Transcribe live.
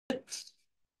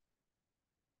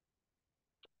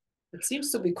It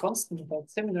seems to be constant, but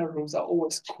seminar rooms are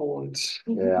always cold.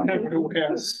 Yeah.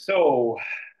 Everywhere. So,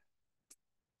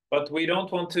 but we don't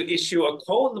want to issue a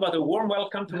cold, but a warm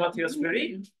welcome to Mathias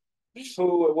Fleury,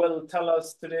 who will tell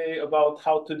us today about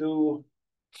how to do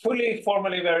fully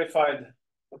formally verified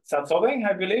SAT solving,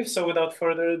 I believe. So without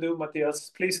further ado, Mathias,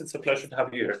 please, it's a pleasure to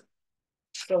have you here.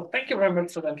 So thank you very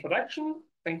much for the introduction.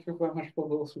 Thank you very much for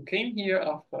those who came here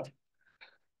after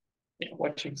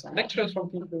watching some lectures from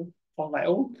people on my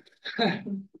own.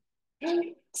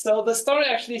 So the story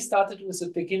actually started with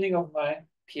the beginning of my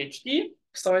PhD.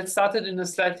 So it started in a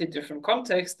slightly different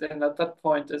context, and at that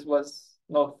point it was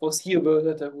not foreseeable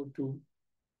that I would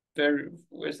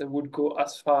go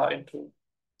as far into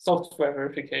software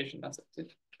verification as I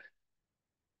did.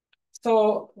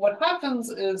 So what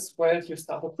happens is, well, you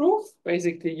start a proof,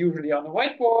 basically usually on a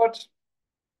whiteboard.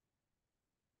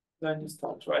 Then you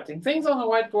start writing things on a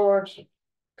whiteboard.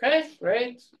 Okay,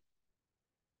 great.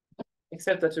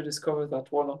 Except that you discover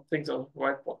that one of the things on the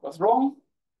whiteboard was wrong.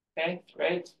 Okay,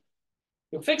 great.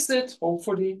 You fix it,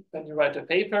 hopefully, then you write a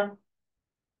paper.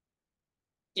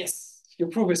 Yes, your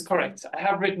proof is correct. I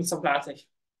have written some LaTeX.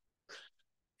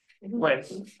 Well,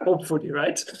 hopefully,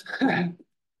 right?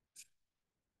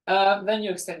 Then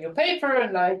you extend your paper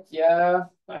and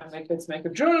let's make a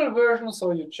journal version.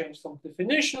 So you change some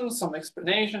definitions, some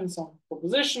explanations, some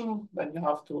proposition. Then you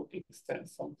have to extend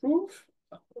some proof.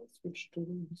 Let's switch to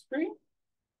the screen.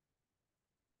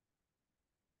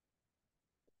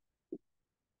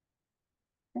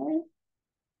 Okay.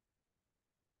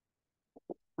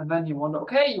 And then you wonder,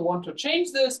 okay, you want to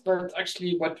change this, but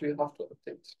actually, what do you have to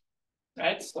update?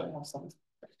 Right? So you have some.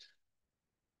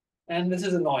 And this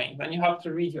is annoying. Then you have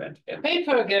to read your entire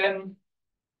paper again.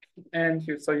 And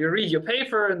so you read your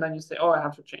paper and then you say, oh, I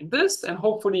have to change this. And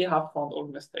hopefully you have found all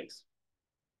the mistakes.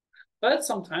 But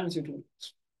sometimes you do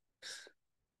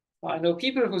not. I know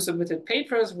people who submitted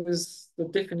papers with the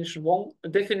definition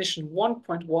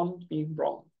 1.1 being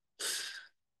wrong,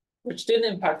 which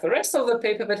didn't impact the rest of the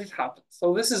paper, but it happened.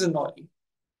 So this is annoying.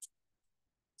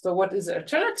 So what is the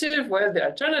alternative? Well, the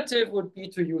alternative would be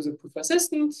to use a proof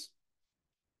assistant.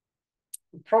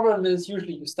 The problem is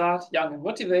usually you start young and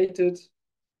motivated.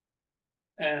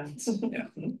 And yeah,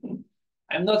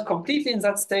 I'm not completely in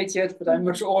that state yet, but I'm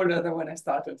much older than when I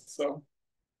started. So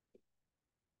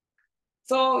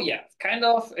yeah, kind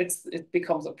of it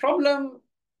becomes a problem.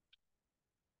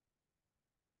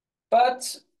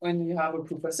 But when you have a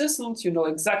proof assistant, you know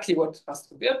exactly what has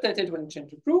to be updated when you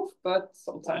change the proof, but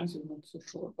sometimes you're not so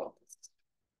sure about this.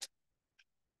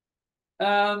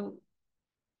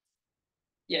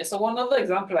 Yeah, so one other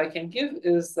example I can give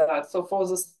is that, so for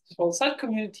the SAT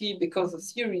community, because the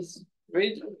theory is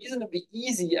reasonably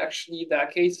easy, actually, there are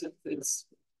cases it's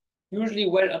usually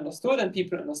well understood and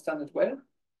people understand it well.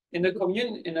 In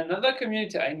another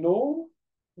community I know,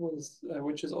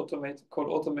 which is called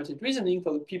automated reasoning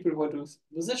for the people who are doing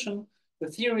supposition, the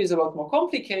theory is a lot more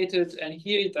complicated, and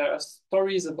here there are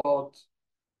stories about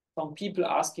some people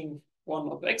asking one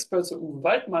of the experts, Uwe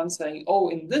Waldmann, saying, oh,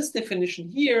 in this definition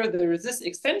here, there is this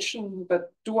extension,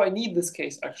 but do I need this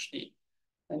case actually?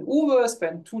 And Uwe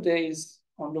spent 2 days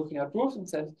on looking at proofs and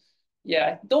said,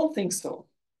 yeah, I don't think so.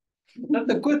 That's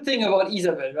the good thing about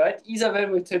IsaSAT, right? IsaSAT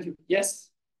will tell you,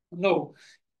 yes, no.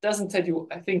 It doesn't tell you,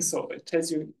 I think so. It tells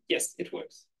you, yes, it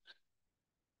works.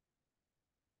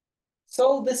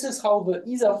 So this is how the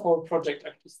IsaFol project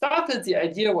actually started. The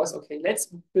idea was, okay, let's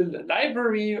build a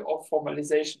library of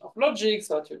formalization of logic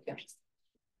so that you can.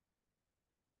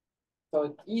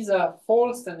 So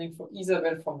IsaFol standing for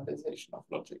IsaSAT formalization of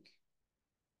logic.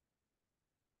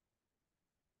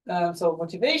 So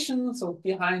motivation, so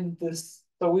behind this,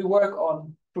 so we work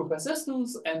on proof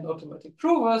assistants and automatic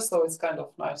provers, so it's kind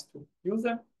of nice to use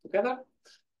them together.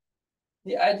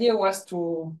 The idea was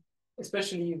to,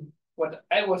 especially what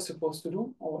I was supposed to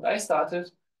do, or what I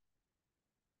started.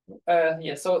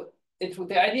 So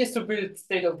the idea is to build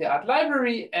state-of-the-art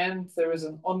library, and there is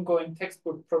an ongoing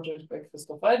textbook project by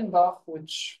Christoph Weidenbach,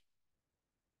 which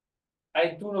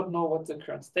I do not know what the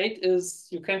current state is.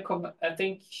 You can come, I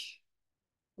think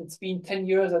it's been 10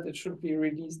 years that it should be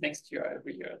released next year,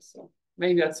 every year. So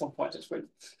maybe at some point it will.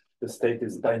 The state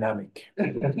is dynamic.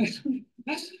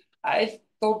 I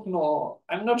don't know.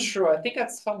 I'm not sure. I think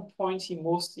at some point he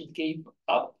mostly gave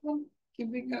up on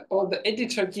giving up, or the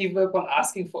editor gave up on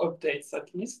asking for updates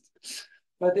at least.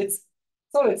 But it's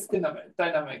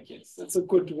dynamic. Yes, it's a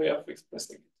good way of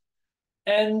expressing it.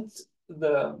 And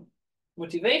the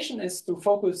motivation is to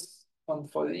focus on,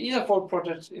 for the IsaFol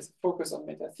project, is focus on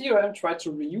meta theorem, try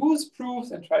to reuse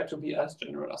proofs, and try to be as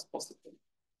general as possible.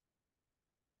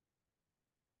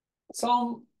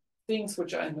 Some things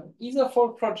which are in the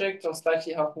IsaFold project or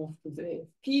slightly have moved to the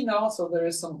AFP now. So there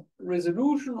is some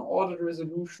resolution, ordered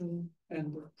resolution,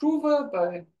 and approval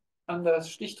by Anders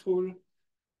Stichtrul,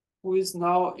 who is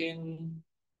now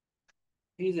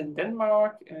he's in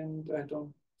Denmark, and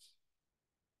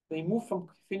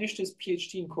finished his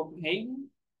PhD in Copenhagen,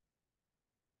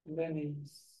 and then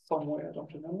he's somewhere, I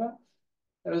don't remember.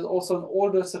 There is also an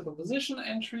older superposition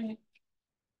entry.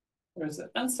 There is an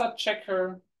IsaSAT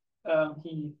checker.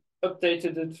 He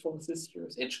updated it for this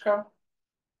year's ICHCA.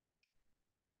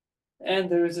 And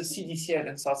there is a CDCL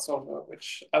and SAT solver,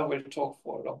 which I will talk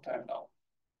for a long time now.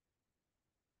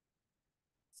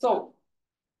 So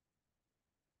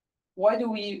why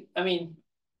do we,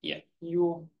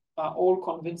 you are all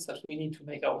convinced that we need to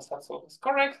make our SAT solvers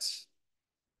correct.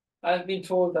 I've been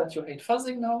told that you hate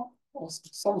fuzzing now, or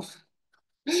some,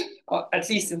 or at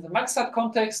least in the MaxSat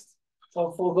context.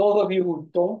 So for those of you who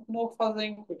don't know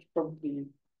fuzzing, which probably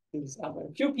is a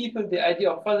few people, the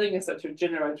idea of fuzzing is that you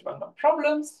generate random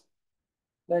problems,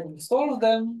 then you solve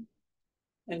them,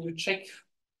 and you check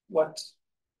what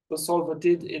the solver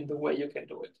did in the way you can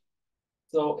do it.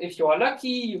 So if you are lucky,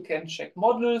 you can check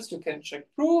models, you can check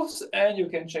proofs, and you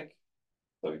can check,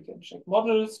 so you can check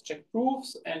models, check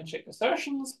proofs, and check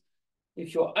assertions.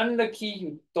 If you're unlucky,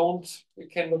 you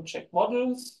cannot check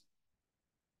models,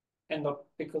 and not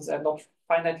because they're not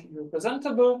finitely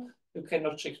representable. You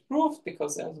cannot check proofs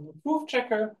because there's no proof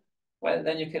checker. Well,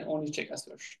 then you can only check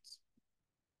assertions.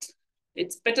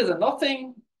 It's better than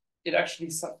nothing. It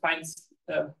actually finds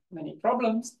many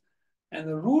problems. And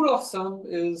the rule of thumb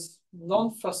is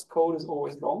non-fuzz code is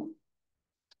always wrong,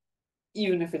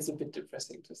 even if it's a bit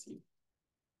depressing to see.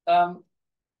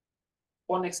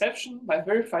 One exception, my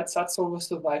verified SAT solver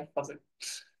survived fuzzing.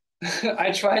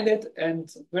 I tried it and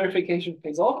verification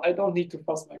pays off. I don't need to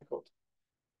fuzz my code.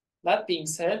 That being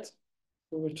said,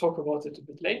 we will talk about it a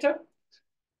bit later.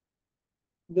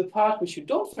 The part which you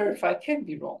don't verify can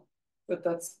be wrong, but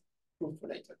that's proof for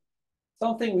later.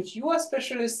 Something which you are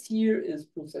specialists here is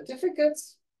proof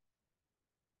certificates.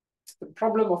 The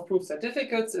problem of proof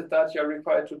certificates is that you're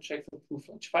required to check the proof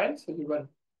on each file. So you run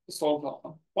the solver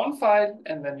on one file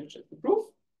and then you check the proof.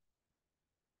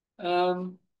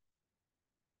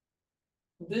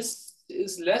 This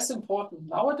is less important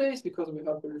nowadays because we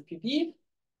have the PB.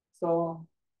 So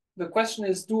the question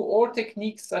is, do all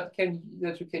techniques that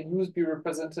you can use be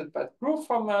represented by the proof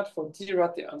format? For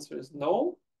DRAT, the answer is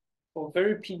no. For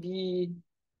very PB,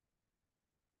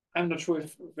 I'm not sure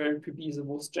if very PB is the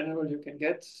most general you can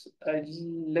get. I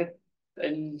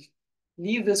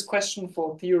leave this question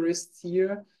for theorists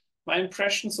here. My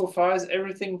impression so far is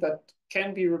everything that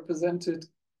can be represented,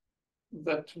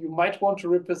 that you might want to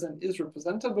represent, is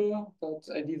representable, but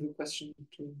I leave the question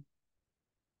to.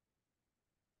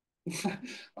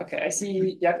 Okay, I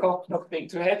see Jakob not being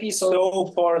too happy. So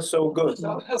far, so good.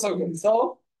 So good.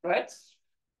 So, right.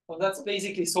 Well, that's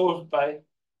basically solved by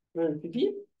very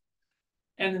PB.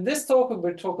 And in this talk,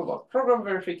 we'll talk about program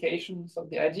verification. So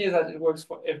the idea is that it works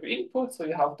for every input. So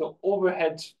you have the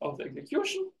overhead of the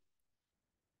execution.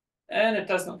 And it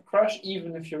does not crash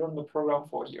even if you run the program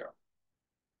for a year.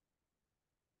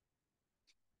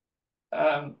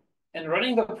 And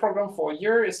running the program for a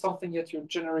year is something that you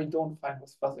generally don't find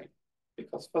with fuzzing,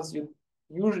 because you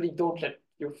usually don't let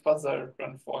your fuzzer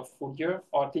run for a full year,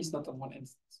 or at least not on one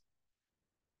instance.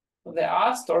 So there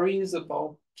are stories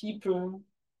about people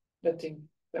letting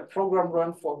their program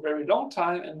run for a very long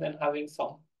time and then having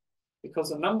some,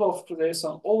 because there's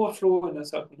some overflow in a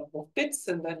certain number of bits,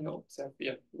 and then you observe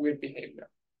weird behavior.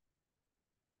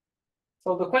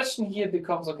 So the question here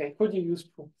becomes, okay, could you use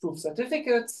proof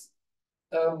certificates?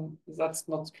 That's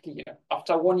not clear.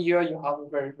 After 1 year, you have a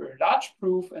very, very large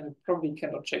proof, and it probably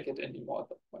cannot check it anymore at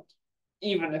that point,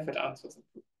 even if it answers the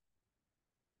proof.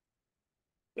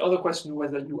 The other question is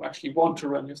whether you actually want to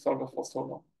run your solver for so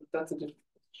long, but that's a different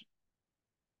question.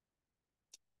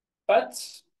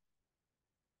 But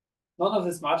none of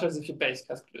this matters if your base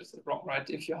calculus is wrong, right?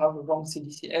 If you have a wrong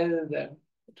CDCL, then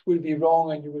it will be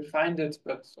wrong and you will find it,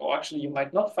 or actually you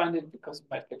might not find it because you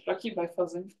might get lucky by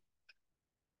fuzzing.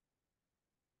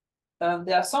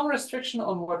 There are some restrictions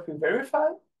on what we verify.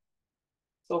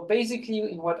 So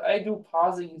basically, in what I do,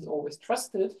 parsing is always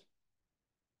trusted.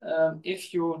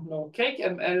 If you know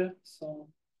CakeML, so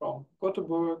from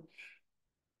Göteborg,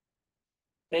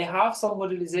 they have some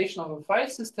modelization of a file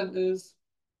system is.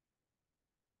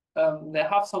 They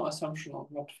have some assumption of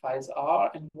what files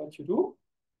are and what you do.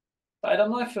 So I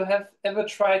don't know if you have ever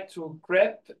tried to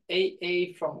grab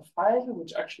AA from a file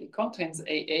which actually contains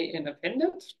AA and append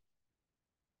it.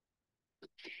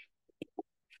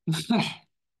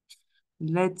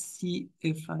 Let's see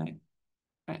if I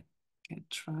can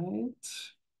try it.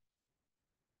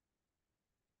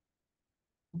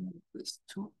 Move this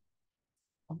to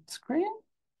on screen.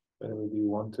 Do you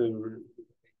want to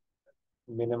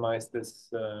minimize this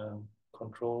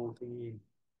control thingy?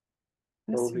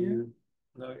 Probably you,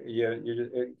 no, yeah,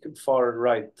 you just far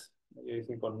right. I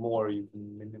think on more you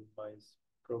can minimize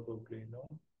probably, no?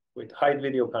 Wait, hide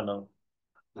video panel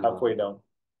halfway down.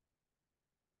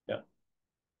 Yeah.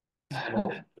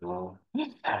 No.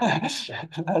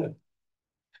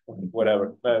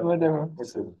 Whatever. Whatever.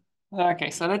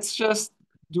 Okay, so let's just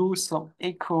do some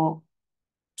echo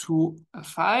to a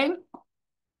file.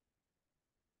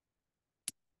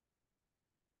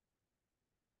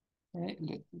 Okay,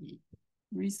 let me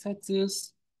reset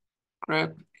this.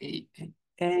 Grab a.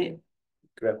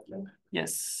 Grab link.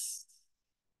 Yes.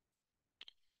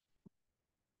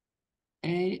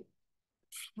 A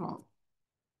from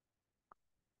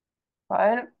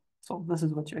file. So this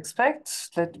is what you expect.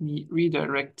 Let me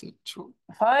redirect it to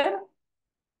a file.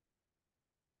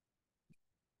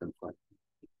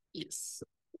 Yes.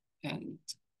 And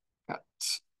cut.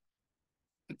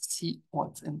 Let's see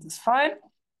what's in this file.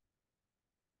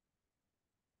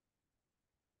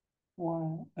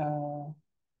 Well,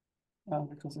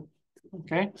 because it,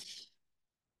 okay.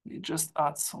 We just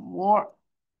add some more.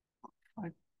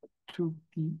 Like to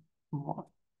be more.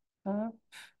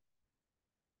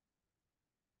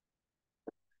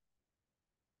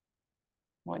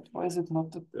 Wait, why is it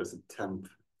not the? There's a temp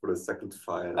for the second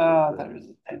file. There is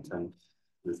a temp.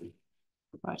 Missing.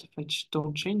 Right, if I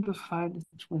don't change the file,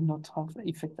 it will not have the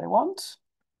effect I want.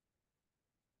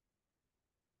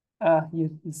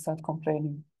 You start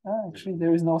complaining. Actually,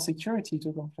 there is no security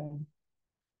to complain.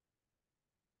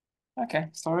 Okay,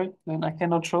 sorry, then I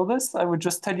cannot show this. I would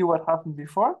just tell you what happened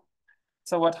before.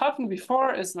 So what happened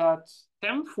before is that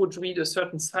temp would read a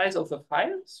certain size of the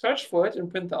file, search for it and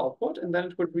print the output, and then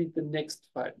it would read the next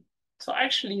file. So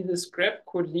actually this grep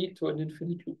could lead to an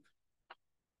infinite loop.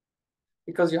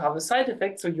 Because you have a side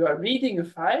effect, so you are reading a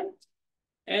file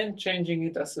and changing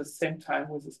it at the same time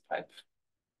with this pipe.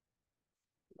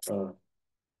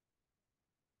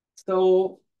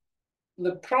 So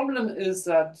the problem is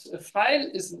that a file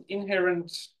is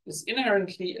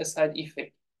inherently a side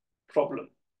effect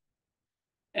problem.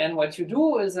 And what you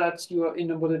do is that you are in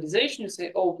a modelization, you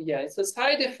say, oh yeah, it's a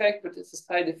side effect, but it's a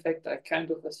side effect. I kind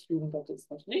of assume that it's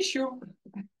not an issue.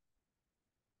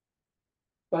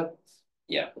 But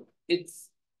yeah,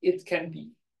 it can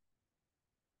be.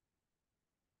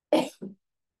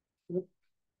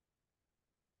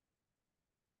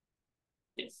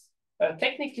 Yes.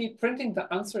 Technically, printing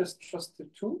the answer is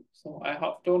trusted too. So I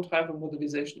don't have a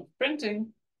modelization of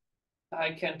printing.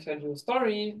 I can tell you a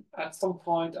story. At some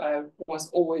point, I was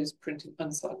always printing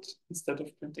unsat instead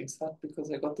of printing sat because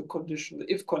I got the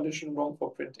if condition wrong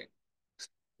for printing.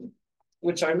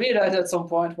 Which I realized at some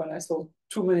point when I saw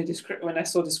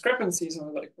discrepancies, and I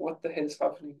was like, what the hell is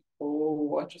happening?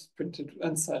 Oh, I just printed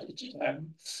unsat each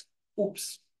time.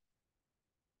 Oops.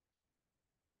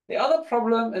 The other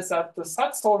problem is that the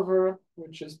SAT solver,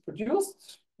 which is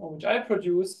produced, or which I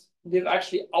produce, live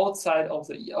actually outside of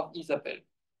IsaBel.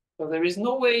 So there is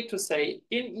no way to say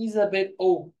in IsaBel,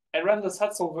 oh, I run the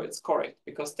SAT solver, it's correct,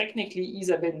 because technically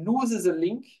IsaBel loses a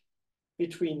link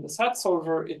between the SAT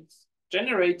solver it's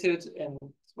generated and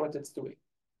what it's doing.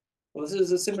 So this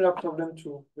is a similar problem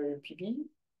to PB,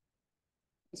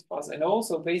 as far as I know.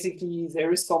 So basically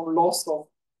there is a loss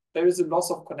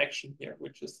of connection here,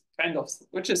 which is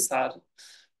sad,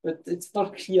 but it's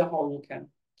not clear how you can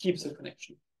keep the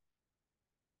connection.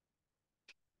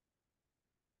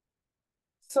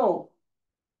 So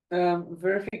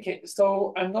verification.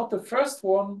 So I'm not the first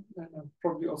one, and I'm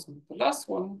probably also not the last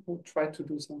one who tried to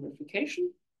do some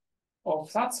verification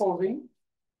of SAT solving.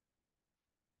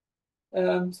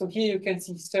 So here you can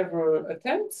see several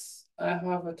attempts. I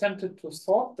have attempted to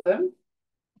sort them.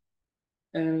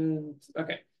 And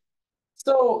okay.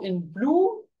 So in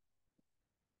blue,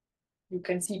 you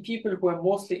can see people who are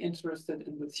mostly interested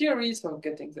in the theory, so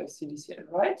getting their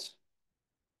CDCL right.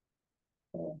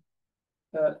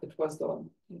 It was done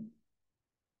in...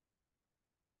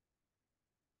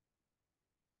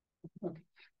 Okay.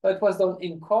 So it was done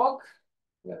in COG.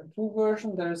 There are two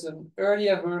versions. There is an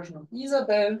earlier version of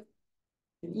IsaBel.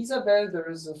 In IsaBel, there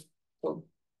is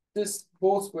this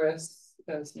both were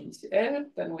CDCL.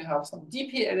 Then we have some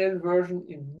DPLL version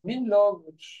in Minlog,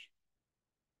 which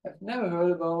I've never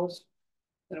heard about.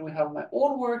 Then we have my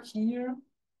own work here.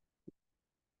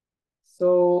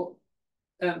 So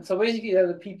basically,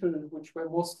 the people which were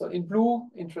most in blue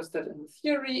interested in the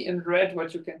theory. In red,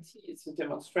 what you can see is a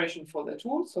demonstration for the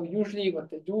tool. So usually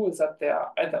what they do is that they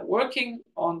are either working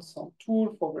on some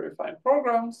tool for verifying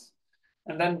programs,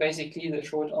 And then basically they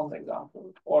show it on the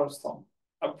example or some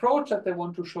approach that they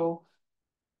want to show.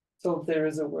 So there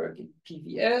is a work in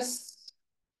PVS,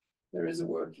 there is a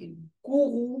work in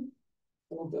Guru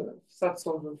for the SAT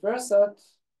solver VERSAT.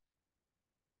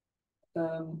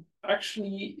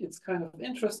 Actually, it's kind of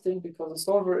interesting because the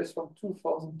solver is from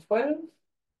 2012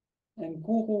 and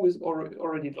Guru is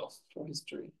already lost for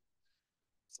history.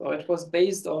 So it was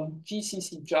based on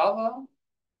GCC Java,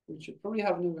 which you probably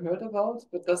have never heard about,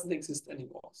 but doesn't exist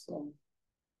anymore. So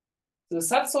the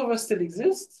SAT solver still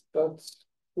exists, but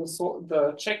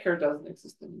the checker doesn't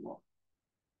exist anymore.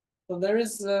 So there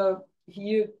is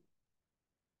here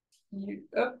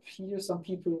some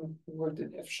people who worked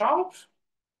in F#,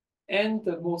 and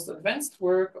the most advanced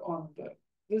work on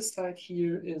this side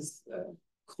here is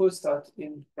Kröstat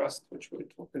in Rust, which we'll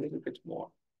talk a little bit more.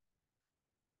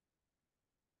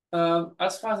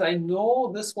 As far as I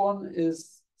know, this one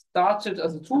is started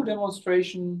as a tool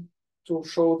demonstration to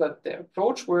show that the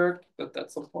approach worked, but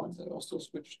at some point I also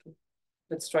switched to,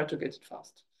 let's try to get it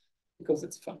fast because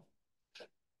it's fun.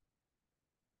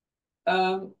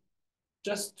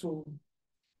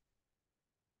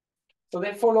 So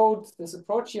they followed this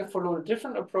approach here, followed a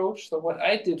different approach. So what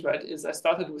I did, right, is I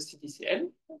started with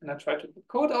CDCL and I tried to get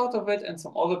code out of it, and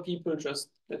some other people just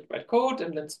let's write code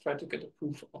and let's try to get a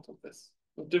proof out of this.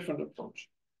 A different approach.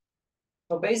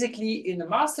 So basically, in the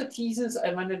master thesis,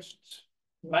 I managed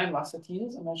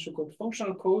to code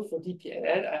functional code for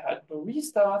DPLL. I had no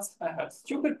restarts. I had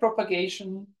stupid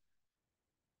propagation.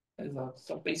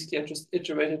 So basically, I just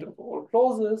iterated over all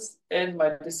clauses, and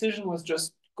my decision was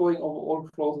just going over all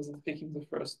clauses and picking the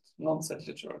first non-set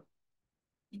literal.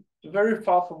 Very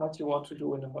far from what you want to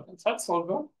do in a modern SAT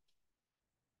solver.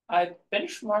 I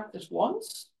benchmarked it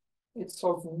once. It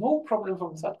solved no problem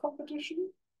from SAT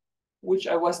competition, which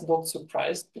I was not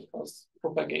surprised because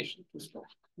propagation too slow,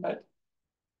 right?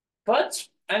 But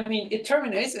I mean, it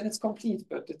terminates and it's complete,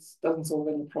 but it doesn't solve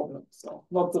any problem. So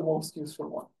not the most useful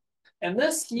one. And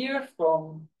this here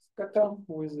from Skatan,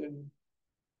 who is in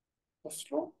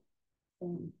Oslo, if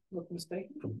I'm not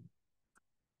mistaken.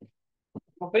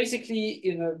 Well, basically,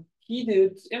 he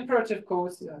did imperative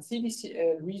codes,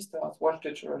 CDCL, restarts, watch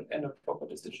literal, and a proper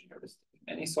decision heuristic.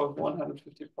 And he solved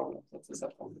 150 problems. That's a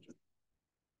SAT competition.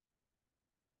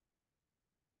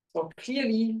 So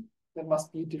clearly, there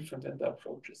must be different in the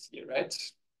approaches here, right?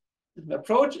 The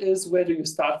approach is where do you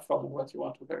start from and what you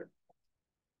want to learn.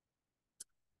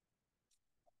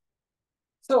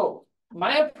 So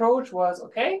my approach was,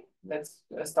 okay, let's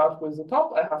start with the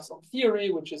top. I have some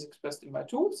theory, which is expressed in my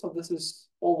tool. So this is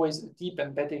always a deep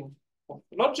embedding of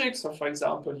the logic. So for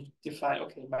example, you define,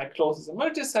 okay, my clause is a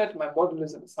multiset, my model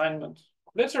is an assignment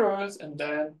of literals, and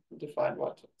then you define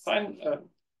what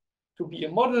to be a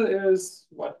model is,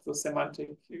 what the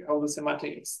semantic, how the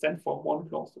semantic extend from one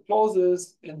clause to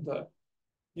clauses in the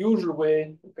usual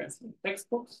way you can see in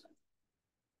textbooks.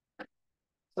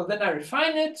 So then I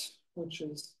refine it, which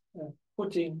is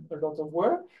putting a lot of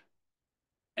work.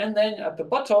 And then at the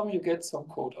bottom, you get some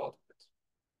code out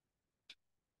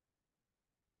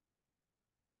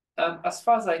of it. As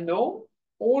far as I know,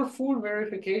 all full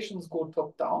verifications go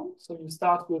top down. So you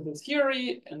start with the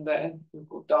theory and then you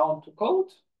go down to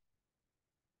code.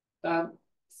 The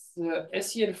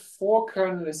SEL4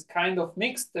 kernel is kind of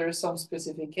mixed. There is some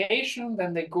specification,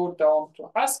 then they go down to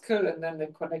Haskell, and then they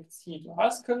connect C to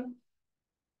Haskell.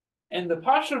 And the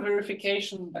partial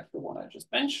verification, like the one I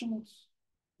just mentioned,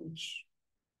 which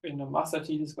in the master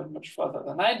thesis went much further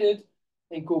than I did,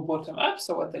 they go bottom up.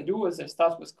 So what they do is they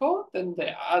start with code, then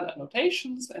they add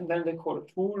annotations, and then they call a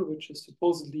tool, which is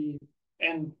supposedly,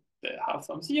 and they have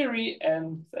some theory,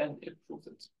 and then it proves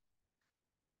it.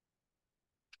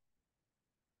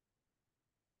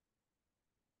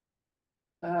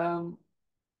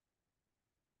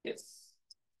 Yes.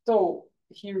 So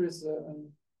here is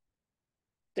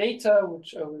data,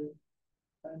 which I will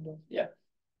kind of, yeah.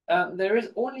 There is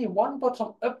only one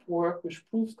bottom-up work which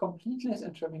proves completeness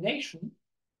and termination,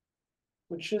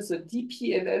 which is a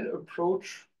DPLL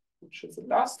approach, which is the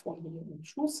last one here in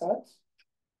TrueSAT.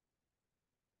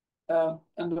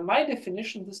 And in my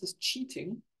definition, this is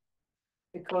cheating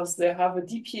because they have a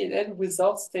DPLL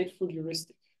without stateful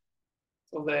heuristic.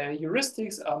 So the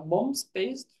heuristics are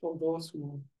MOMS-based for those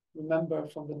who remember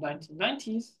from the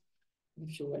 1990s.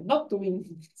 If you were not doing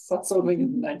SAT solving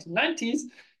in the 1990s,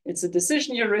 it's a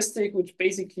decision heuristic which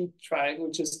basically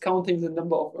which is counting the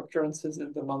number of occurrences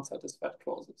in the non-satisfied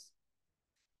clauses.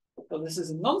 So this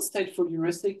is a non-stateful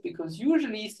heuristic because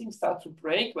usually things start to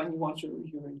break when you want your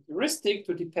heuristic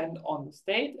to depend on the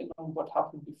state and on what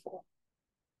happened before.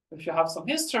 If you have some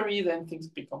history, then things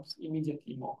become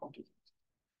immediately more complicated.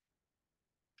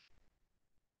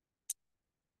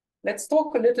 let's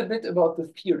talk a little bit about the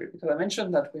theory, because I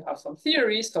mentioned that we have some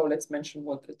theories, so let's mention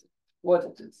what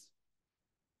it is.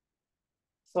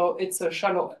 So it's a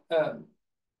shallow,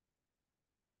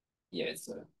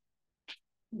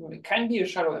 it can be a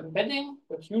shallow embedding,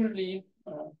 but usually,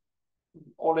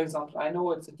 all examples I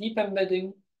know, it's a deep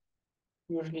embedding.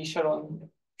 Usually shallow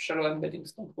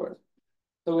embeddings don't work.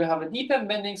 So we have a deep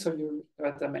embedding, so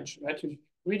as I mentioned, right? You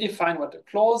redefine what the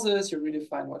clause is, you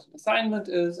redefine what an assignment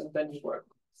is, and then you work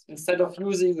instead of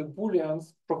using the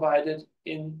Booleans provided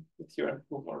in the theorem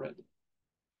proof already.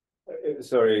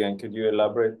 Sorry again, could you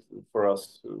elaborate for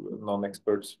us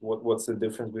non-experts? What's the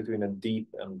difference between a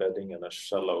deep embedding and a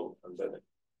shallow embedding?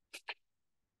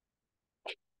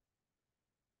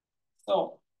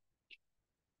 So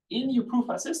in your proof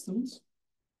assistance,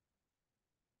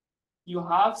 you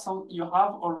have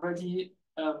already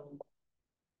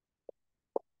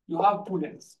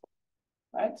Booleans,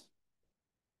 right?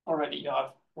 Already you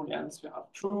have Booleans, you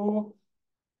have true,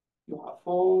 you have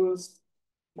false,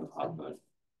 you have a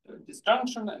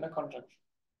disjunction and a conjunction.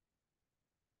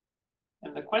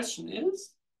 And the question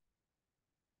is,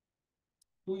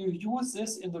 do you use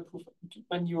this in the proof?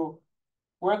 When you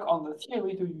work on the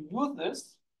theory, do you use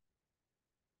this?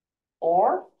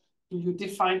 Or do you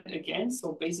define it again?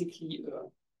 So basically,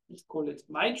 let's call it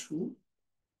my true,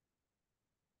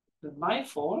 the my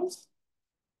false.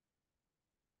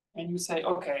 And you say,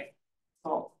 okay,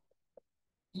 so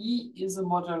E is a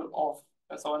model of,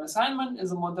 so an assignment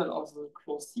is a model of the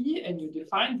clause C, and you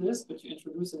define this, but you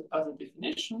introduce it as a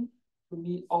definition to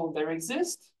mean, oh, there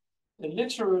exists a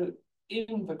literal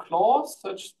in the clause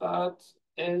such that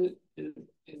L is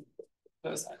the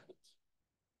assignment.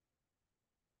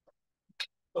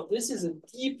 So this is a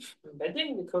deep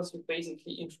embedding because you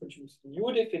basically introduce a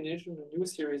new definition, a new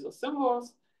series of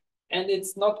symbols, and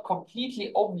it's not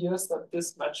completely obvious that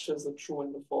this matches the true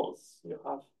and the false you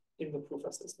have in the proof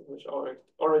assistant, which are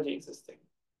already existing.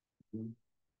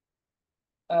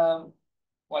 Mm-hmm.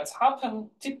 What's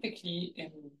happened typically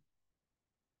in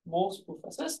most proof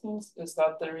assistants is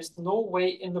that there is no way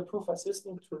in the proof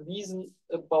assistant to reason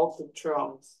about the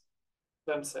terms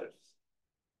themselves.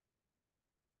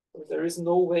 So there is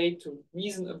no way to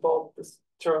reason about the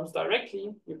terms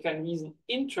directly. You can reason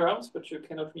in terms, but you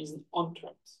cannot reason on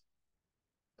terms.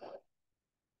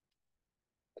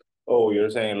 Oh, you're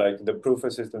saying like the proof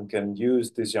assistant can use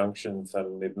disjunctions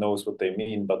and it knows what they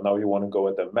mean, but now you want to go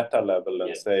at the meta level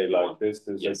and say like this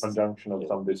is a conjunction of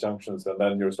some disjunctions, and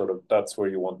then you're sort of, that's where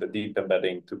you want the deep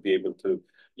embedding to be able to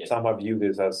somehow view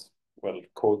this as, well,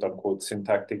 quote unquote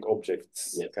syntactic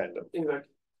objects, kind of.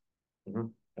 Exactly.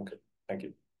 Mm-hmm. Okay, thank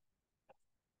you.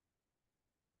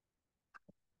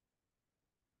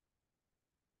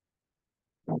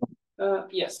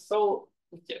 Yes, so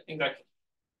yeah, exactly.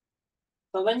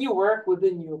 So then you work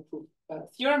within your proof,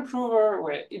 theorem prover,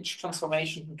 where each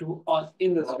transformation you do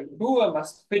in the theorem prover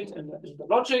must fit in the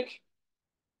logic.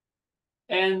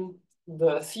 And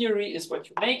the theory is what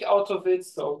you make out of it.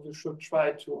 So you should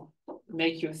try to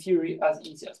make your theory as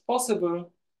easy as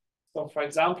possible. So for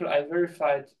example, I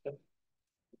verified a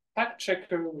fact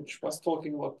checker, which was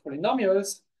talking about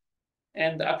polynomials.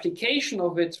 And the application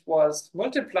of it was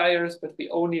multipliers, but we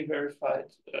only verified,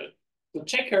 the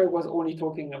checker was only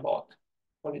talking about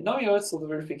polynomials, so the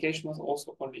verification was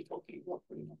also only talking about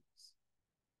polynomials.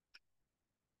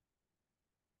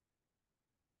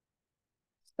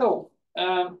 So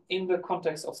in the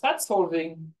context of SAT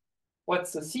solving,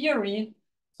 what's the theory?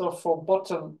 So for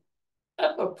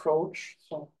bottom-up approach,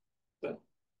 so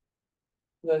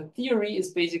the theory is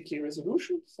basically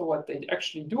resolution. So what they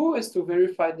actually do is to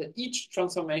verify that each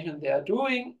transformation they are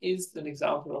doing is an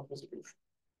example of resolution.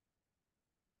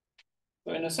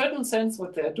 So in a certain sense,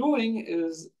 what they're doing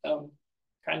is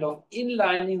kind of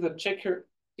inlining the checker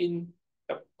in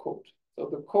a code. So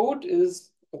the code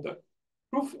is the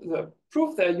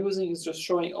proof they're using is just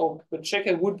showing, oh, the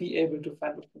checker would be able to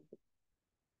find the proof.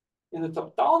 In the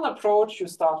top-down approach, you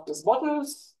start with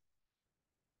models,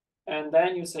 and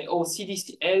then you say, oh,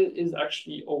 CDCL is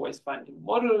actually always finding a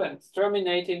model and it's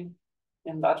terminating.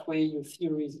 And that way your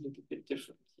theory is a little bit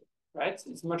different here, right? So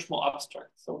it's much more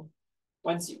abstract. So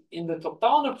once you, in the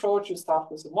top-down approach, you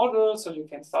start with a model, so you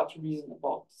can start to reason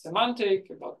about semantic,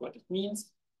 about what it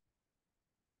means.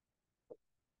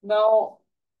 Now,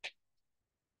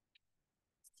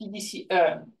 CDC,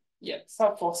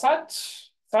 so for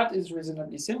SAT is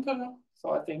reasonably simple. So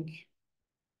I think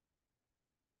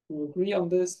we agree on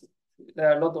this.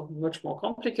 There are a lot of much more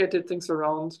complicated things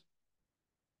around.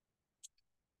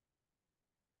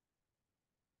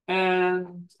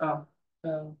 And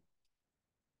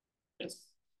yes.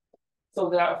 So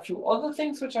there are a few other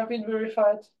things which have been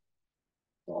verified.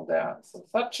 So there are some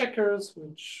SAT checkers,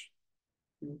 which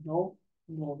you know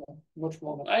much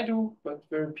more than I do, but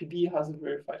where PB has a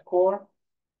verified core.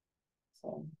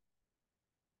 So,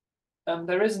 and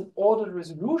there is an ordered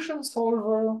resolution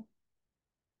solver,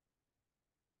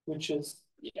 which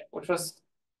was,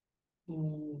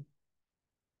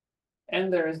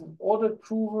 and there is an ordered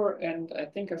prover, and I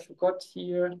think I forgot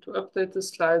here to update this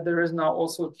slide. There is now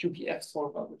also a QPF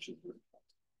solver, which is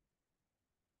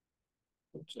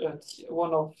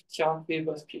one of Tja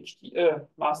Weber's PhD,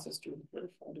 master student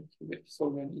verified a QPF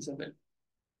solver in Isabel.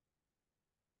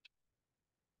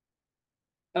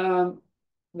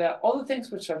 There are other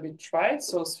things which have been tried.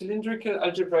 So cylindrical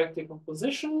algebraic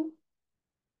decomposition.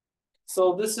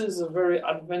 So this is a very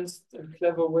advanced and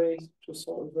clever way to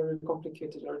solve very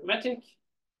complicated arithmetic.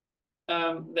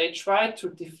 They tried to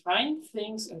define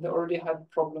things, and they already had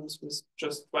problems with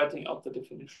just writing out the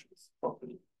definitions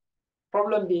properly.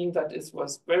 Problem being that it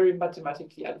was very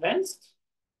mathematically advanced.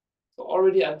 So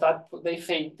already at that, they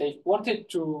failed. They wanted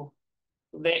to,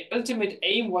 their ultimate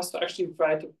aim was to actually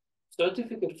write a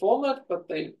certificate format, but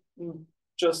they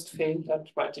just failed at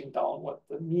writing down what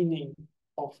the meaning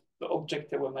of the object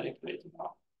they were manipulating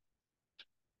are.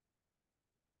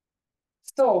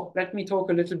 So let me talk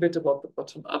a little bit about the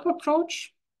bottom-up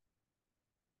approach.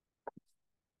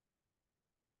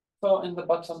 So in the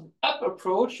bottom-up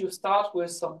approach, you start with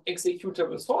some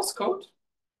executable source code.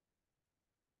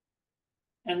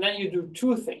 And then you do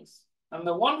two things. On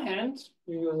the one hand,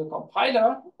 you use a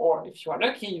compiler, or if you are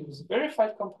lucky, you use a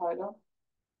verified compiler.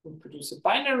 You produce a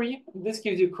binary, and this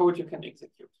gives you code you can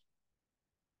execute.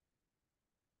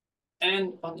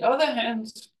 And on the other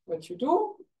hand, what you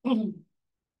do,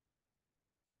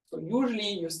 so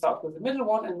usually you start with the middle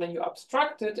one, and then you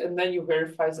abstract it, and then you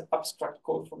verify the abstract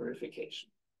code for verification.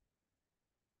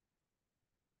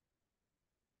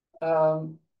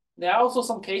 There are also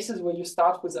some cases where you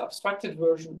start with the abstracted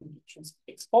version,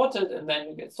 export it, and then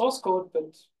you get source code,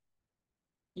 but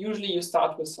usually you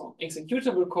start with some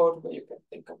executable code where you can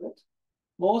think of it.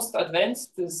 Most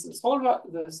advanced, this solver,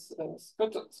 this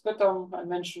Scutum I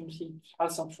mentioned, he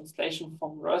has some translation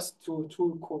from Rust to a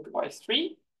tool called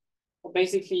Y3. So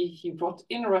basically, he brought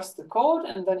in Rust the code,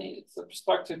 and then it's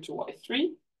abstracted to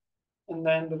Y3, and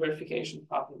then the verification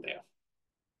happened there.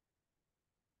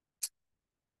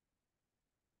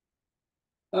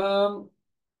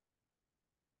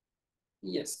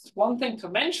 Yes, one thing to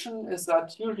mention is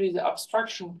that usually the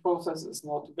abstraction process is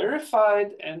not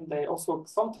verified, and they also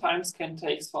sometimes can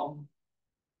take some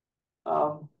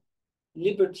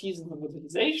liberties in the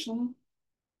modelization.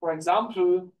 For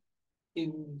example,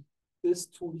 in this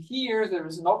tool here, there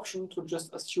is an option to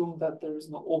just assume that there is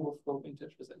no overflow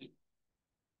integers anymore,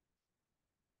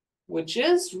 which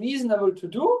is reasonable to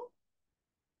do,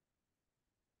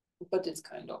 but it's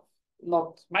kind of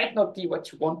might not be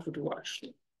what you want to do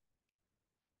actually.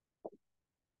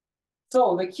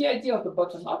 So the key idea of the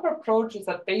bottom-up approach is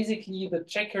that basically the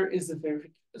checker is the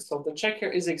verification. So the checker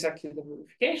is exactly the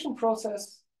verification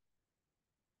process.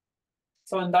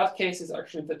 So in that case, it's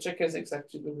actually the checker is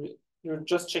exactly you're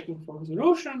just checking for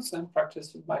resolutions. In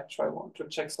practice, you might want to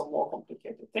check some more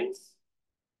complicated things.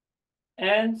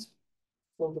 And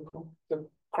so the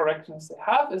correctness they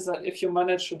have is that if you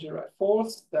manage to derive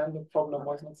false, then the problem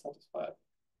was not satisfied.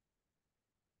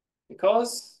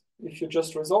 Because if you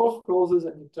just resolve clauses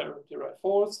and you derive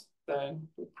false, then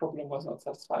the problem was not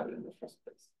satisfiable in the first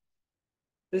place.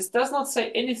 This does not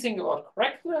say anything about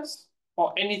correctness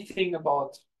or anything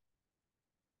about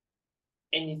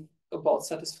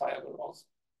satisfiable also.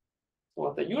 So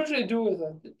what they usually do is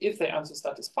that if they answer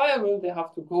satisfiable, they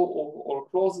have to go over all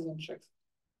clauses and check.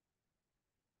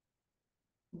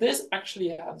 This actually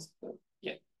has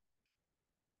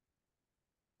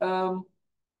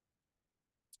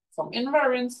some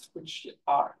invariants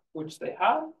which they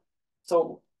have.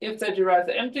 So if they derive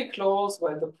the empty clause,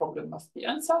 well, the problem must be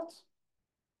answered.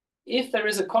 If there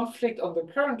is a conflict on the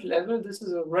current level, this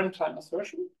is a runtime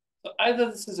assertion. So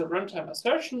either this is a runtime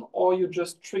assertion, or you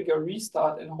just trigger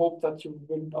restart and hope that you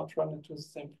will not run into the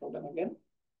same problem again.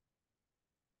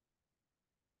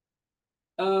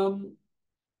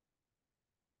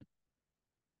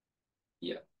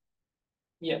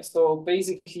 Yeah, so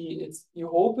basically it's you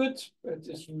hope it, but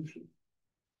it's usually.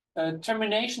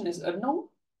 Termination is unknown,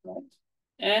 right?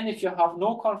 And if you have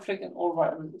no conflict and all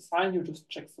variables assigned, you just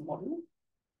check the model.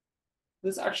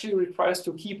 This actually requires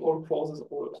to keep all clauses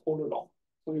all along.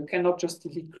 So you cannot just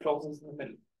delete clauses in the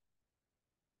middle.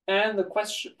 And the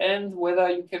question, and whether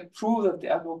you can prove that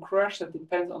there are no crash, that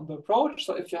depends on the approach.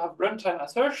 So if you have runtime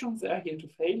assertions, they are here to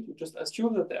fail. You just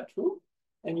assume that they are true.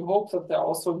 And you hope that they're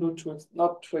also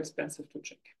not too expensive to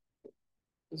check.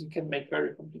 because you can make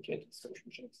very complicated distortion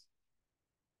checks.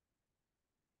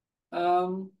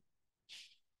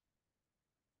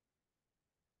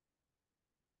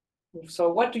 So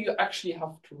what do you actually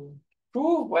have to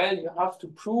prove? Well, you have to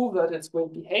prove that it's well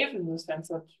behaved in the sense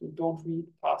that you don't read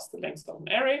past the length of an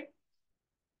array,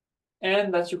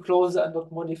 and that your clauses are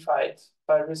not modified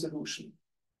by resolution,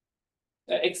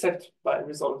 except by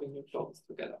resolving your clauses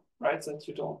together, right? So that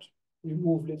you don't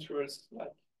remove literals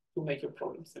like to make your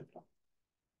problem simpler.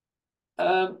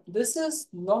 This is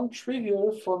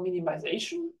non-trivial for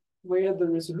minimization, where the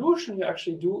resolution you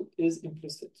actually do is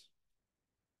implicit.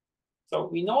 So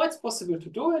we know it's possible to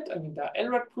do it. I mean, there are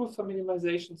LRAD proofs for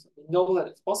minimization, so we know that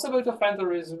it's possible to find the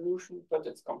resolution, but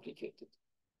it's complicated.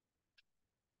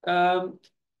 I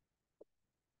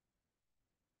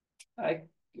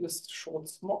just short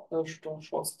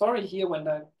story here. When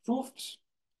I proved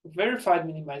verified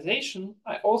minimization,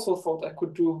 I also thought I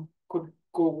could go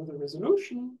with a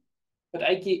resolution, but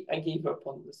I gave up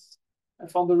on this. I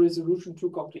found the resolution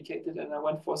too complicated, and I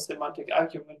went for a semantic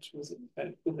argument with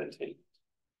entailment.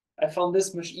 I found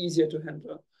this much easier to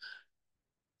handle.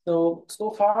 So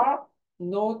far,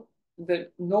 no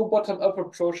bottom-up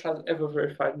approach has ever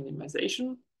verified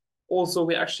minimization. Also,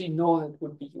 we actually know that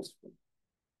would be useful.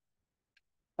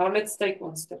 Now let's take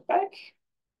one step back.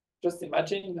 Just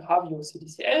imagine you have your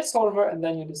CDCL solver and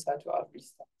then you decide to add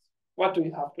restarts. What do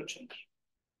you have to change?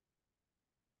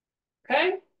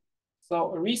 Okay,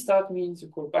 so a restart means you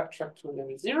could backtrack to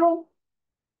level 0.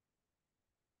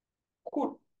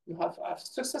 Cool, I've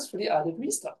successfully added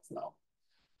restarts now.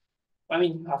 I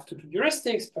mean, you have to do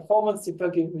heuristics, performance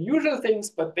debugging, the usual things,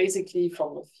 but basically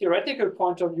from a theoretical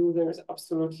point of view, there is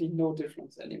absolutely no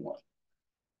difference anymore.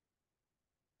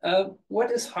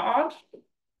 What is hard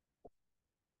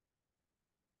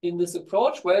in this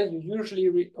approach? Well, you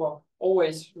usually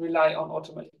always rely on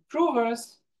automatic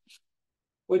provers,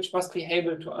 which must be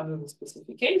able to handle the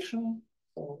specification.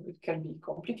 So it can be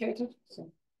complicated. So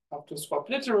you have to swap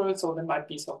literals, so there might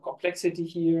be some complexity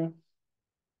here.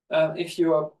 If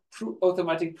your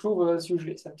automatic provers,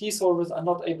 usually SMT solvers, are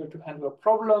not able to handle a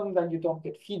problem, then you don't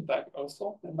get feedback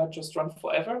also. They might just run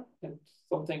forever, and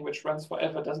something which runs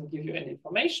forever doesn't give you any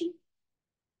information.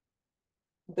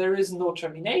 There is no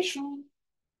termination,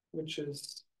 which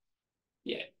is,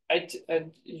 yeah,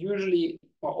 usually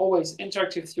or always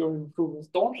interactive theorem provers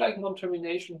don't like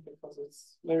non-termination because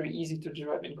it's very easy to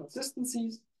derive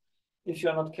inconsistencies if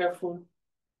you're not careful.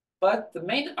 But the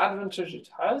main advantage it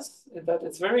has is that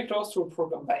it's very close to a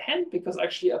program by hand, because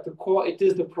actually at the core, it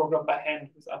is the program by hand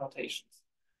with annotations.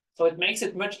 So it makes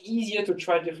it much easier to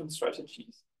try different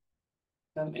strategies.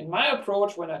 In my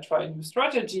approach, when I try a new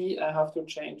strategy, I have to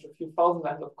change a few thousand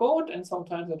lines of code, and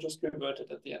sometimes I just revert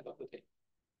it at the end of the day.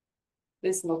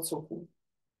 This is not so cool.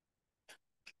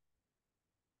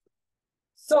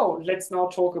 So let's now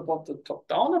talk about the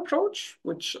top-down approach,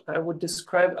 which I would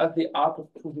describe as the art of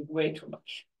proving way too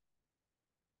much.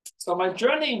 So my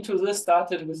journey into this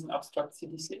started with an abstract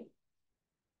CDCL.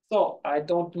 So I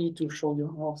don't need to show you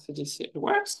how CDCL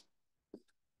works.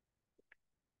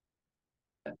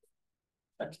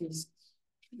 At least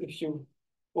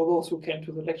for those who came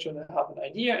to the lecture, they have an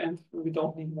idea, and we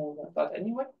don't need more than that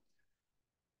anyway.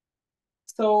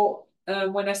 So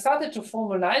when I started to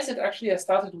formalize it, actually I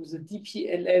started with a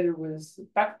DPLL with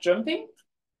back jumping,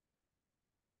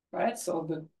 right?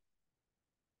 So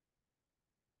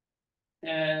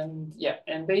and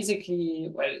basically,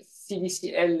 well,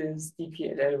 CDCL is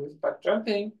DPLL with back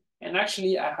jumping. And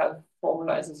actually, I had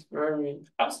formalized this very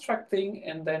abstract thing.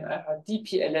 And then I had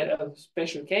DPLL as a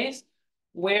special case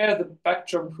where the back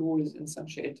jump rule is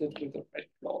instantiated with the right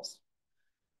clause.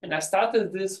 And I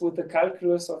started this with the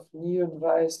calculus of Nier and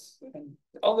Weiss and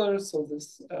others. So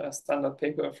this standard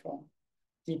paper from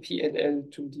DPLL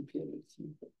to DPLL.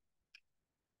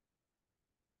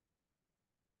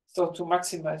 So to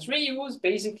maximize reuse,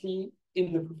 basically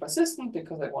in the proof assistant,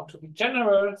 because I want to be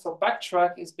general, so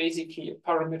backtrack is basically a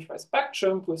parameterized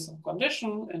backjump with some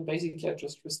condition, and basically I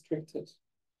just restrict it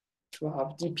to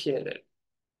have DPLL.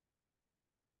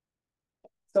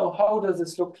 So how does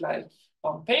this look like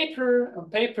on paper? On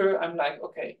paper, I'm like,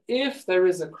 okay, if there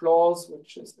is a clause,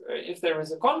 which is, if there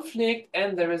is a conflict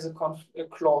and there is a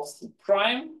clause C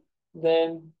prime,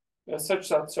 then such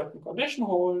that certain condition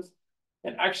holds.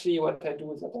 And actually what I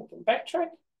do is that I can backtrack.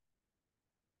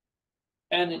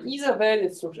 And in IsaSAT,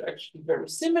 it's actually very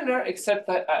similar, except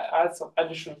that I add some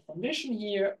additional condition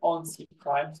here on C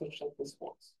prime such that this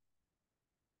works.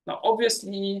 Now,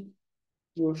 obviously,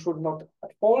 you should not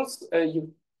add false.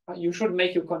 You should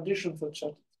make your condition such that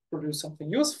it produce something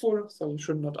useful. So you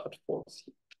should not add false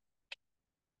here.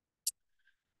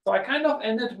 So I kind of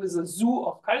ended with a zoo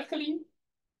of calculi.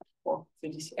 for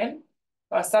CDCL.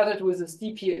 I started with this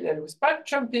DPLL with back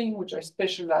jumping, which I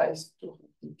specialized to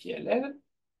DPLL.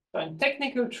 So in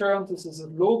technical terms, this is a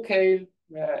locale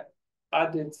where I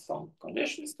added some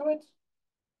conditions to it.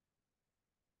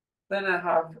 Then I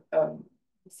have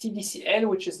CDCL,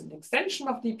 which is an extension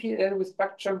of DPLL with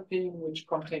back jumping, which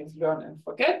contains learn and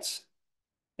forget.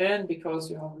 And because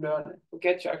you have learn and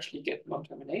forget, you actually get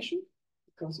non-termination.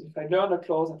 Because if I learn a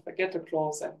clause and forget a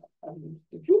clause, then I'm in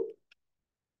the loop.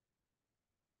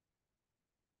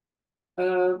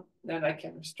 Then I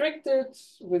can restrict it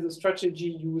with a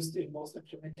strategy used in most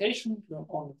implementation, learn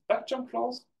only back jump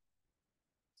clause.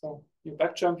 So you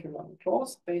back jump, you run a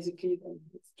clause, basically, then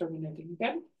it's terminating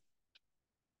again.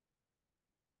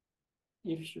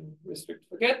 If you restrict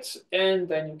forget, and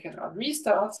then you can add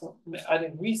restarts. So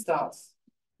adding restarts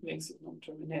makes it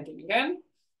non-terminating again.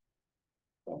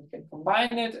 So you can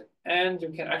combine it, and you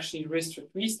can actually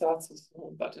restrict restarts,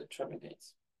 so that it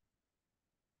terminates.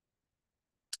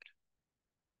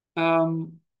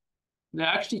 There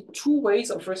are actually two ways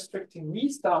of restricting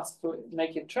restarts to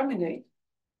make it terminate.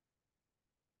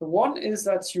 The one is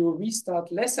that you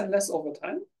restart less and less over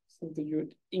time. So that you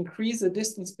increase the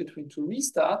distance between two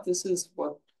restarts. This is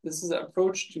the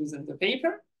approach used in the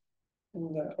paper,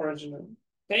 in the original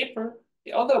paper.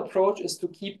 The other approach is to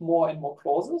keep more and more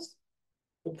clauses.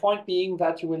 The point being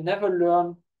that you will never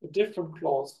learn a different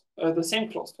clause, the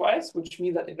same clause twice, which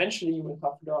means that eventually you will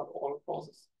have learned all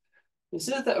clauses. This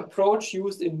is the approach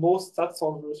used in most SAT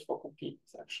solvers for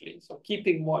completeness, actually. So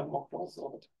keeping more and more clauses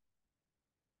over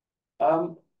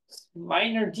time.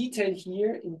 Minor detail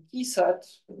here in IsaSAT,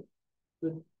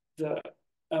 the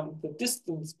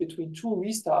distance between two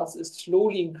restarts is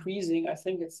slowly increasing. I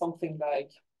think it's something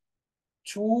like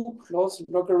 2 plus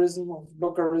logarithm of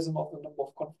the number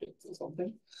of conflicts or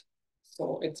something.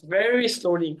 So it very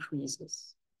slowly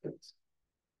increases. It's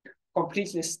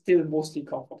completely still mostly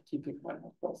come from keeping more and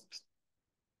more clauses.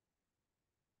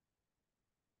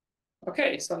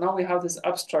 Okay, so now we have this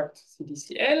abstract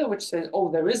CDCL, which says,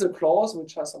 oh, there is a clause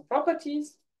which has some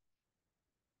properties.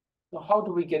 Now, how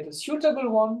do we get a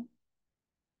suitable one?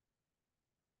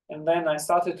 And then I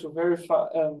started to verify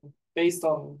based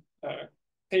on a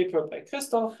paper by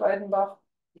Christoph Weidenbach,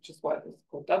 which is why it's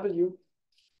called W.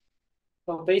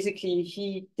 So basically,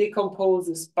 he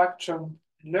decomposes backjump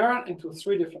and learn into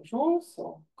 3 different rules.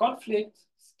 So conflict,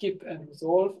 skip and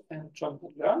resolve, and jump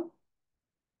and learn.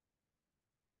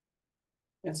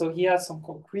 And so he has some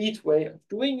concrete way of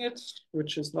doing it,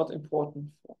 which is not important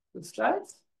for the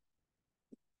slides.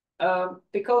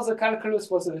 Because the calculus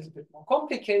was a little bit more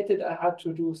complicated, I had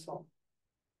to do some,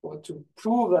 or to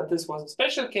prove that this was a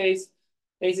special case.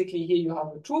 Basically, here you have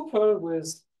a tuple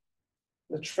with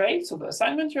the trait, so the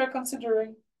assignment you are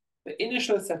considering, the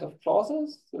initial set of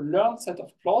clauses, the learned set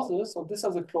of clauses. So these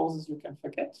are the clauses you can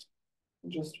forget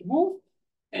and just remove.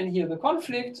 And here the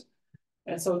conflict.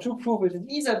 And so to prove it in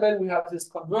Isabel, we have this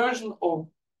conversion of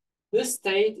this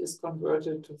state is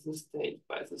converted to this state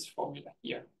by this formula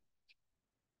here.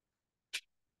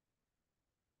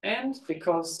 And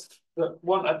because the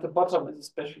one at the bottom is a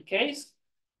special case,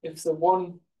 if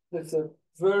the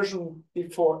version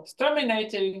before is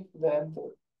terminating, then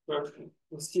the version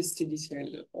with this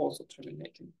CDCL is also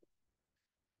terminating.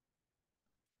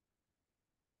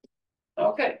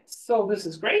 Okay, so this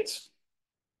is great.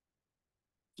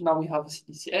 Now we have a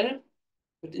CDCL,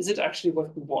 but is it actually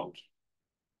what we want?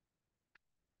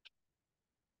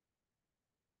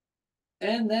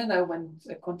 And then I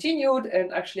continued,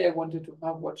 and actually I wanted to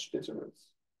have watched literals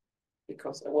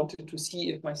because I wanted to see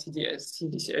if my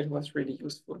CDCL was really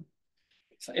useful.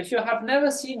 So if you have never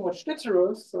seen watched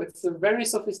literals, so it's a very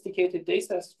sophisticated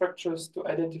data structures to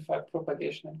identify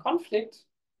propagation and conflict.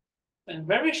 And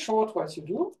very short what you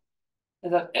do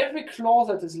is that every clause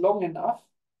that is long enough,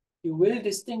 you will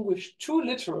distinguish 2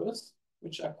 literals,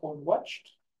 which are called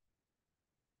watched.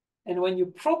 And when you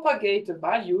propagate the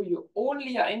value, you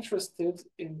only are interested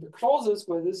in the clauses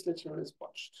where this literal is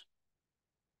watched,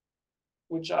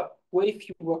 which are way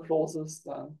fewer clauses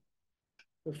than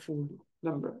the full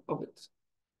number of it.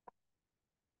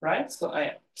 Right?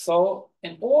 So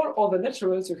in all other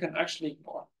literals, you can actually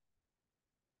ignore.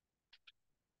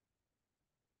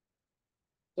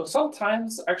 So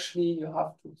sometimes actually you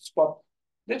have to swap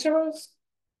literals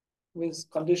with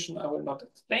condition I will not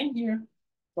explain here.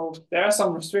 So there are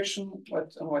some restrictions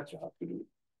on what you have to do.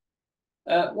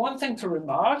 One thing to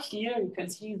remark here, you can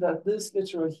see that this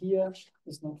literal here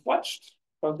is not watched.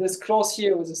 So this clause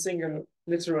here with a single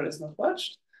literal is not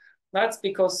watched. That's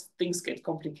because things get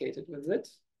complicated with it.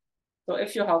 So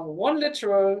if you have one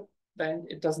literal, then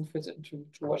it doesn't fit into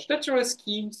watched literal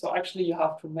scheme. So actually you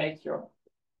have to make your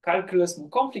calculus more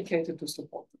complicated to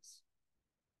support this.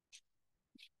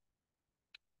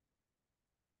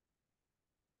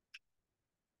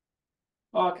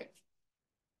 Okay.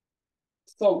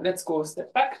 So let's go a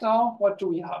step back now. What do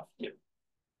we have here?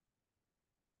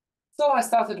 So I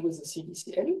started with the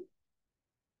CDCL.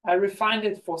 I refined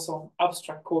it for some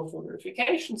abstract code for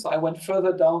verification. So I went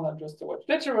further down than just the word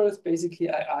literals. Basically,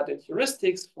 I added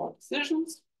heuristics for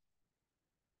decisions.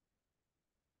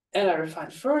 And I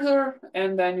refined further.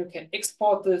 And then you can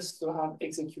export this to have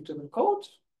executable code.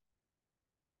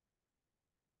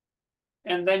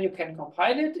 And then you can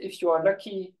compile it. If you are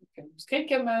lucky, you can use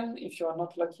KKML. If you are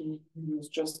not lucky, you use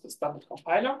just the standard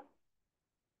compiler.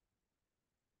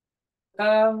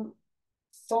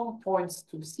 Some points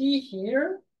to see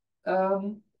here.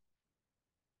 So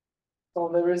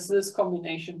there is this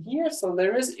combination here. So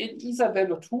there is in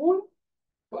IsaVelo tool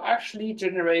to actually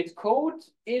generate code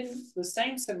in the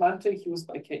same semantic used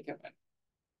by KKML.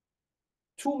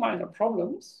 Two minor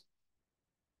problems.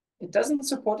 It doesn't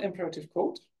support imperative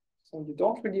code. So you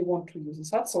don't really want to use a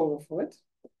SAT solver for it.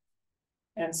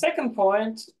 And second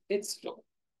point, it's slow.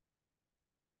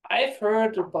 I've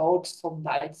heard about some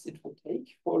nights it would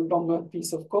take for a longer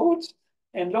piece of code,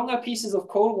 and longer pieces of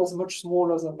code was much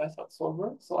smaller than my SAT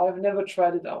solver, so I've never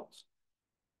tried it out.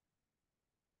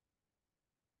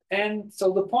 And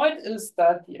so the point is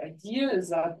that the idea is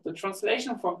that the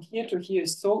translation from here to here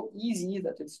is so easy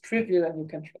that it's trivial and you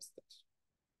can trust it.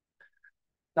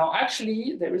 Now,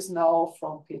 actually, there is now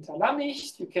from Peter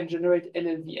Lammicht, you can generate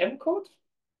LLVM code.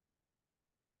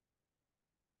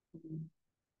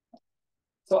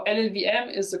 So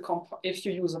LLVM is if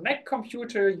you use a Mac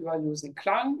computer, you are using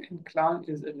Clang, and Clang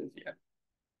is LLVM.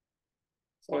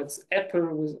 So it's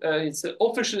Apple with it's an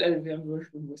official LLVM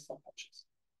version with some patches.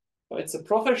 So it's a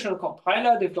professional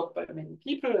compiler developed by many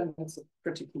people, and it's a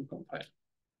pretty cool compiler.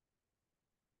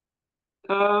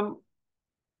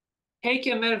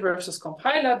 KKML versus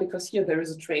compiler, because here there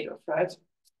is a trade-off, right?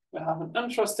 We have an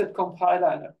untrusted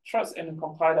compiler and a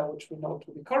compiler which we know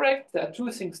to be correct. There are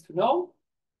two things to know.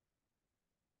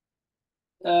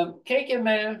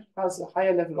 KKML has a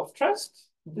higher level of trust.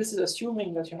 This is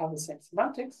assuming that you have the same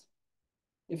semantics.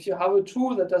 If you have a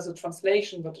tool that does a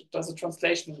translation, but it does a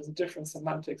translation with a different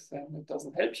semantics, then it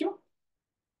doesn't help you.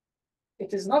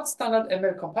 It is not standard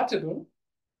ML compatible,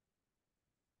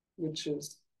 which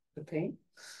is the pain.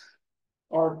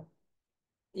 Or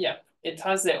yeah, they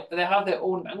have their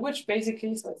own language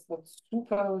basically, so it's not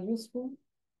super useful.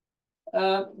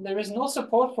 There is no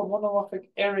support for monomorphic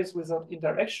arrays without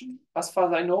indirection, as far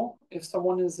as I know. If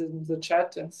someone is in the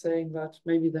chat and saying that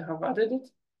maybe they have added it.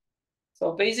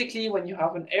 So basically, when you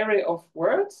have an array of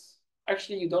words,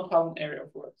 actually you don't have an array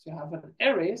of words. You have an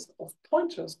array of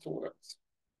pointers to words.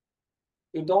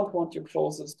 You don't want your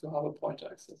clauses to have a pointer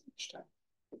access each time.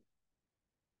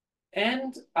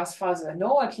 And as far as I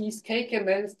know, at least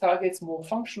KKML targets more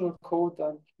functional code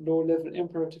than low-level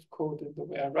imperative code in the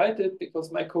way I write it, because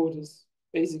my code is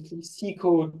basically C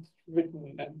code written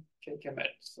in KKML,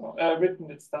 so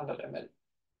written in standard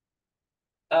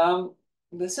ML.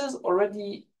 This is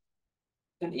already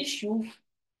an issue.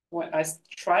 When I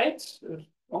tried a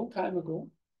long time ago,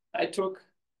 I took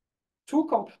two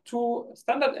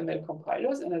standard ML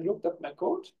compilers and I looked at my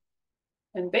code,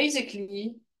 and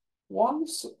basically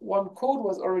once one code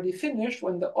was already finished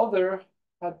when the other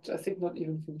had, I think, not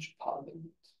even finished parting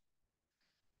it.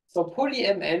 So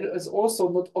PolyML is also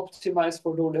not optimized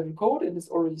for low-level code, and it's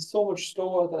already so much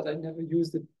slower that I never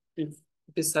used it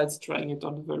besides trying it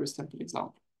on a very simple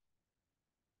example.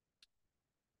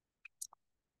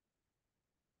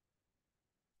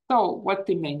 So what's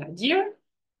the main idea?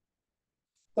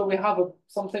 So we have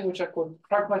something which I call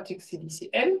pragmatic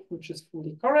CDCL, which is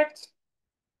fully correct.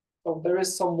 So there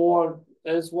is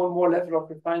there's one more level of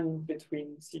refinement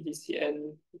between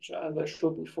CDCL, which I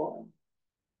showed before,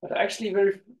 but I actually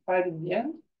verified in the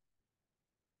end.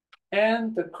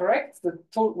 And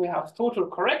we have total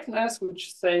correctness,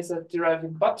 which says that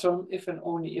deriving bottom if and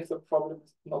only if the problem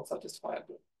is not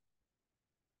satisfiable.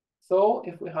 So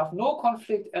if we have no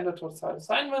conflict and a total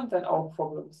assignment, then our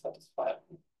problem is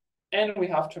satisfiable. And we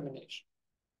have termination,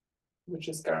 which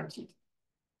is guaranteed.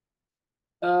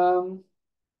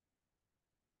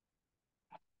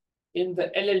 In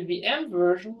the LLVM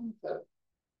version, the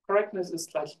correctness is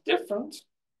slightly different.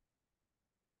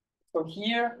 So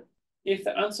here, if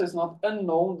the answer is not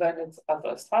unknown, then it's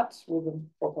either SAT with a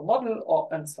proper model or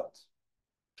unsat.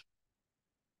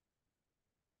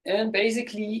 And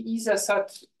basically,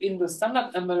 IsaSAT in the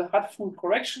standard ML had full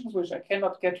corrections, which I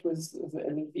cannot get with the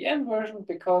LLVM version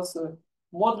because the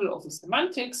model of the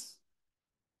semantics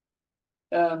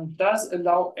does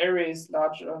allow arrays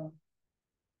larger.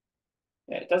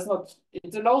 it does not,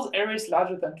 it allows arrays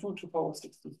larger than 2 to the power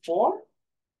 64,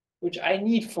 which I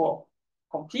need for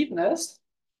completeness.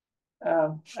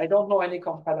 I don't know any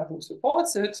compiler who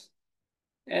supports it.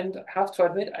 And I have to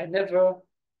admit, I've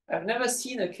never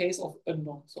seen a case of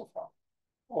unknown so far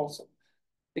also,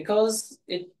 because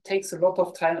it takes a lot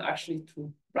of time actually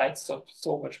to write so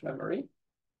much memory.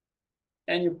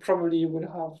 And you probably will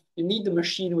have, you need a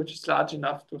machine which is large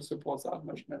enough to support that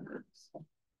much memory.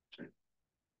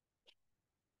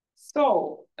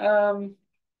 So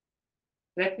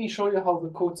let me show you how the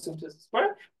code synthesis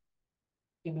works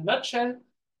in a nutshell.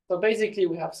 So basically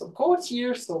we have some code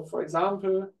here. So for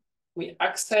example, we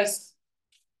access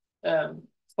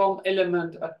some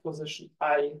element at position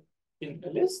I in a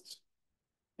list.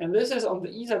 And this is on the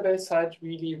IsaSAT side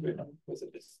really written with a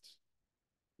list.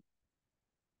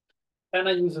 Then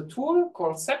I use a tool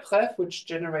called sepref, which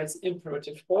generates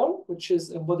imperative call, which is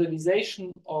a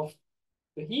modelization of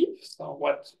the heap. So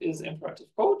what is imperative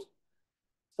code?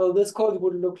 So this code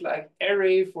would look like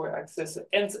array for access the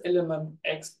nth element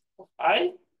x of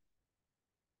I.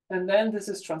 And then this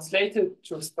is translated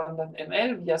to standard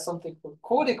ML via something called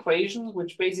code equations,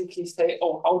 which basically say,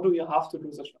 oh, how do you have to do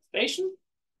the translation?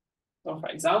 So for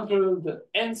example, the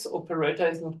nth operator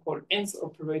is not called nth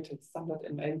operator, it's standard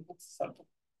ML, it's something.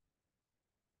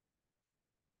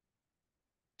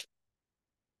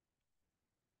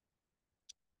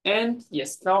 And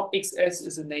yes, now XS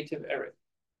is a native array.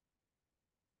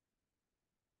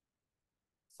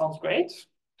 Sounds great.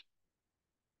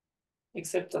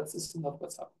 Except that this is not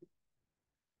what's happening.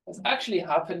 What's actually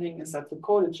happening is that the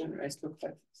code it generates looks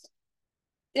like this.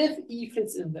 If E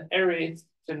fits in the array, it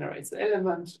generates the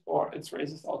element, or it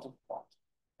raises out of bound.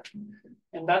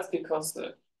 And that's because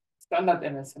the standard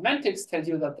ML semantics tell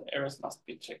you that the errors must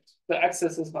be checked. The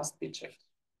accesses must be checked.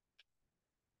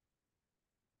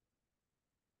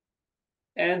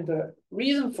 And the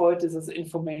reason for it is that the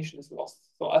information is lost.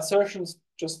 So assertions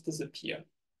just disappear.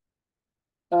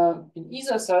 In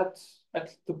IsaSAT,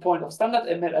 at the point of standard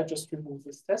ML, I just removed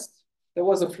this test. There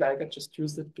was a flag, I just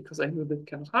used it because I knew that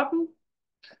cannot happen.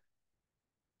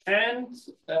 And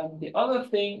the other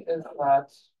thing is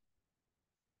that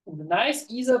in the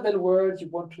nice IsaSAT world, you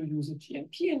want to use a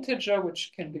GNP integer,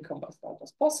 which can become as large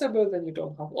as possible, then you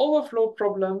don't have overflow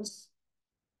problems.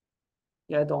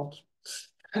 Yeah, I don't.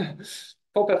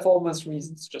 For performance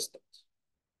reasons, just don't.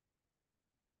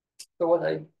 So what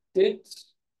I did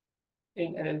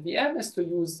in LLVM is to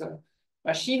use the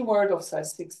machine word of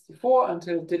size 64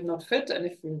 until it did not fit. And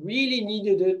if we really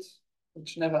needed it,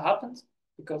 which never happened,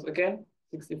 because again,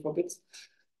 64 bits,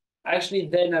 actually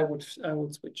then I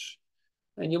would switch.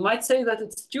 And you might say that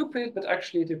it's stupid, but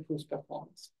actually it improves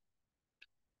performance.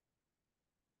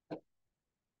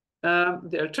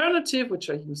 The alternative, which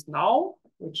I use now,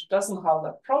 which doesn't have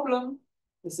that problem,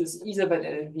 this is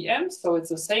IsaSAT LLVM. So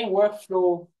it's the same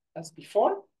workflow as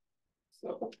before.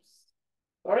 So, oops,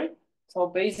 sorry. So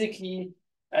basically,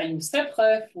 I use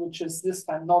sepref, which is this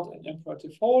time not an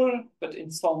imperative whole, but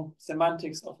in some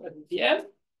semantics of LLVM.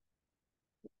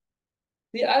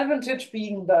 The advantage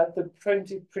being that the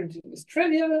printing is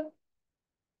trivial.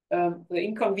 The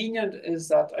inconvenient is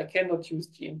that I cannot use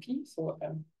GMP, so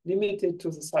I'm limited to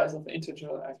the size of the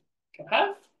integer I can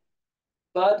have.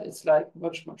 But it's like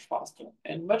much faster.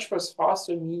 And much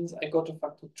faster means I got a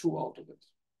factor 2 out of it.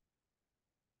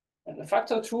 And a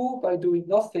factor 2 by doing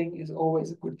nothing is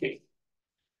always a good gain.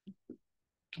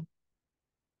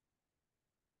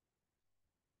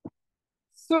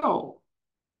 So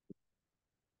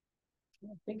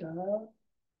I think I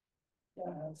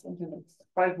have something like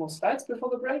 5 more slides before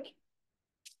the break.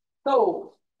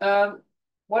 So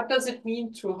what does it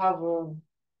mean to have a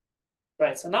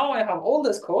right? So now I have all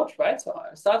this code, right? So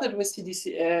I started with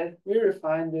CDCL, we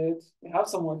refined it, we have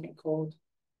some working code.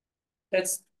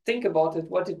 Let's think about it.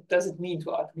 What does it mean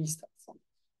to add restarts?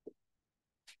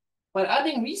 Well,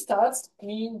 adding restarts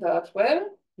mean that,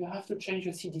 well, you have to change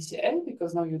your CDCL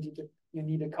because now you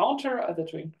need a counter either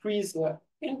to increase the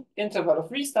interval of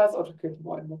restarts or to create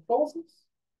more and more clauses.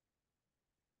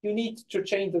 You need to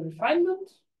change the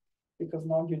refinement because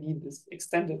now you need this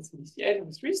extended CDCL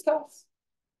with restarts.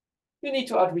 You need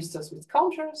to add restarts with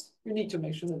counters. You need to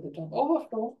make sure that they don't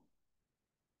overflow.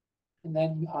 And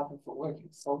then you have a working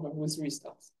solver with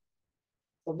restarts.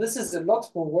 So this is a lot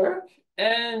more work,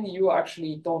 and you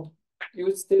actually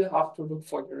you still have to look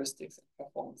for heuristics and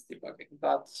performance debugging.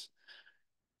 But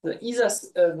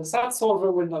the SAT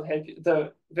solver will not help you.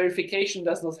 The verification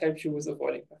does not help you with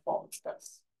avoiding performance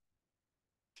tests.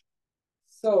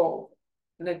 So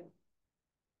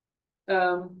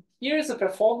here is the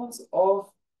performance of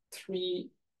 3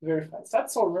 verified SAT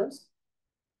solvers.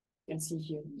 You can see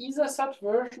here IsaSAT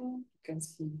version, you can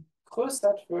see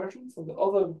CRÖSAT version, so the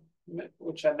other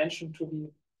which I mentioned to be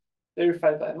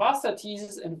verified by master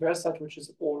thesis, and VERSAT, which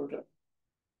is older.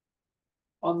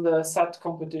 On the SAT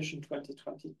competition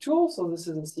 2022, so this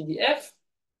is a CDF.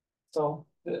 So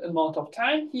the amount of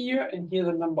time here, and here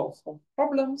the number of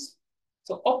problems.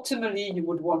 So optimally, you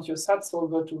would want your SAT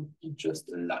solver to be just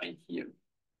a line here. It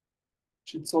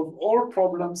should solve all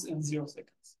problems in 0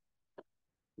 seconds.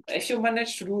 If you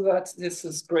manage to do that, this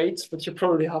is great, but you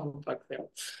probably have a bug there.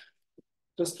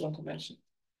 Just want to mention.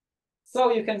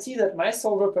 So you can see that my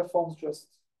solver performs just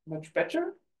much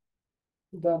better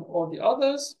than all the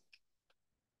others.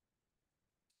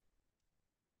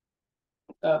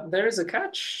 There is a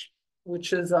catch,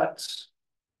 which is that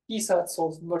IsaSAT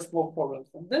solves much more problems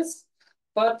than this,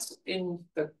 but in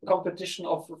the competition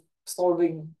of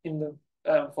solving in the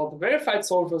for the verified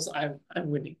solvers, I'm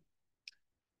winning.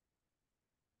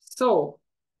 So,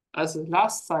 as a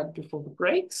last slide before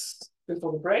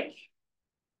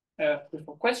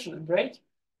question and break,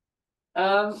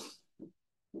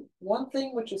 one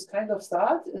thing which is kind of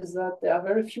sad is that there are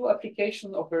very few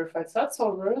applications of verified SAT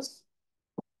solvers,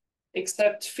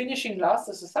 except finishing last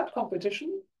as a SAT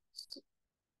competition,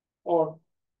 or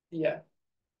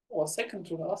second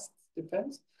to last,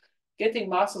 depends, getting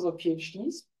masters or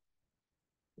PhDs.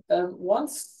 One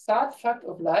sad fact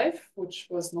of life, which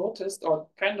was noticed, or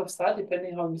kind of sad,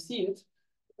 depending how you see it,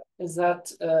 is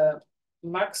that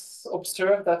Max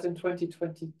observed that in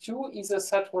 2022,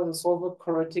 IsaSAT was a solver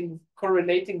correlating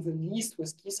the least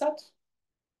with TSAT,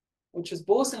 which is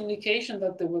both an indication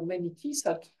that there were many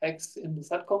TSAT hacks in the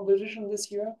SAT competition this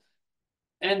year,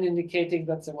 and indicating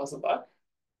that there was a bug.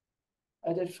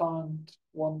 I did find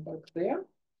one bug there.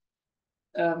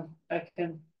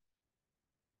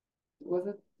 Was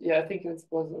it? Yeah, I think it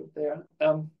was there.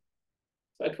 So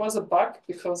it was a bug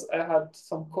because I had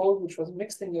some code which was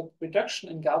mixing up reduction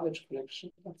and garbage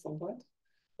collection at some point.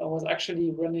 I was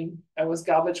actually I was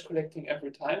garbage collecting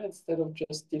every time instead of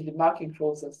just marking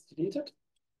close as deleted.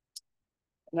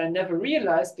 And I never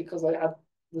realized because I had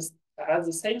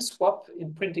the same swap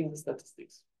in printing the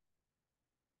statistics.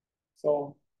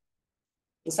 So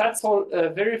the SAT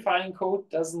verifying code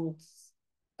doesn't,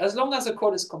 as long as the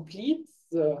code is complete,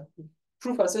 the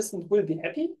proof assistant will be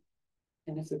happy.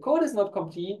 And if the code is not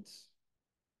complete,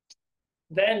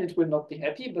 then it will not be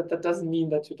happy, but that doesn't mean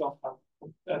that you don't have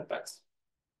bugs.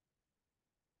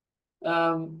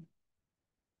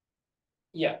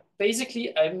 Yeah,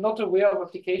 basically, I'm not aware of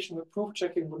application where proof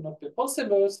checking would not be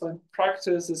possible. So in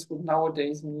practice, this would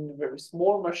nowadays mean a very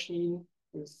small machine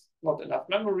with not enough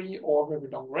memory or very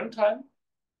long runtime,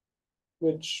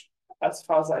 which, as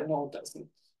far as I know, doesn't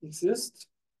exist.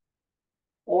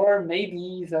 Or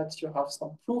maybe that you have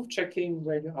some proof checking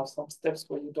where you have some steps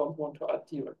where you don't want to add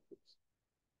direct proofs.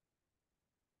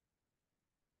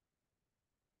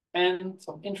 And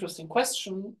some interesting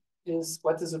question is,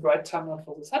 what is the right timeline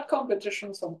for the SAT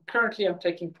competition? So currently I'm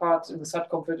taking part in the SAT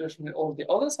competition with all the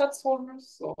other SAT solvers.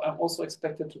 So I'm also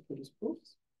expected to produce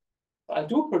proofs. I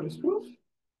do produce proof,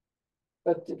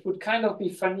 but it would kind of be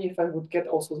funny if I would get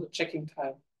also the checking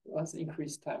time as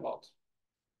increased timeout.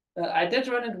 I did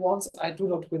run it once. I do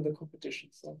not win the competition.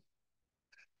 So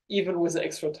even with the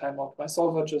extra timeout, my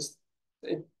solver just,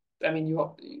 the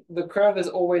curve is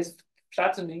always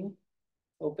flattening.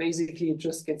 So basically it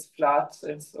just gets flat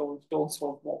and so don't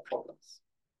solve more problems.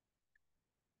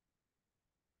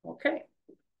 Okay.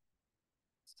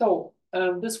 So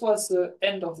this was the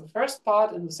end of the first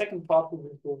part. In the second part, we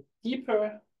will go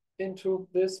deeper into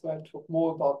this, where I talk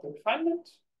more about the refinement.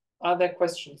 Are there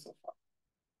questions so far?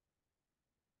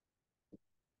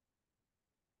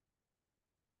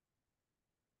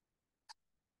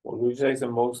 What would you say is the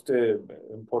most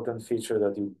important feature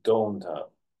that you don't have?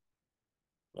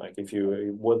 Like if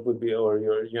you, what would be, or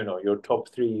your top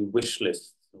 3 wish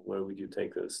lists, where would you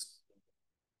take this?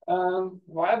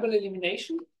 Viable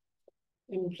elimination,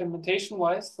 implementation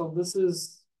wise. So this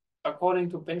is,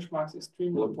 according to benchmarks,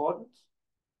 extremely important.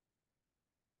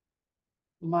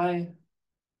 The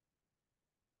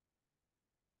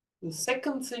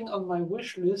second thing on my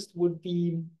wish list would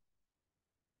be,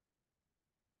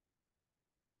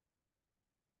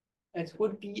 it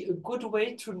would be a good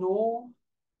way to know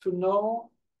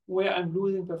where I'm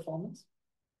losing performance.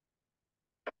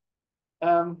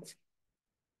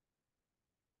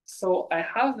 So I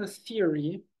have a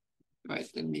theory, right?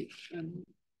 Let me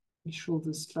show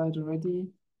this slide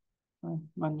already. I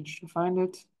managed to find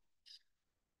it.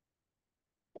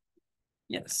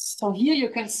 Yes, so here you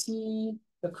can see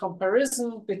the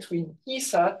comparison between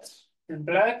IsaSAT in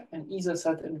black and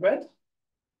IsaSAT in red.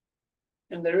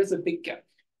 And there is a big gap.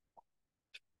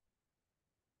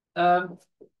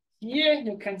 Here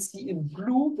you can see in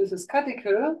blue, this is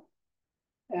CDCL,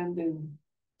 and in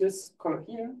this color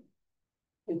here,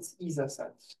 it's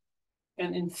IsaSAT.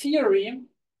 And in theory,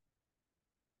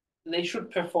 they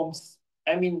should perform,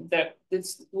 I mean,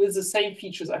 it's with the same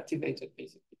features activated,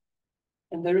 basically.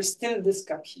 And there is still this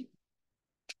gap here.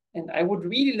 And I would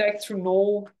really like to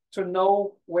know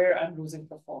where I'm losing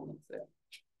performance there.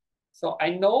 So I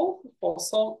know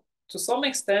to some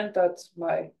extent that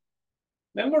my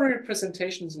memory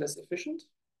representation is less efficient.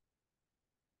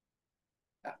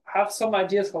 I have some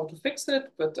ideas how to fix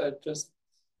it, but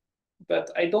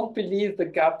I don't believe the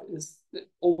gap is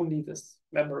only this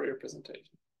memory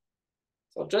representation.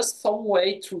 So just some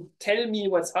way to tell me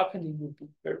what's happening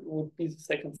would be the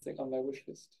second thing on my wish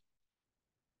list.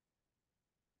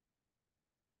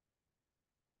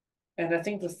 And I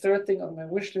think the third thing on my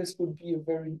wish list would be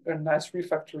a nice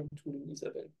refactoring tool in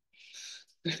Isabelle.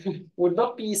 Would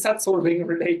not be SAT solving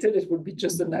related, it would be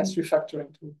just a nice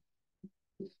refactoring tool.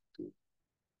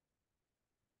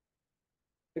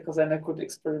 Because then I could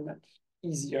experiment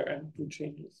easier and do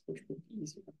changes, which would be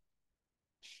easier.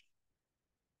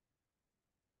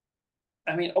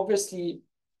 I mean, obviously,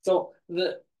 so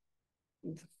the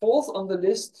fourth on the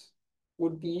list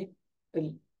would be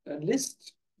a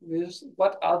list with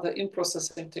what are the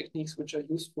in-processing techniques which are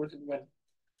useful and when.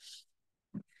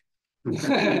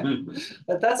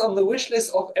 But that's on the wish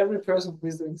list of every person who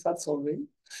is doing SAT solving.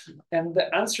 And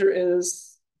the answer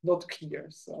is not clear.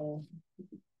 So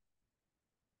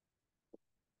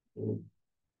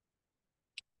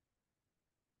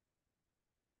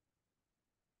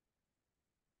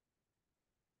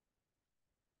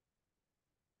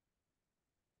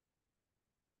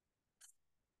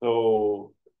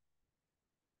So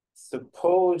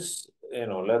suppose,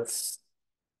 let's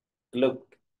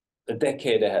look a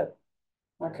decade ahead.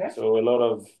 okay. So a lot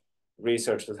of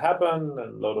research has happened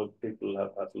and a lot of people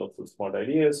have had lots of smart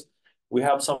ideas. We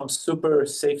have some super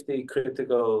safety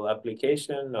critical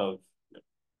application of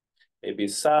maybe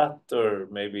SAT or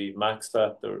maybe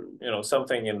MaxSAT or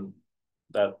something in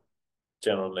that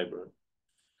general neighborhood.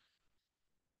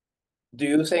 Do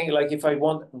you think, like, if I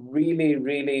want really,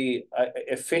 really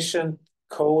efficient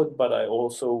code, but I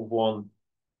also want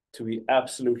to be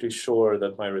absolutely sure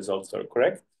that my results are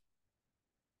correct,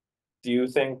 do you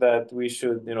think that we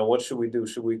should, what should we do?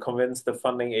 Should we convince the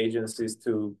funding agencies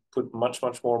to put much,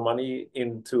 much more money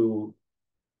into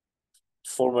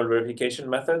formal verification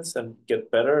methods and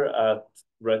get better at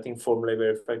writing formally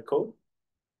verified code?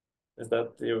 Is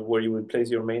that where you would place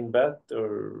your main bet,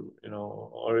 or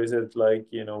is it like,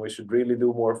 we should really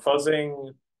do more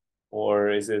fuzzing, or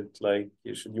is it like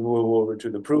should you move over to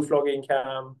the proof logging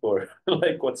camp, or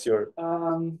like what's your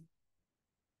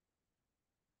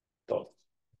thought?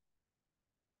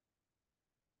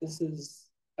 This is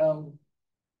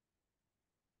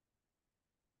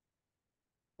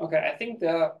okay. I think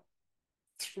there are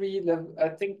three levels. I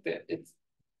think that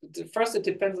first it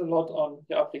depends a lot on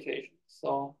your application.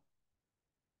 So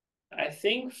I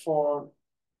think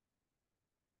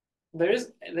there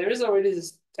is already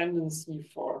this tendency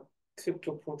for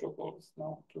crypto protocols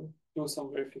now to do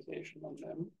some verification on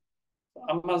them. So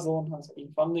Amazon has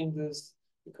been funding this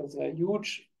because they're a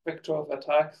huge vector of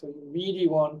attack. So you really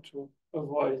want to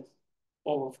avoid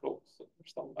overflows or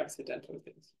some accidental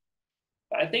things.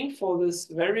 I think for this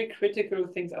very critical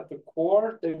things at the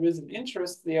core, there is an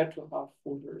interest there to have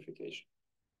full verification.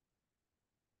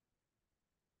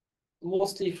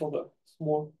 Mostly for the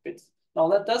small bits. Now,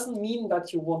 that doesn't mean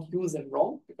that you won't use them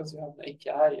wrong, because you have an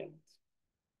API and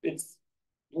it's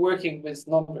working with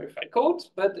non-verified code,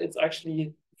 but it's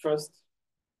actually the first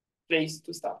place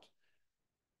to start.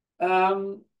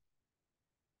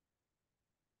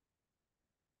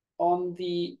 On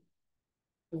the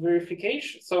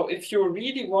verification, so if you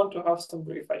really want to have some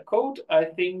verified code, I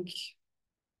think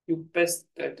your best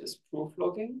bet is proof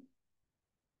logging.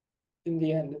 In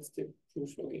the end, it's the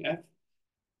proof logging app.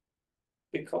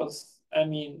 Because, I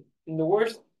mean, in the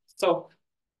worst, so,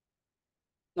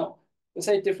 no, let's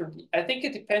say it differently. I think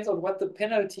it depends on what the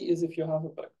penalty is if you have a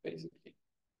bug, basically.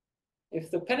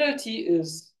 If the penalty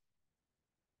is,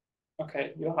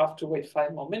 okay, you have to wait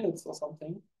 5 more minutes or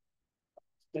something.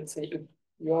 Let's say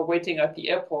you are waiting at the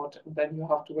airport and then you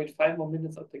have to wait 5 more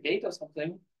minutes at the gate or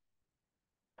something.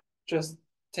 Just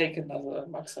take another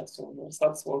MaxSAT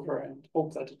solver and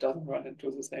hope that it doesn't run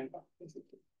into the same bug,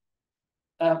 basically.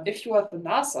 If you are the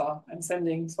NASA and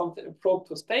sending a probe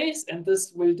to space, and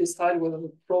this will decide whether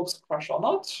the probes crash or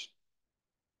not,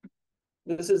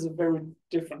 this is a very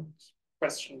different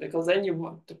question, because then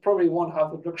you probably won't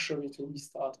have the luxury to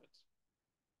restart it,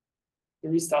 to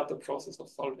restart the process of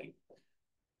solving.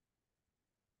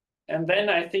 And then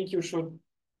I think you should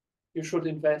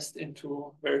invest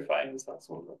into verifying the SAT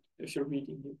solver if you're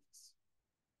reading this.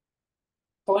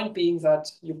 Point being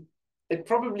that it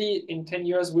probably in 10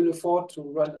 years will afford to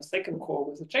run a second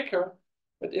core with a checker,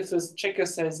 but if this checker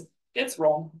says it's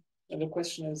wrong, then the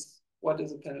question is, what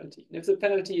is the penalty? And if the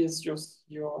penalty is just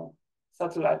your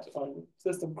satellite or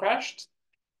system crashed,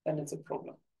 then it's a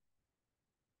problem.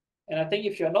 And I think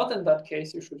if you're not in that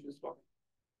case, you should use logging.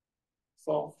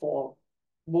 So for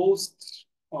most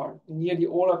or nearly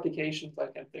all applications I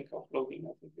can think of, logging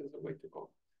I think is the way to go.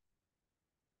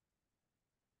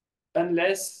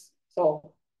 Unless,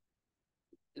 so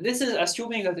this is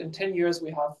assuming that in 10 years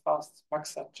we have fast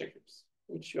MaxSat checkers,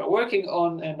 which you are working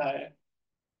on, and I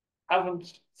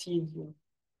haven't seen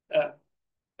your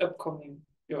upcoming,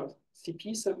 your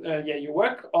CPs, you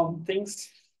work on things.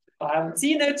 I haven't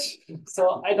seen it,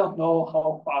 so I don't know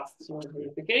how fast your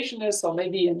verification is. So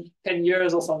maybe in 10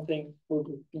 years or something, we'll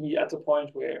be at a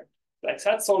point where, like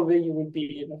SAT solving, you would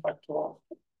be in a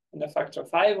factor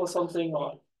 5 or something,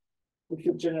 or if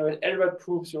you generate LRAD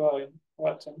proofs, you are in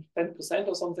what, 10%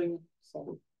 or something.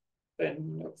 So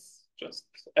then it's just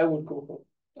I would go for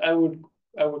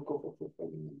proof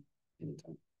logging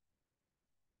anytime.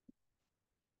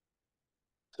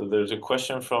 So there's a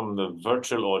question from the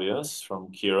virtual audience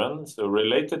from Kieran. So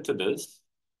related to this,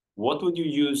 what would you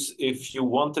use if you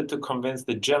wanted to convince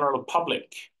the general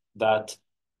public that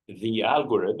the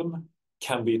algorithm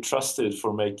can be trusted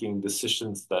for making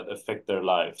decisions that affect their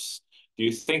lives? Do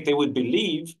you think they would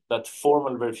believe that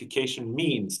formal verification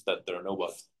means that there are no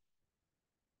bugs?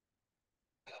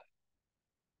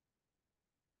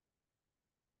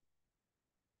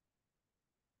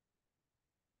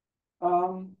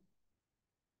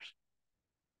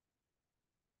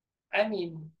 I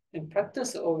mean, in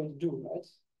practice, I always do, right?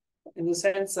 In the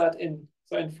sense that in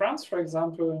France, for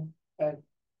example,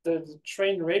 the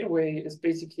train railway is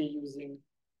basically using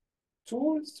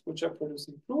tools which are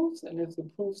producing proofs, and if the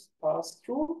proofs pass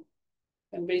through,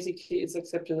 then basically it's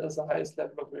accepted as the highest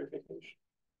level of verification.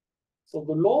 So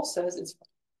the law says it's fine.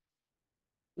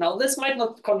 Now, this might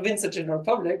not convince the general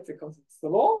public because it's the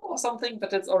law or something,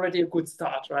 but it's already a good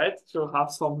start, right? To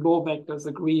have some lawmakers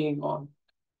agreeing on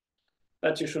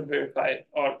that you should verify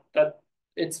or that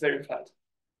it's verified.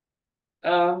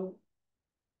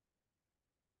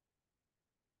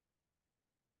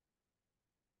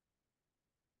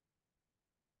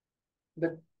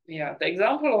 The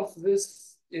example of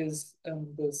this is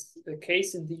the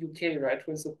case in the UK, right,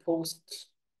 with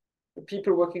the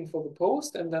people working for the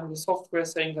post, and then the software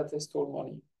saying that they stole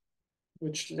money,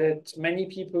 which led many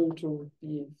people to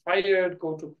be fired,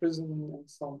 go to prison, and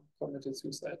some committed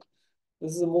suicide.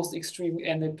 This is the most extreme,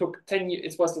 and it took 10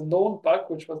 years. It was a known bug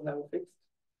which was never fixed,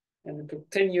 and it took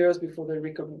 10 years before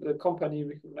the company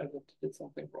recognized that it did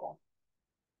something wrong.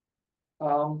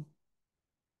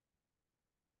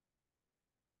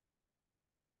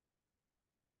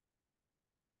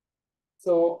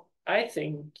 So I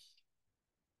think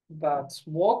that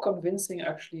more convincing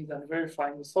actually than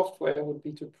verifying the software would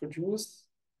be to produce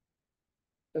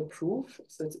a proof,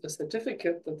 a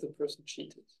certificate that the person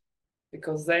cheated.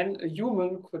 Because then a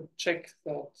human could check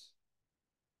that,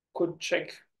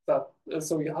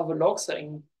 so you have a log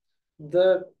saying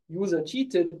the user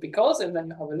cheated because, and then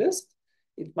you have a list.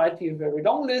 It might be a very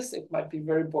long list, it might be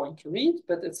very boring to read,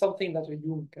 but it's something that a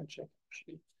human can check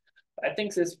actually. I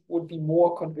think this would be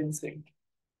more convincing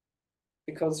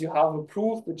because you have a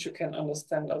proof which you can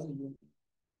understand as a human.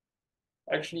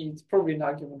 Actually, it's probably an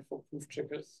argument for proof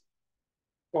checkers,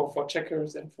 or for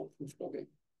checkers and for proof logging.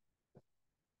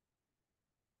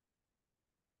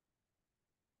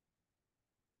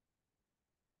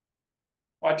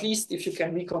 Or at least if you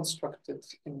can reconstruct it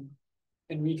in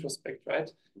retrospect,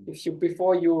 right? If you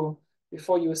before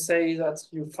you say that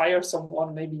you fire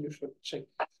someone, maybe you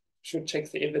should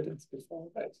check the evidence before,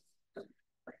 right?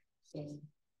 So,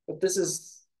 but this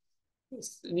is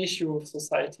an issue of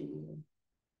society.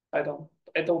 I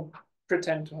don't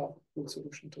pretend to have a good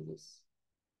solution to this.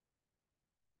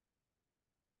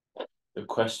 The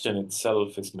question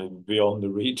itself is maybe beyond the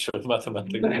reach of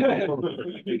mathematical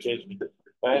verification.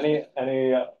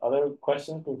 Any other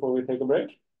questions before we take a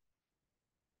break?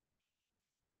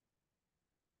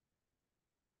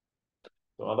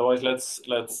 So otherwise, let's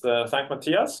thank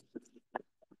Mathias.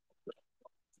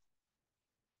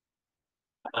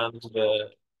 And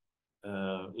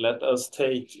let us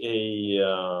take a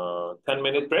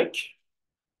 10-minute break,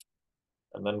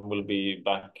 and then we'll be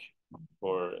back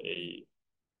for a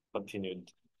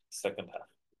continued second half.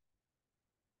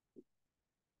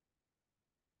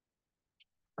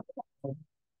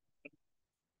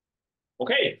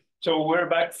 Okay, so we're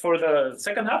back for the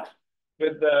second half.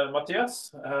 with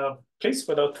Mathias. Please,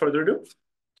 without further ado.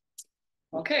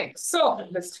 Okay, so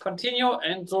let's continue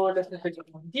and go a little bit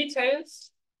more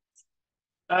details.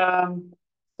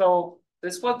 So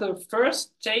this was the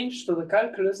first change to the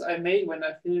calculus I made when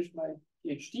I finished my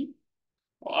PhD,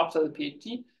 or after the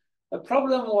PhD. The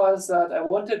problem was that I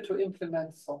wanted to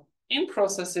implement some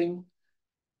in-processing,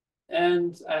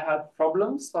 and I had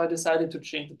problems, so I decided to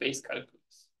change the base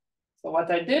calculus. So what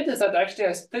I did is that actually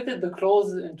I splitted the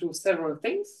clauses into several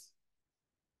things.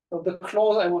 So the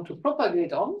clause I want to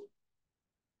propagate on,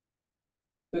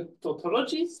 the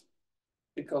tautologies,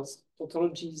 because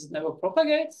tautologies never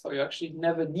propagate, so you actually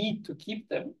never need to keep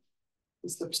them. The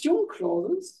subsumed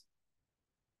clauses,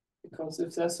 because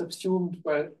if they're subsumed,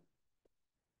 well,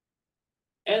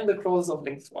 and the clauses of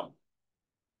length 1.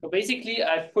 So basically,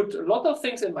 I put a lot of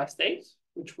things in my state,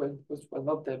 which were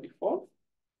not there before.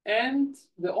 And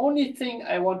the only thing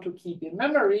I want to keep in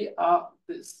memory are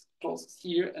these clauses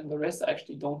here, and the rest I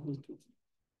actually don't need to keep.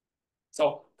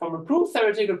 So from a proof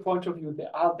theoretical point of view, they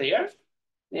are there.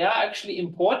 They are actually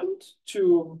important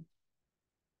to.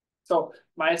 So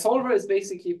my solver is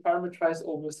basically parameterized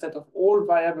over a set of all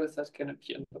variables that can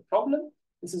appear in the problem.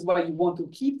 This is why you want to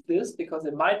keep this, because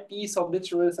there might be some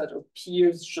literals that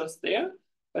appears just there,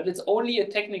 but it's only a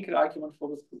technical argument for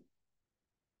the proof.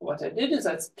 What I did is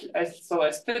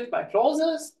I split my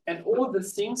clauses, and all the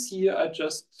things here are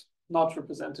just not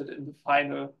represented in the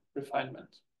final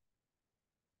refinement.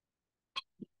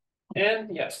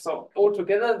 And yes, so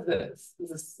altogether,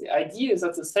 the idea is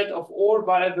that the set of all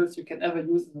variables you can ever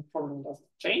use in the problem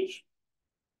doesn't change.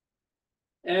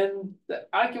 And the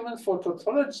argument for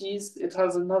tautologies, it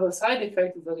has another side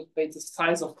effect, is that it makes the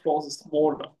size of clauses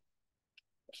smaller.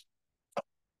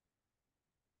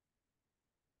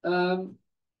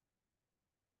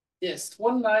 Yes,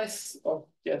 one nice,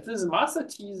 this is a master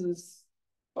thesis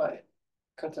by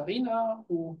Katharina,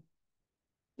 who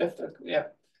left,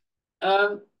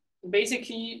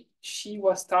 basically, she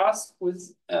was tasked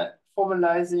with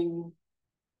formalizing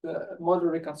the model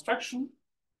reconstruction,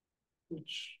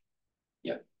 which,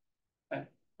 I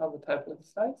have a typo in the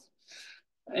slides.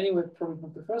 Anyway, probably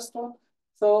not the first one.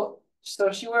 So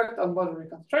she worked on model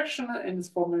reconstruction and its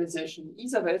formalization in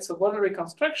IsaSAT. So model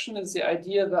reconstruction is the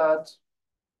idea that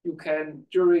you can,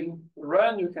 during the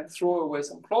run, you can throw away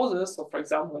some clauses. So for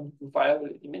example, when you do variable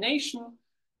elimination,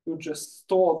 you just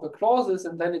store the clauses,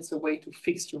 and then it's a way to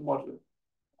fix your model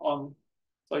on.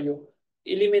 So you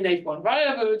eliminate one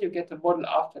variable, you get a model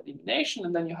after elimination,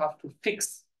 and then you have to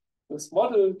fix this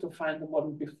model to find the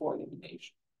model before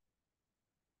elimination.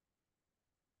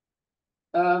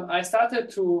 I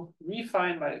started to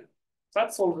refine my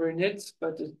SAT solver in it,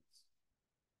 but it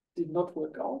did not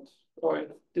work out, or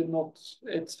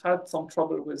it had some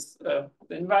trouble with the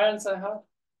invariance I had.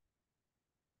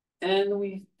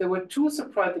 And there were two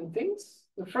surprising things.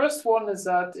 The first one is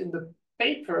that in the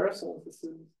paper, so this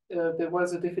is, there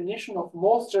was a definition of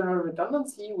most general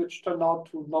redundancy, which turned out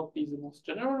to not be the most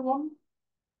general one.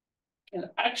 And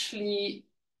actually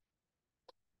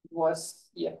was,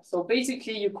 so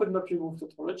basically you could not remove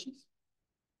tautologies,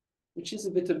 which is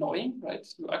a bit annoying, right?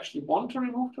 You actually want to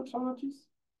remove tautologies.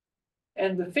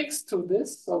 And the fix to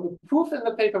this, so the proof in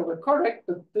the paper were correct,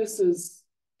 but this is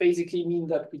basically mean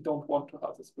that we don't want to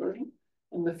have this version.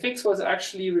 And the fix was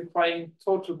actually requiring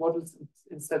total models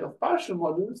instead of partial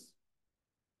models.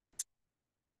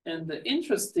 And the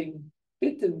interesting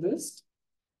bit in this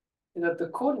is that the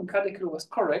code in Cadical was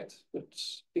correct, but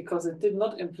because it did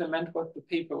not implement what the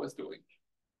paper was doing.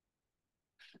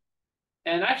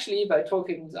 And actually, by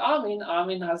talking with Armin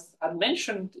had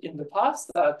mentioned in the past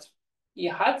that he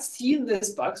had seen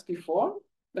these bugs before,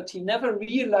 but he never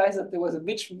realized that there was a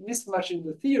mismatch in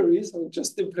the theory, so he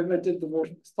just implemented the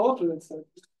version as total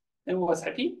and was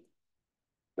happy.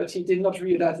 But he did not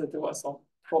realize that there was some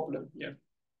problem here.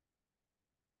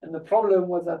 And the problem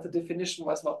was that the definition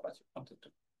was not what you wanted to.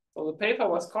 So the paper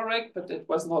was correct, but it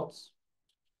was not.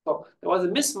 So there was a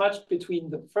mismatch between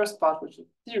the first part, which is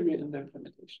theory, and the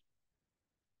implementation.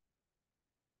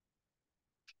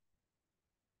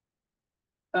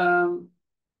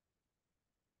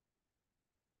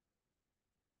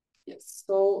 Yes,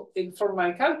 so for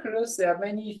my calculus, there are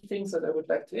many things that I would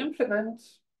like to implement.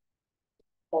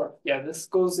 Or this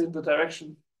goes in the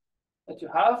direction that you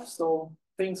have. So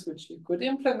things which you could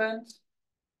implement.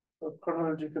 So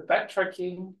chronological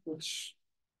backtracking, which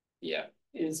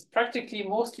is practically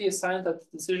mostly assigned that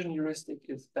the decision heuristic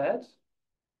is bad.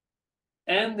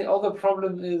 And the other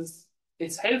problem is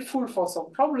it's helpful for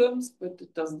some problems, but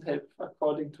it doesn't help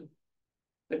according to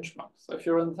benchmarks. So if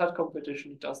you're in that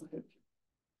competition, it doesn't help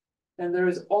you. And there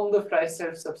is on-the-fly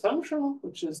self-subsumption,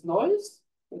 which is noise.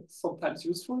 It's sometimes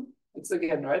useful. It's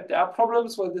again, right? There are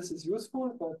problems where this is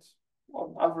useful, but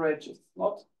on average, it's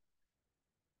not.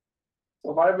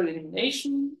 So variable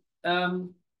elimination.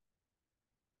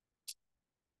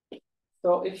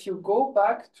 So if you go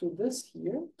back to this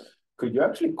here. Could you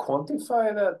actually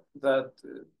quantify that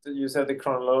you said the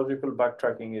chronological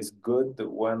backtracking is good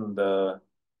when the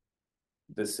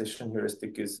decision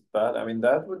heuristic is bad? I mean,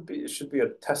 that would be, it should be a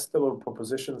testable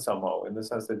proposition somehow, in the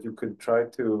sense that you could try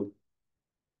to,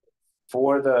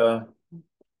 for the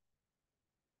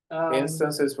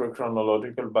instances where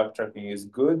chronological backtracking is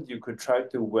good, you could try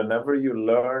to, whenever you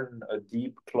learn a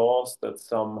deep clause that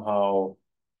somehow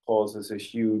causes a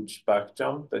huge back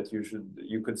jump, that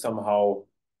you could somehow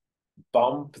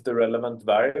bump the relevant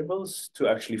variables to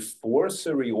actually force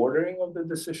a reordering of the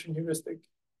decision heuristic.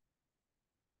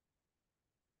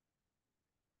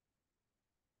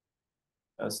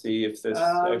 And see if this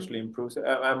actually improves it.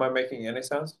 Am I making any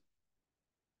sense?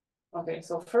 Okay,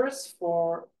 so first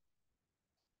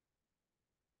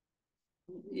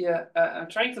I'm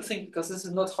trying to think, because this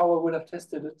is not how I would have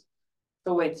tested it.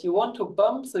 So wait, you want to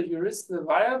bump the heuristic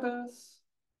variables?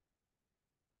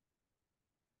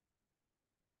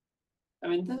 I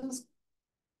mean, this is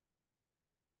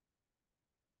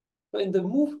in the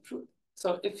move to,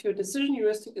 so if your decision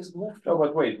heuristic is moved. No,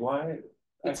 but wait, why?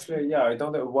 Actually, yeah, I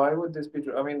don't know. Why would this be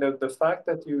true? I mean, the fact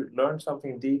that you learn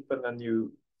something deep and then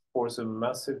you force a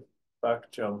massive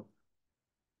back jump.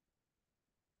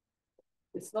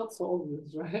 It's not so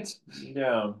obvious, right?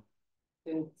 Yeah.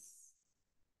 It's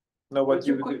no, but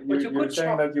you're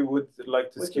saying that you would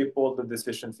like to skip all the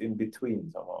decisions in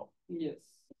between somehow. Yes.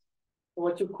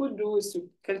 What you could do is to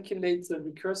calculate the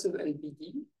recursive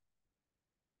LBD.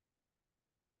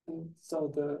 And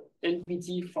so the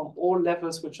LBD from all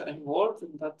levels which are involved,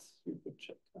 and that you could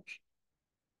check actually.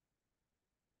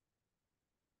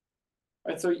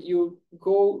 Right, so you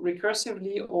go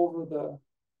recursively over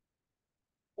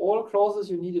all clauses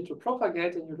you needed to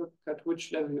propagate, and you look at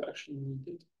which level you actually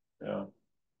needed. Yeah.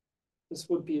 This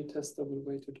would be a testable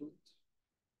way to do it.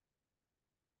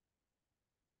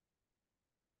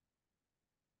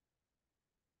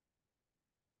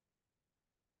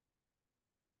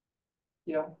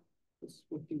 Yeah, this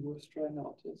would be worth trying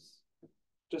out, yes.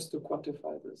 Just to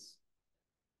quantify this.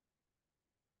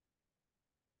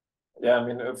 Yeah, I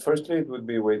mean, firstly, it would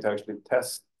be a way to actually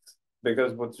test,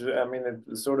 because I mean,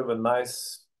 it's sort of a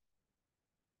nice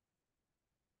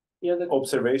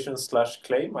observation /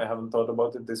 claim. I haven't thought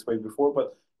about it this way before,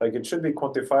 but like it should be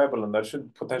quantifiable, and that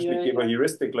should potentially give a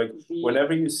heuristic. Like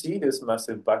whenever you see this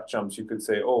massive back jumps, you could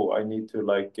say, oh, I need to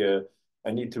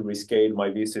rescale my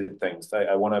visit things.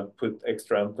 I want to put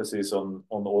extra emphasis on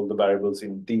all the variables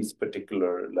in these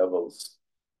particular levels.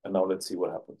 And now let's see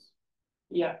what happens.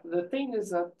 Yeah, the thing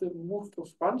is that the move to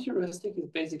front heuristic is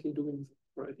basically doing this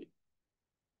already.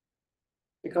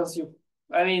 Because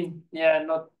I mean, yeah,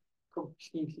 not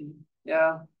completely.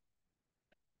 Yeah.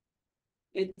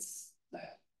 It's,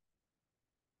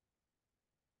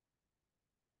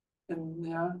 and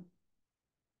yeah.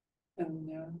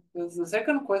 The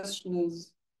second question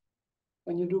is,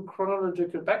 when you do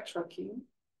chronological backtracking,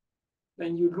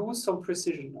 then you lose some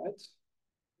precision, right?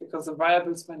 Because the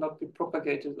variables may not be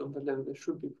propagated on the level they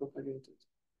should be propagated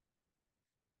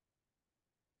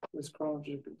with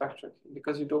chronological backtracking,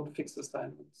 because you don't fix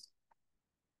assignments.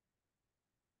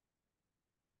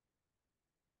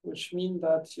 Which means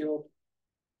that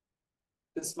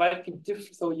this might be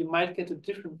different, so you might get a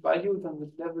different value than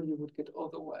the level you would get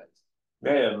otherwise.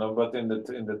 Yeah, no, but in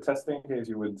the testing case,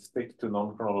 you would stick to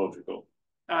non-chronological.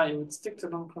 You would stick to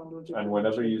non-chronological. And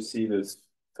whenever you see this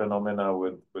phenomena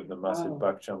with the massive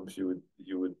back jumps, you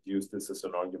would use this as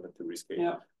an argument to rescale.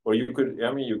 Yeah. Or you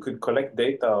could collect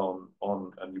data on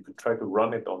and you could try to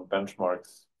run it on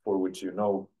benchmarks for which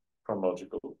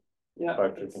chronological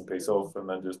backtracking pays off, and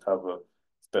then just have a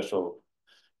special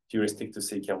heuristic to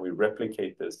see, can we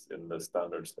replicate this in the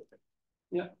standard setting?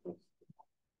 Yeah.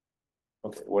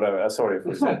 Okay, whatever. Sorry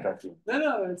for sidetracking.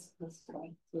 No, that's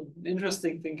fine. So,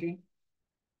 interesting thinking.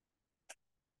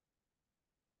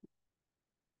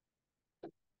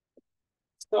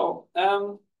 So,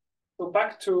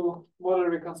 back to model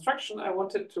reconstruction, I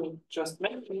wanted to just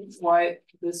mention why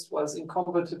this was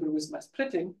incompatible with my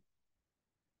splitting.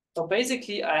 So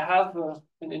basically, I have an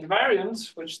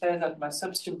invariant which says that my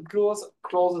subsumed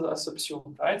clauses are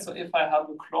subsumed, right? So if I have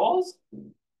a clause,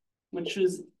 which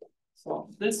is, so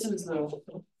this is a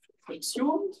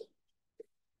subsumed.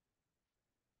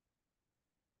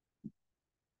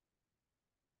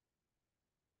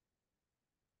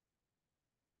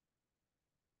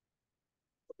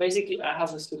 Basically, I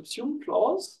have a subsumed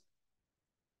clause,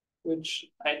 which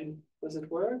does it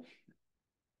work?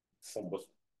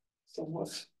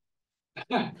 somewhat.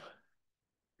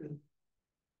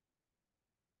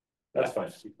 That's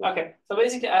fine. Okay, so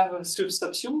basically I have a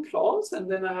subsume clause, and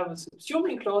then I have a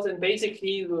subsuming clause, and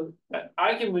basically the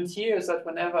argument here is that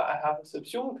whenever I have a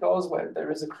subsume clause, well,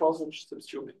 there is a clause which is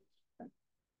subsuming.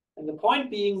 And the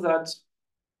point being that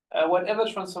whatever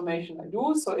transformation I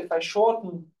do, so if I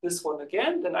shorten this one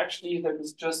again, then actually there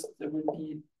will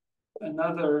be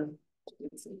another,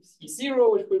 let's say,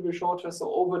 C0, which will be shorter. So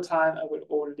over time, there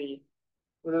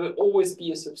will always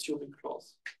be a subsuming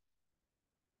clause.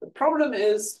 The problem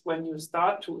is when you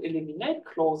start to eliminate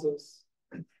clauses,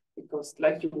 because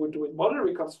like you would do in model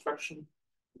reconstruction,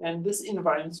 and this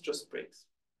invariance just breaks,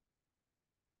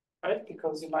 right?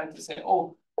 Because you might say,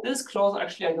 oh, this clause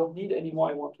actually I don't need anymore,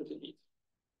 I want to delete.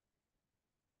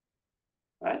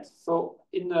 Right? So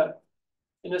in a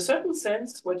certain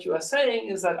sense, what you are saying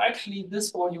is that actually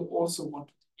this one you also want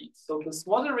to delete. So this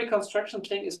model reconstruction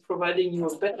thing is providing you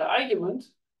a better argument.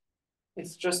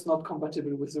 It's just not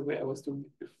compatible with the way I was doing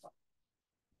it before.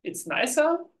 It's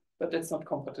nicer, but it's not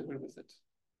compatible with it,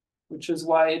 which is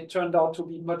why it turned out to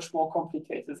be much more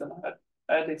complicated than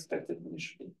I had expected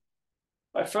initially.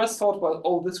 My first thought was,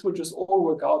 oh, this will just all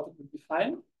work out, it will be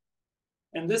fine.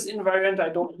 And this invariant I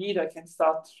don't need, I can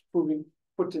start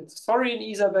put it sorry in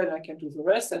IsaSAT, I can do the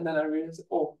rest, and then I realized,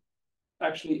 oh,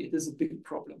 actually it is a big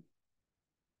problem.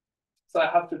 So I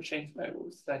have to change my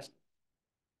rules.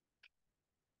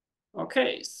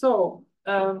 Okay, so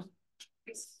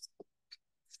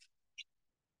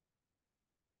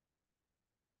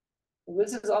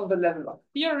this is on the level of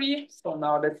theory. So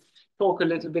now let's talk a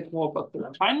little bit more about the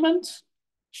refinement.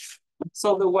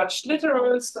 So the watched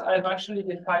literals I've actually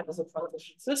defined as a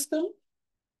transition system.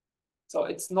 So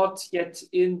it's not yet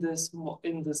in this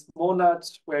monad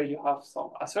where you have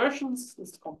some assertions.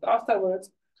 This comes afterwards.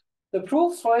 The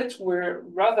proofs for it were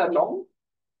rather long.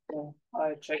 So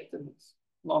I checked them.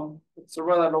 It's a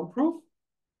rather long proof.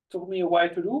 Took me a while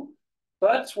to do.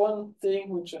 But one thing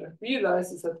which I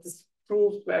realized is that this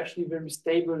proofs were actually very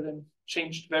stable and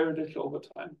changed very little over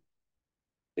time.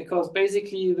 Because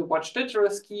basically the watched literal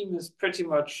scheme is pretty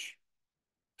much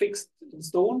fixed in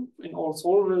stone in all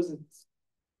solvers.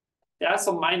 There are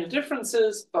some minor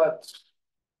differences, but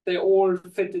they all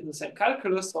fit in the same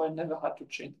calculus, so I never had to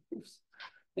change the proofs.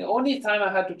 The only time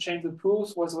I had to change the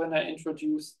proofs was when I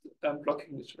introduced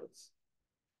blocking literals.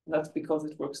 And that's because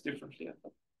it works differently.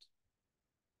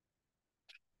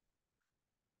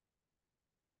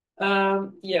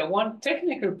 Yeah, one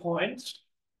technical point,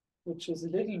 which is a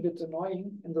little bit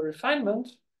annoying in the refinement,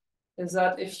 is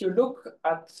that if you look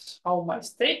at how my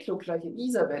state looked like in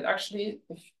IsaSAT, actually,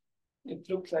 if it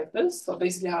looked like this, so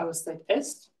basically I have a state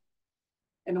S.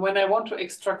 And when I want to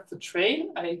extract the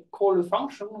train, I call a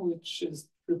function which is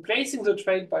replacing the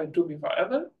train by a dummy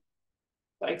variable.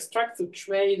 So I extract the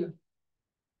train.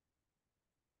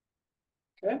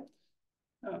 Okay.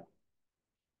 So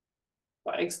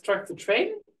I extract the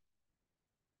train.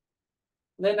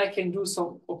 Then I can do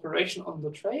some operation on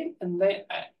the train, and then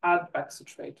I add back the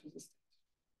train to the state.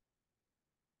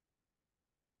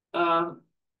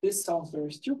 This sounds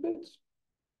very stupid,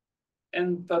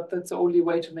 but that's the only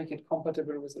way to make it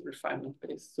compatible with the refinement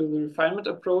base. So the refinement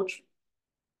approach,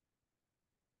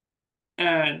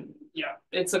 and yeah,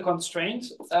 it's a constraint.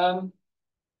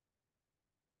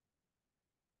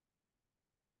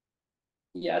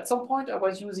 Yeah, at some point I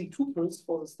was using tuples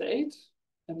for the state.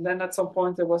 And then at some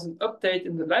point there was an update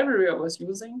in the library I was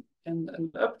using. And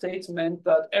an update meant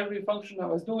that every function I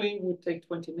was doing would take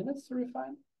 20 minutes to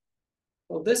refine.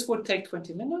 So this would take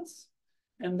 20 minutes.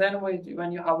 And then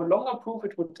when you have a longer proof,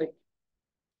 it would take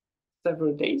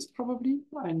several days probably.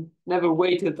 I never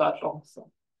waited that long. So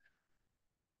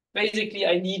basically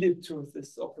I needed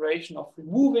this operation of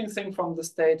removing things from the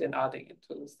state and adding it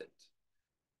to the state.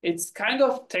 It's kind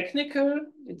of technical,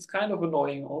 it's kind of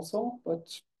annoying also, but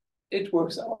it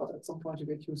works out. At some point you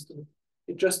get used to it.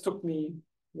 It just took me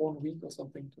 1 week or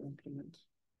something to implement.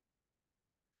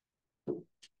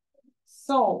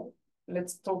 So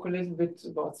let's talk a little bit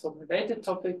about some related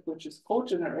topic, which is code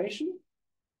generation.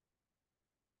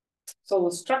 So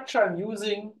the structure I'm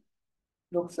using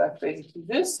looks like basically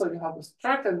this. So you have a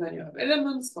struct and then you have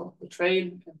elements, so the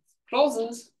train and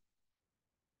clauses.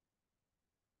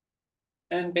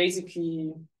 And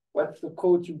basically, what the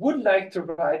code you would like to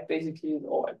write basically is,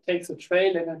 oh, it takes a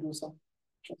trail and I do some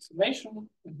transformation.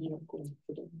 And here I'm going to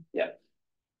put in, yeah.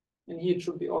 And here it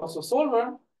should be also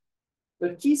solver.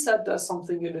 But IsaSAT does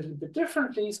something a little bit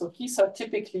differently. So IsaSAT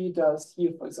typically does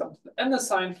here, for example, the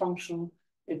unassign function.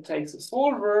 It takes a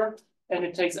solver and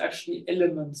it takes actually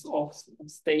elements of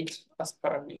state as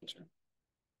parameter.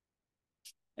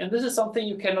 And this is something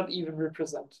you cannot even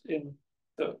represent in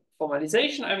the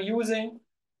formalization I'm using,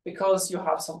 because you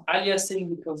have some aliasing,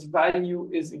 because value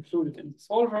is included in the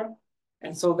solver.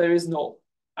 And so there is no,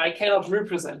 I cannot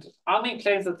represent it. Armin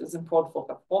claims that it's important for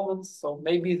performance. So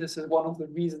maybe this is one of the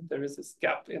reasons there is this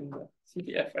gap in the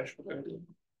CDF I showed earlier.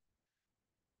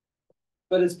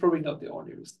 But it's probably not the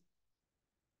only reason.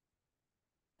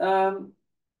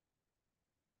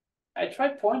 I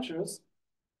tried pointers.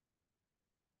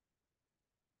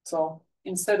 So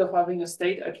instead of having a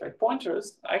state, I tried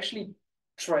pointers. I actually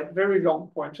tried very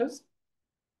long pointers.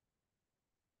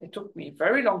 It took me a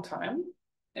very long time,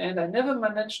 and I never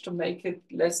managed to make it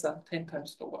less than 10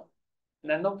 times slower.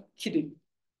 And I'm not kidding.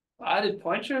 I added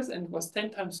pointers and it was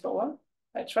 10 times slower.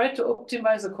 I tried to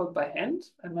optimize the code by hand.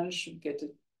 I managed to get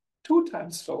it 2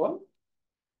 times slower.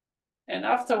 And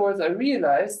afterwards, I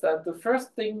realized that the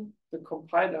first thing the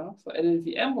compiler, so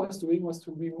LLVM, was doing was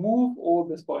to remove all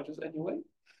these pointers anyway.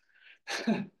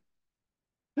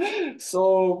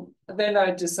 So then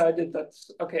I decided that,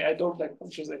 okay, I don't like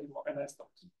pointers anymore, and I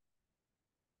stopped.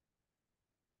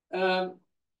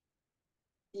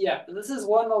 Yeah, this is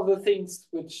one of the things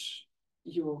which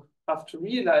you have to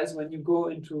realize when you go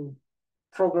into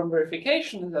program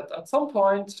verification, that at some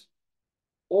point,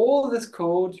 all this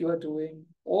code you are doing,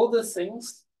 all the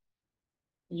things,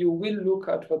 you will look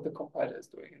at what the compiler is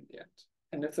doing in the end.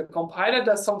 And if the compiler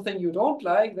does something you don't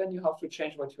like, then you have to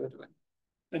change what you are doing.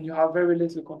 And you have very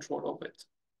little control over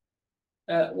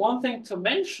it. One thing to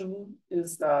mention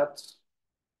is that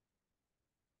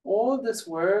all this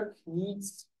work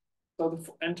needs, so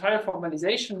the entire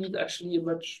formalization needs actually a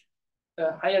much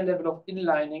higher level of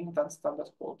inlining than standard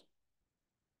code.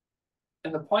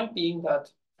 And the point being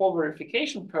that for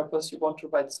verification purpose, you want to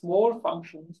write small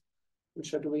functions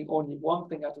which are doing only one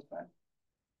thing at a time.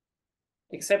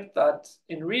 Except that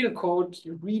in real code,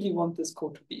 you really want this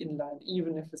code to be inline,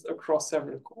 even if it's across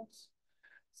several codes.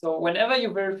 So whenever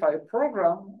you verify a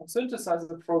program or synthesize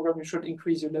a program, you should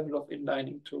increase your level of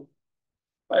inlining to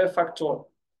by a factor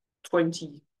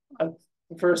 20. And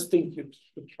the first thing you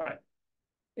should try.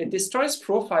 It destroys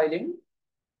profiling,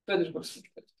 but it works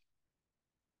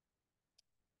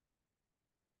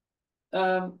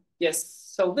good. Yes,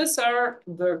 so these are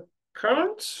the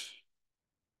current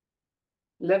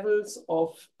levels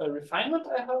of refinement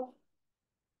I have.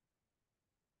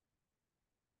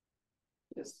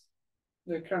 Yes,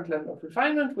 the current level of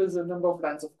refinement with a number of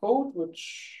lines of code,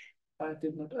 which I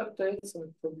did not update, so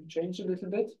it probably changed a little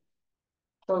bit.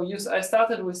 So I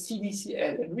started with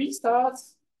CDCL and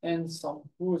restarts and some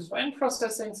rules for end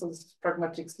processing. So this is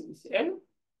pragmatic CDCL,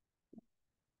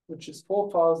 which is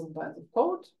 4,000 lines of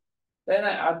code. Then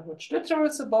I add watch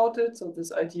literals about it. So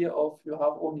this idea of you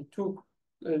have only 2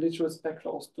 literals per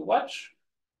clause to watch.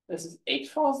 This is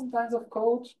 8,000 lines of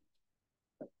code.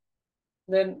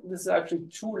 Then this is actually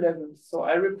 2 levels. So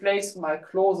I replace my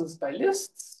clauses by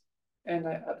lists and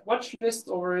I add watch lists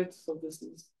over it. So this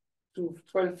is to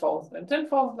 12,000 and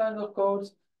 10,000 lines of code.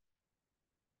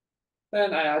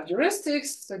 Then I add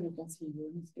heuristics. Then you can see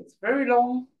it gets very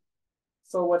long.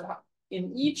 So what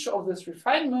in each of this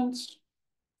refinement,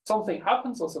 something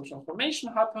happens or some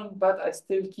transformation happens, but I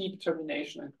still keep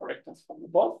termination and correctness from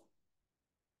above.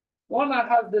 When I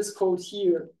have this code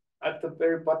here at the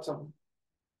very bottom,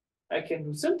 I can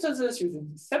do synthesis using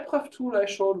the sepref tool I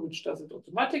showed, which does it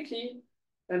automatically,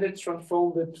 and it's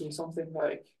transformed into something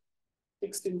like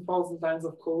 16,000 lines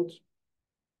of code.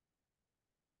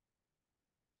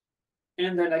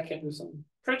 And then I can do some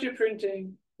pretty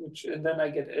printing, and then I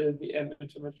get LLVM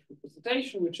intermediate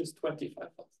representation, which is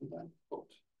 25,000 lines of code.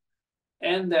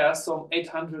 And there are some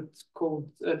 800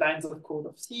 lines of code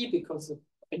of C because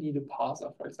I need a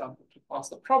parser, for example, to parse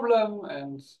the problem.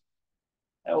 And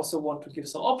I also want to give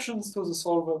some options to the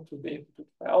solver to be able to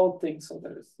try out things. So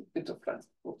there is a bit of lines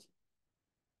of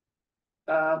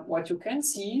code. What you can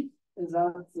see is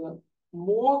that the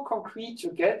more concrete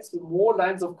you get, the more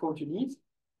lines of code you need.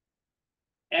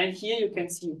 And here you can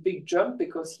see a big jump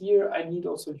because here I need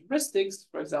also heuristics,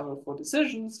 for example, for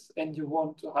decisions, and you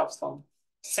want to have some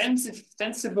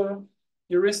sensible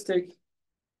heuristic.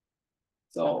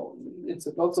 So it's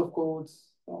lots of codes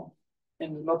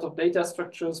and a lot of data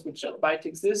structures which might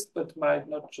exist, but might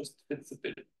not just fit the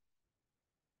bill.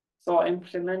 So I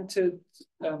implemented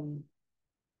some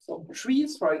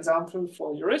trees, for example,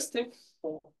 for heuristics.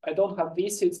 So I don't have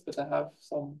VSITs, but I have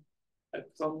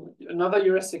another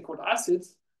heuristic called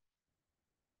ACIDs.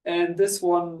 And this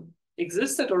one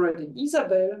existed already in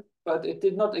Isabelle, but it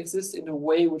did not exist in a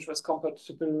way which was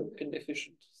compatible and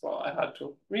efficient. So I had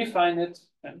to refine it.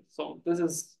 And so this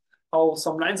is how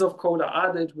some lines of code are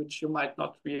added, which you might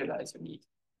not realize you need.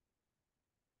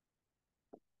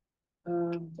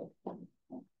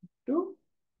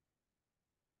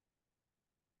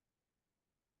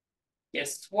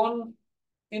 yes, one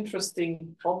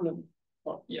interesting problem,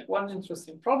 one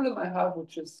interesting problem I have,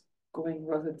 which is going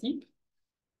rather deep,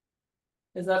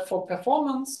 is that for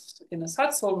performance in a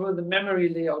SAT solver, the memory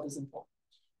layout is important.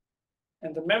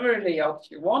 And the memory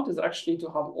layout you want is actually to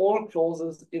have all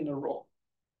clauses in a row.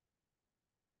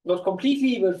 Not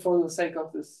completely, but for the sake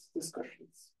of this discussion.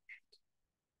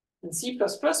 In C++,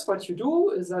 what you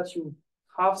do is that you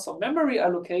have some memory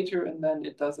allocator and then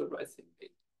it does the right thing.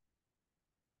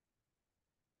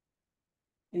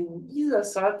 In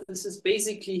IsaSAT, this is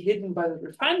basically hidden by the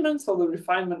refinement, so the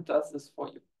refinement does this for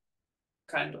you,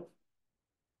 kind of.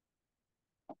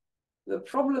 The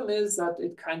problem is that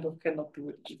it kind of cannot do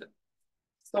it either.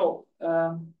 So,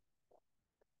 yeah.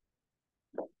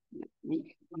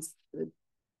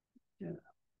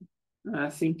 I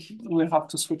think we'll have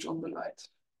to switch on the light.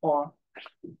 Or,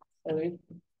 sorry.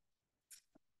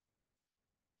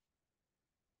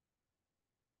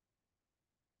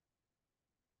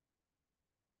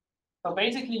 So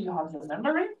basically you have your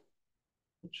memory,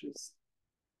 which is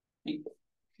the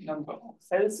number of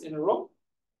cells in a row.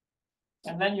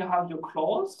 And then you have your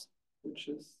clause, which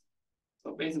is,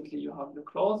 so basically you have the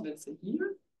clause, let's say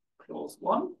here, clause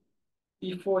 1.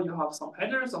 Before you have some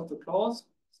headers of the clause,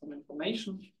 some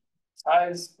information,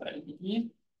 size, LDE.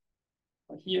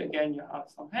 But here again, you have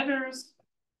some headers.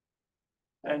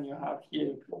 Then you have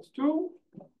here clause 2.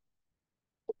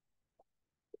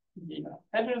 Here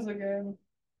headers again,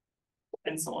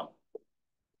 and so on.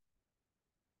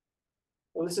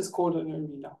 So this is called an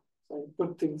arena. So you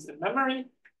put things in memory.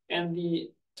 And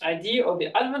the idea or the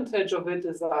advantage of it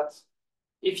is that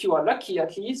if you are lucky,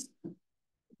 at least,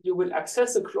 you will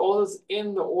access the clauses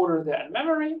in the order they're in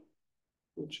memory,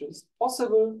 which is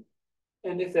possible.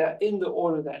 And if they're in the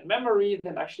order they're in memory,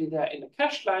 then actually they're in a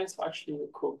cache line, so actually the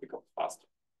code becomes faster.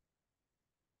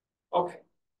 Okay,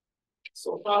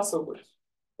 so far so good.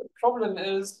 The problem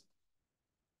is,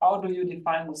 how do you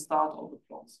define the start of the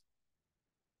clause?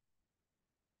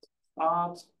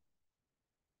 Start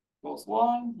clause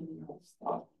 1, you have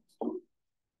start clause 2.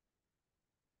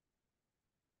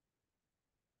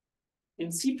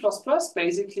 In C++,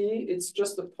 basically, it's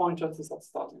just a pointer to that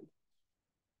starting.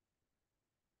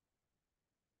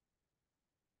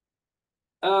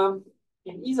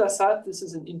 In IsaSAT, this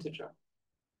is an integer.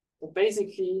 So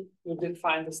basically, you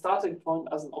define the starting point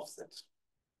as an offset.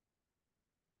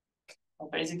 So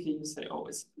basically, you say, oh,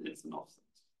 it's an offset.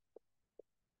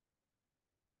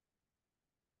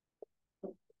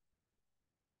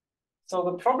 So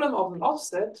the problem of an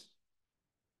offset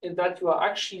is that you are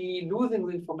actually losing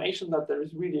the information that there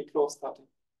is really a clause starting.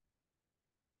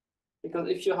 Because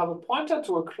if you have a pointer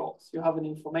to a clause, you have an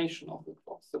information of the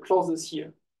clause. The clause is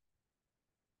here.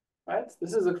 Right?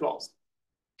 This is a clause.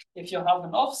 If you have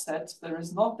an offset, there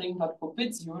is nothing that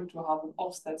forbids you to have an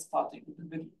offset starting in the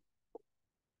middle.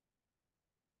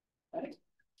 Right?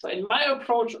 So in my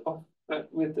approach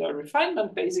with the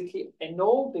refinement, basically, I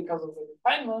know because of the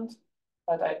refinement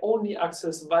that I only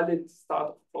access valid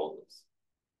start clauses.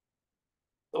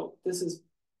 So this is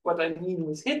what I mean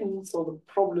with hidden. So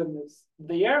the problem is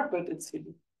there, but it's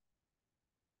hidden.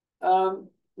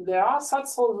 There are SAT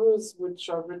solvers which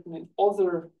are written in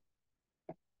other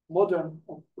modern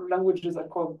languages that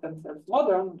call themselves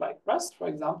modern, like Rust, for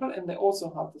example, and they also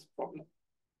have this problem.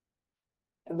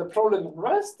 And the problem in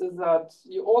Rust is that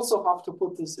you also have to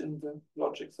put this in the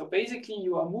logic. So basically,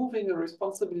 you are moving a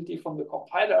responsibility from the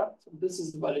compiler, so this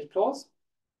is a valid clause,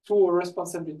 to a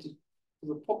responsibility to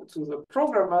the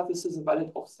programmer, this is a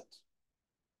valid offset.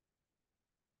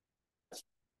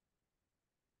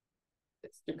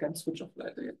 Yes, you can switch off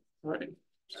that again. Right.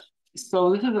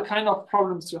 So this is the kind of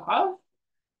problems you have.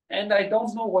 And I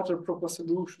don't know what a proper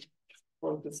solution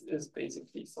for this is,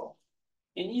 basically. So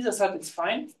in IsaSAT, it's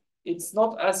fine. It's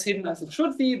not as hidden as it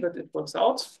should be, but it works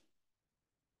out.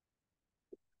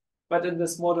 But in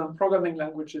this modern programming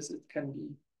languages, it can be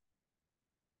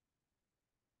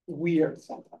weird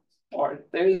sometimes, or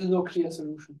there is no clear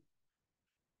solution.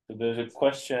 So there's a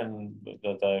question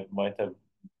that I might have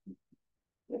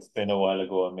been a while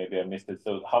ago, or maybe I missed it.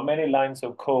 So how many lines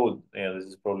of code, yeah, this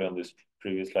is probably on this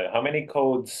previous slide, how many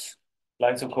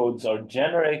lines of codes are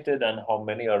generated and how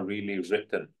many are really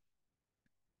written?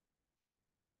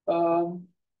 So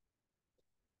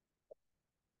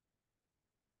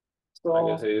I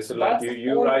guess it's like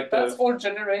you write that's all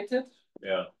generated.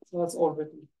 Yeah. So that's all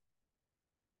written.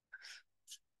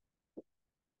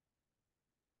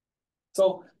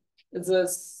 So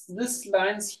this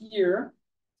lines here.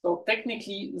 So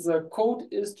technically the code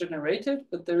is generated,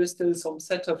 but there is still some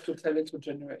setup to tell it to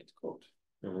generate code.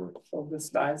 So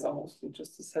these lines are mostly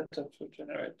just a setup to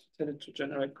tell it to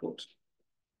generate code.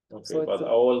 Okay, So but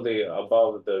all the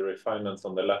above the refinements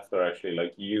on the left are actually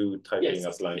like you typing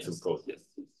up lines of code. Yes.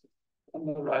 On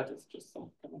the right is just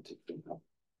some pragmatic thing.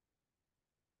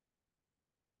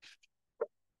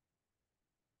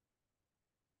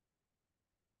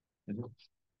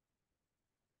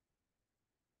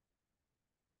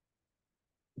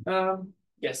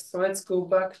 Yes, so let's go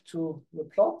back to the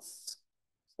plots.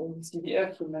 So the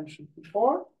CDF you mentioned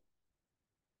before.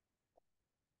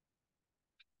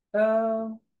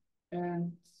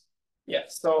 And yeah,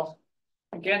 so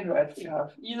again, right, we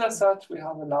have IsaSAT, we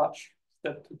have a large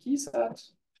step to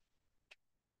TSAT.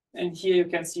 And here you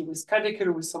can see with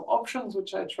CDCL with some options,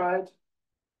 which I tried.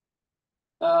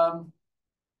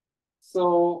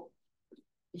 So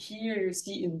here you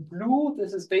see in blue,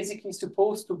 this is basically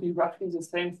supposed to be roughly the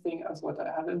same thing as what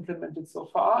I have implemented so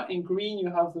far. In green,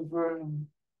 you have the version.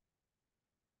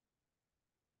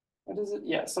 What is it?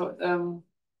 Yeah, so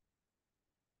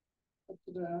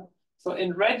so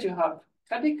in red, you have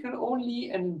CDCL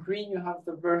only, and in green, you have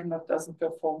the version that doesn't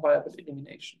perform variable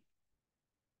elimination.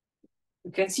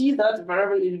 You can see that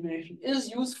variable elimination is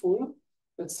useful,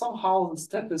 but somehow the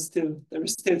step is still, there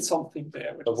is still something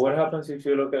there. But what happens if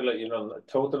you look at, like,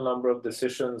 total number of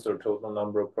decisions or total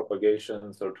number of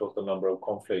propagations or total number of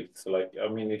conflicts? Like, I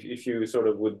mean, if you sort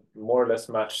of would more or less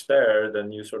match there,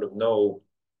 then you sort of know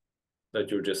that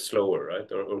you're just slower,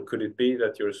 right? Or could it be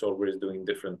that your solver is doing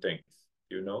different things?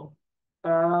 Do you know?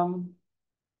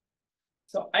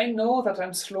 So I know that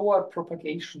I'm slower at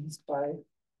propagations by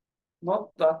not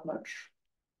that much,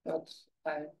 but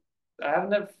I have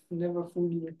never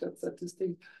fully looked at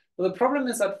statistics. But the problem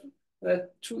is that there are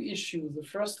two issues. The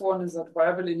first one is that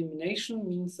variable elimination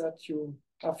means that you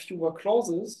have fewer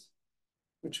clauses,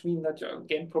 which mean that you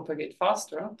again propagate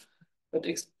faster. But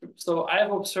so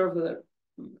I've observed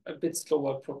a bit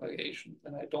slower propagation,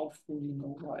 and I don't fully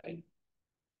know why.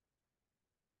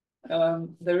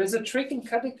 There is a trick in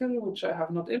CDCL which I have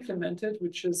not implemented,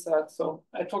 which is that, so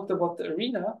I talked about the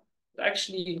arena, but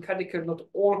actually in CDCL not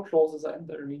all clauses are in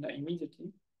the arena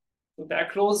immediately. So there are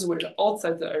clauses which are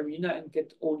outside the arena and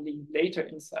get only later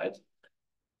inside,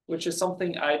 which is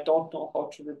something I don't know how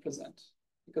to represent.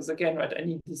 Because again, right, I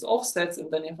need these offsets,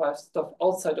 and then if I have stuff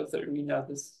outside of the arena,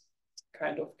 this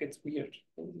kind of gets weird.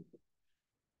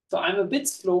 So I'm a bit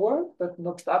slower, but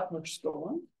not that much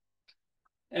slower.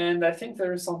 And I think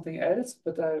there is something else,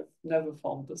 but I've never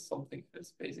found this something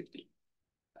else, basically.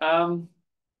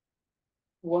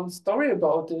 One story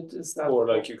about it is that... Or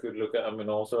like you could look at, I mean,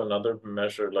 also another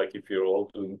measure, like if you're all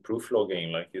doing proof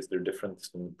logging, like is there difference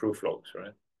in proof logs,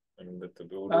 right? I mean, that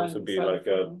would also be like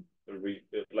a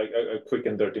quick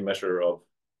and dirty measure of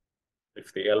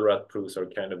if the LRAT proofs are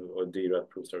kind of, or DRAT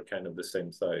proofs are kind of the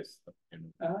same size. You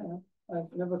know? Yeah,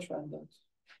 I've never tried that.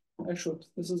 I should.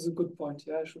 This is a good point.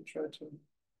 Yeah, I should try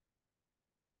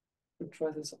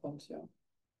this out, yeah.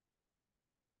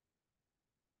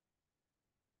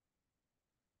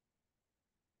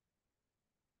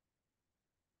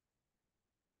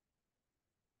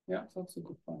 Yeah, that's a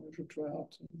good point. We should try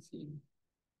out and see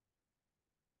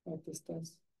what this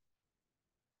does.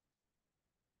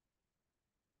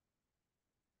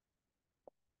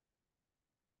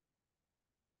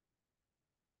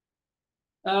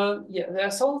 Yeah, there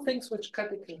are some things which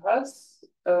CDCL has.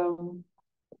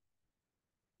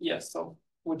 Yes, so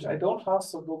which I don't have,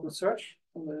 so local search,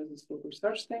 and there is this local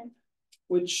search thing,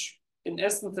 which in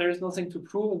essence there is nothing to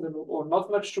prove in the or not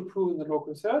much to prove in the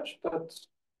local search, but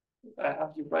I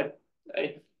have you right.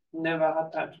 I never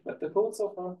had time to write the code so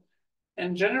far.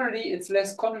 And generally it's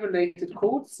less convoluted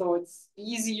code, so it's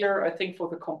easier, I think, for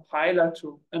the compiler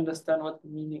to understand what the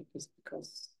meaning is,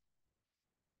 because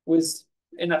with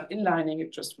enough inlining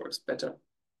it just works better.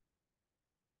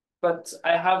 But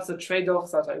I have the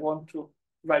trade-off that I want to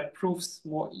write proofs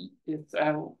more.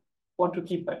 I want to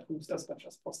keep my proofs as much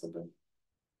as possible.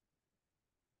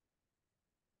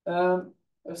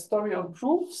 A story on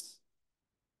proofs.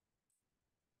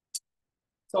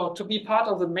 So to be part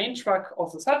of the main track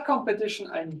of the SAT competition,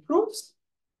 I need proofs.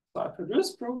 So I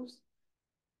produce proofs.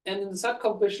 And in the SAT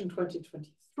competition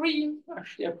 2023,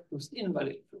 actually I produced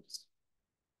invalid proofs.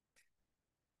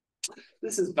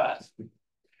 This is bad.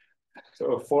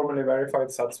 So formally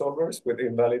verified SAT solvers with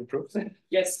invalid proofs?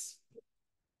 Yes.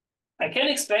 I can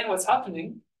explain what's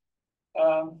happening.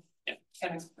 Yeah,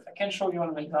 I can show you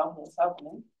an example what's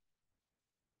happening.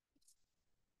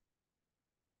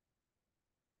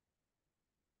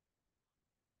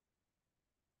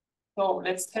 So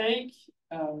let's take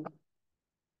a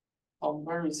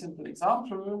very simple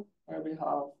example where we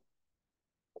have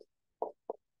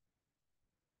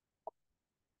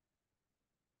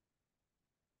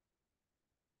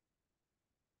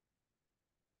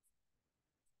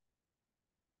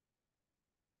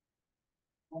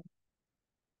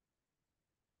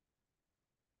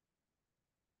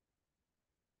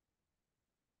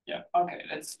Yeah, okay,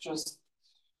 let's just,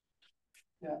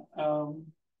 yeah,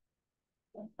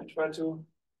 I try to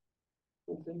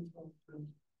think of,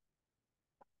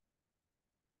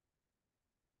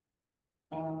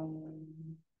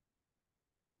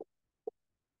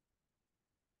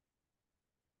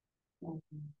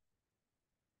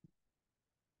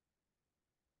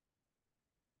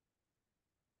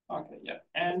 okay, yeah,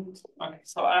 and okay,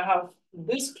 so I have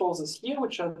these clauses here,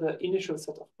 which are the initial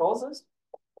set of clauses.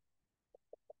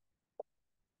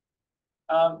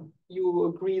 You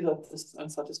agree that this is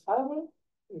unsatisfiable.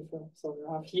 So you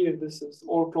have here, this is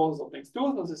all clauses of next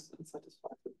to, this is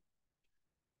unsatisfiable.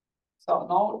 So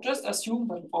now just assume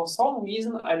that for some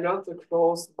reason I learned the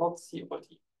clause not C over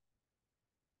D.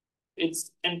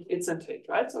 It's entailed,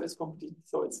 right? So it's complete.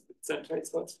 So it's entailed,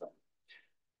 so it's fine.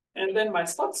 And then my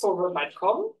SAT solver might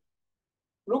come,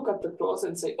 look at the clause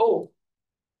and say, oh,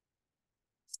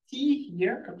 C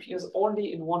here appears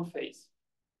only in one phase.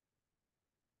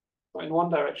 So in one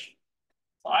direction.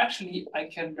 So actually I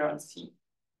can learn C,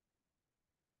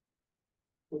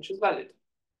 which is valid.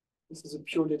 This is a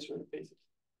pure literal basically.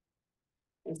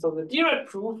 And so the derived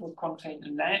proof would contain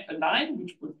a line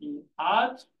which would be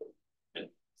add and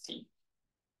C.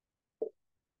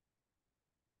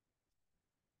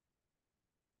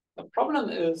 The problem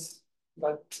is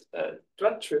that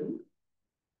Dratrim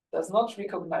does not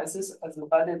recognize this as a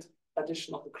valid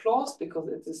addition of the clause because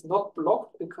it is not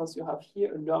blocked because you have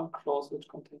here a learn clause which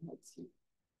contains not C.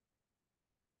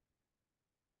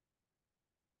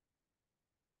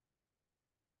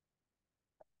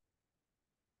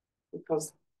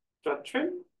 Because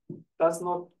Dratrim does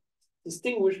not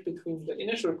distinguish between the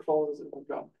initial clauses and the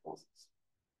learn clauses.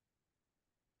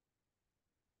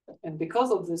 And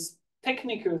because of this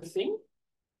technical thing,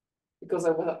 because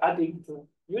I was adding the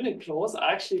unit clause,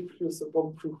 I actually produced a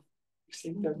wrong proof. I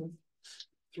think there was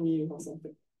 3 or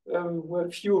something. Were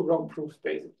few wrong proofs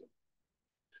basically.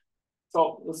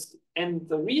 So this, and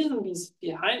the reason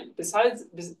behind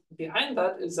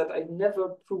that is that I never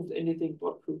proved anything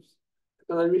about proofs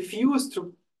because I refuse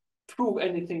to prove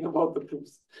anything about the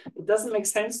proofs. It doesn't make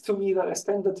sense to me that I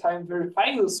spend the time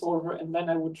verifying the solver and then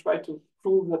I would try to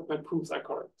prove that my proofs are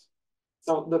correct.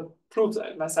 So the proofs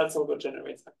my SAT solver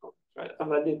generates are correct, right?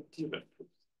 And I did different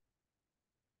proofs.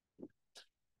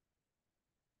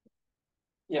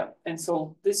 Yeah, and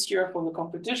so this year for the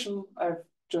competition, I've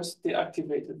just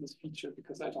deactivated this feature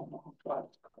because I don't know how to add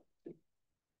it.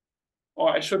 Or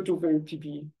I should do very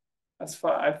PB. As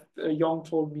far as Young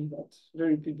told me that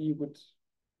very PB would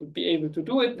be able to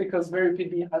do it because very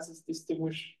PB has this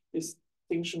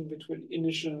distinction between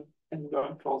initial and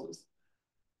learn clauses.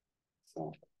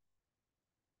 So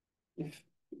if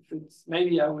it's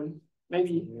maybe I will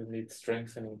you need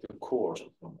strengthening the core,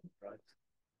 right?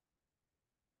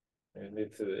 You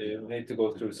need to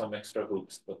go through some extra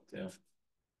hoops, but yeah.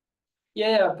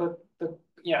 Yeah, but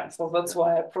so that's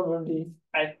why I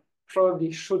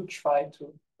probably should try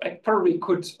to. I probably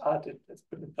could add it. Let's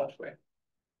put it that way,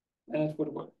 and it would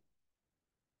work.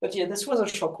 But yeah, this was a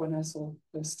shock when I saw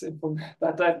this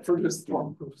that I produced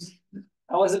wrong proofs.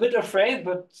 I was a bit afraid,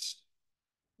 but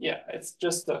yeah, it's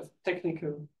just a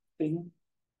technical thing.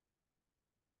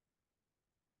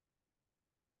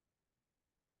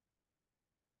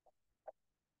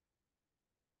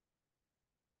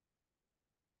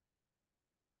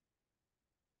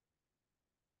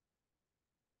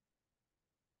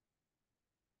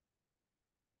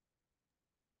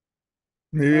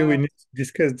 Maybe we need to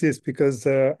discuss this because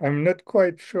I'm not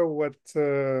quite sure what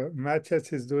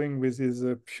Mathias is doing with his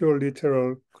pure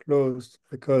literal clause.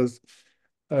 Because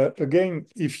again,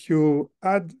 if you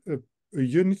add a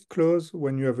unit clause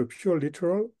when you have a pure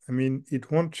literal, I mean,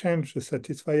 it won't change the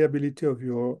satisfiability of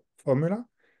your formula.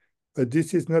 But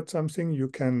this is not something you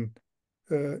can.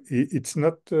 It's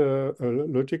not a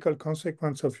logical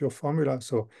consequence of your formula,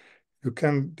 so you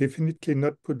can definitely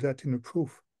not put that in a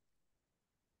proof.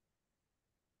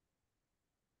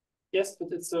 Yes, but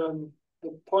it's the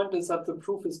point is that the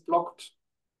proof is blocked.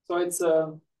 So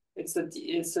the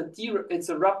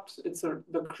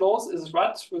clause is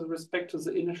rat with respect to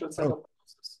the initial set of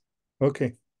clauses.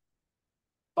 Okay.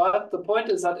 But the point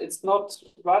is that it's not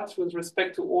rat with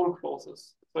respect to all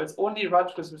clauses. So it's only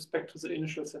rat with respect to the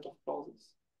initial set of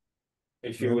clauses.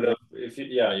 If you would have,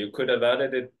 you could have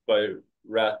added it by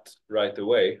rat right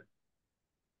away.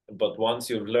 But once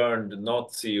you've learned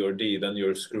not C or D, then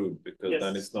you're screwed because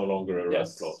then it's no longer a rat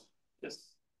clause. Yes.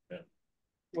 Yeah.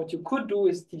 What you could do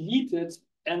is delete it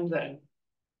and then.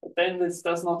 But then this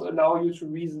does not allow you to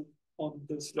reason on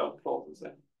this learn clauses,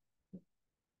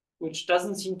 which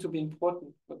doesn't seem to be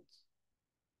important, but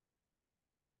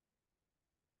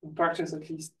in practice at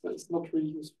least, it's not really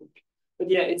useful. But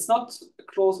yeah, it's not a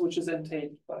clause which is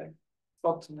entailed by, it's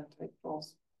not an entailed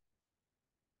clause.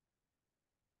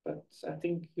 But I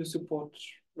think you support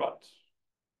RUT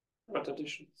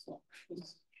addition, so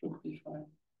this should be fine.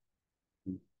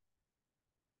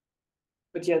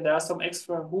 But yeah, there are some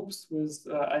extra hoops with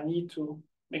I need to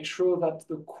make sure that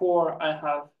the core I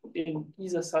have in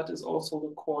IsaSAT is also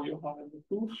the core you have in the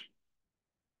proof,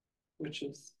 which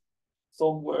is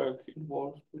some work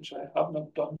involved, which I have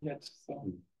not done yet.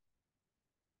 So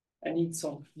I need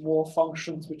some more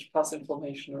functions which pass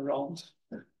information around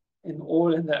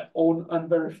in their own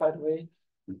unverified way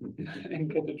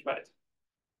and get it right.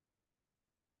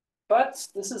 But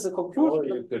this is a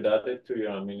conclusion. Or you could add it to your,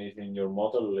 I mean, in your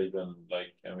model even,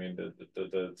 like, I mean,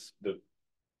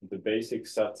 the basic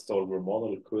SAT solver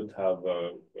model could have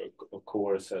a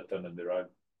core set and a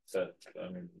derived set. I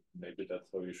mean, maybe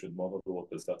that's how you should model what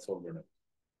the SAT solver is.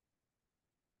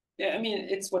 Yeah, I mean,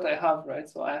 it's what I have, right?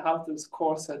 So I have this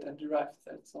core set and derived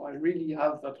set. So I really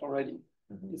have that already.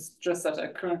 It's just that I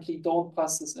currently don't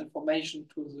pass this information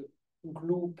to the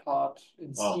glue part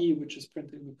in C, which is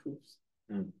printing the proofs.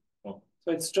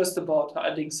 So it's just about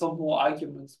adding some more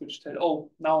arguments which tell,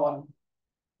 oh, now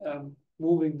I'm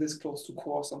moving this close to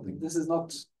core or something. This is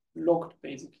not locked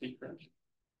basically currently.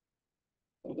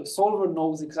 So the solver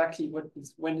knows exactly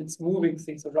when it's moving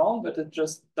things around, but it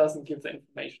just doesn't give the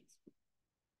information.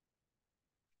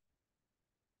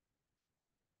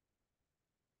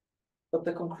 But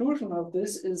the conclusion of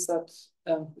this is that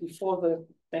before the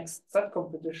next SAT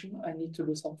competition, I need to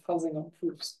do some fuzzing on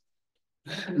proofs.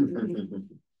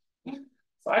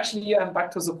 So actually, I'm back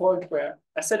to the point where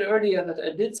I said earlier that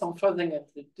I did some fuzzing and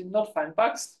did not find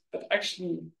bugs, but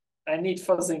actually I need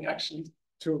fuzzing actually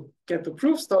to get the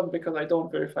proofs done because I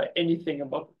don't verify anything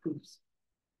about the proofs.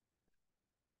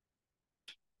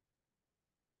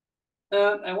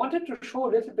 I wanted to show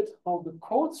a little bit how the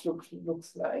codes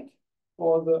looks like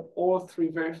for the all three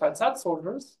verified SAT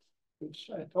solvers, which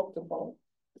I talked about.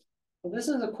 So this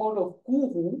is a code of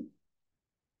Guru.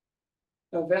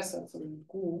 Where's that? So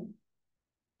Guru.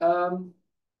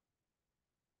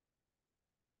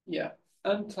 Yeah,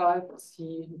 untyped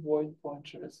C void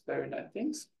pointers, very nice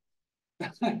things.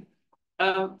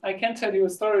 I can tell you a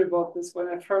story about this. When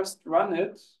I first ran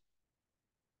it,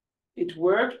 it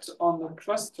worked on the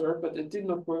cluster, but it did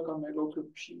not work on my local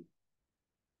machine.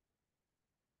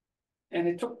 And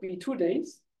it took me 2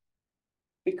 days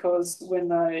because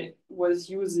when I was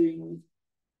using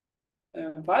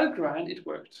Valgrind, it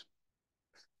worked.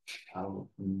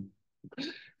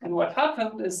 And what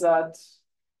happened is that,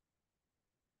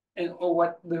 or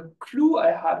what the clue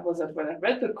I had was that when I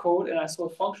read the code and I saw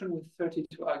a function with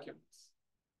 32 arguments,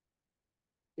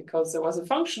 because there was a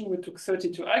function which took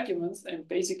 32 arguments and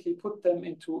basically put them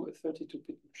into a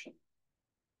 32-bit machine.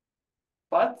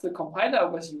 But the compiler I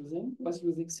was using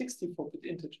 64-bit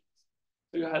integers.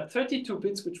 So you had 32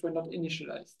 bits which were not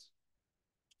initialized,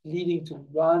 leading to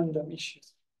random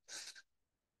issues.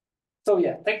 So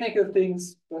yeah, technical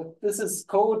things, but this is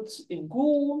code in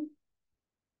Go.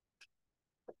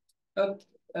 Yeah,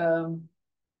 I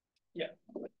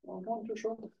want to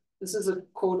show. This is a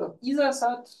code of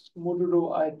IsaSAT.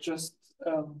 Modulo, I just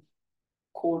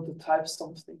called the type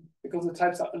something because the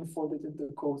types are unfolded in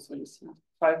the code. So you see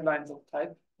 5 lines of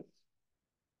type.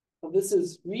 So this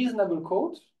is reasonable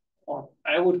code, or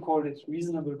I would call it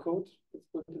reasonable code. Let's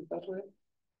put it that way.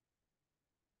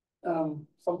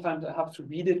 Sometimes I have to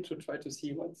read it to try to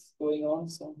see what's going on.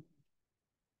 So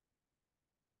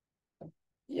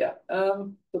yeah,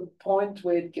 the point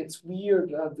where it gets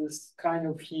weird are this kind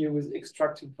of here with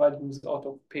extracting values out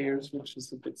of pairs, which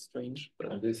is a bit strange.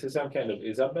 But this is some kind of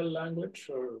Isabel language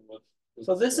or what?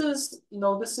 So this is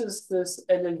this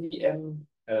LLVM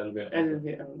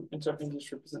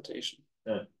intermediate representation.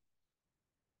 Yeah.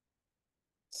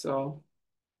 So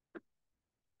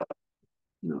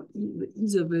no, the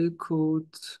Isabel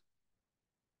code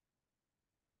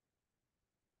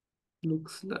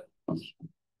looks like,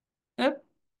 yep.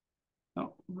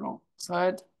 No, wrong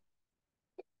side.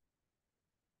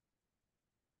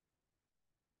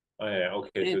 Oh yeah,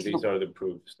 okay. So these are the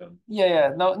proofs then.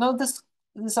 Yeah. No,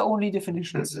 these are only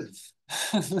definitions.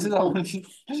 These are only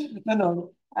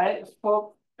no.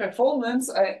 For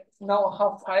performance, I now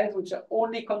have files which are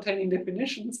only containing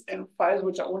definitions and files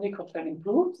which are only containing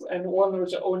proofs and one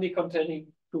which are only containing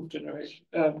proof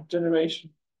generation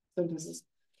synthesis.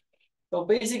 So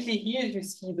basically here you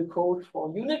see the code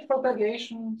for unit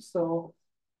propagation. So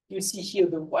you see here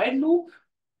the while loop.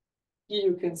 Here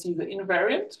you can see the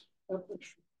invariant,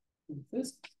 which is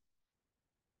this.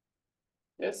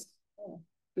 Yes,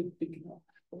 big now.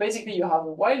 But basically you have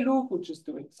a while loop, which is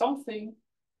doing something.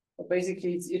 But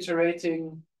basically it's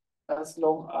iterating as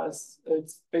long as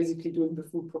it's basically doing the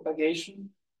full propagation.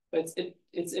 But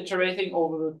it's iterating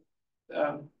over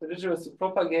the literals to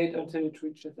propagate until it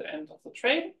reaches the end of the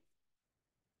train.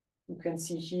 You can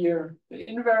see here the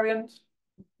invariant,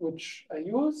 which I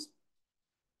use.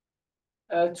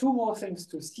 Two more things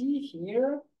to see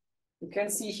here. You can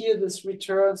see here this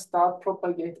return, start,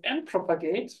 propagate, and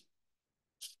propagate.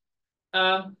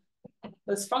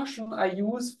 This function I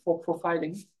use for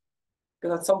profiling,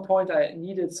 because at some point I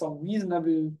needed some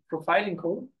reasonable profiling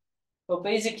code. So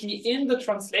basically in the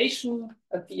translation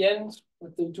at the end,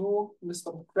 what they do,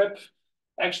 Mr. grep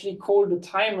actually call the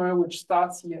timer, which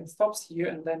starts here and stops here,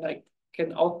 and then I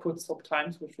can output some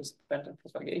times, which is spent in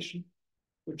propagation,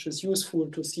 which is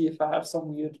useful to see if I have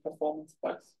some weird performance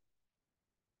bugs.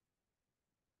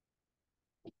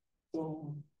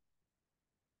 So,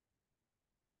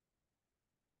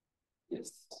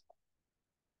 yes.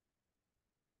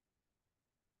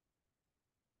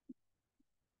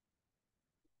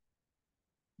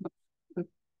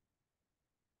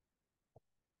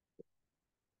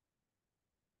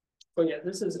 So yeah,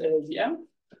 this is LLVM,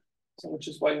 so which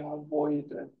is why you have void.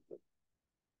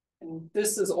 And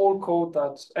this is all code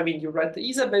that, I mean, you write the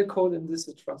IsaBel code and this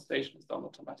translation is done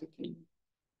automatically.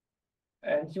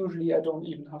 And usually I don't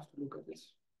even have to look at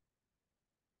this.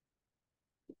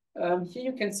 Here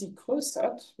you can see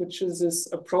CDCL, which is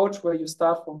this approach where you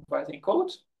start from writing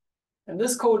code. And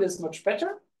this code is much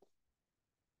better.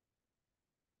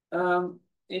 So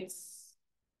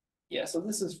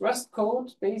this is Rust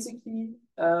code, basically.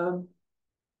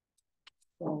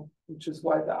 Which is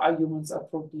why the arguments are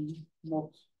probably not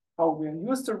how we're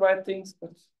used to write things,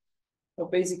 but so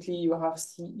basically you have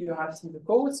seen the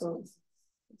code. So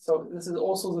this is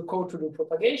also the code to do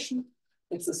propagation.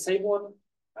 It's the same one,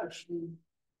 actually.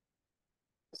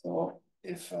 So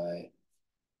if I,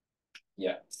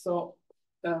 yeah, so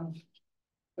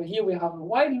here we have a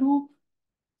while loop,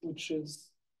 which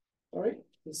is, sorry,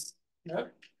 this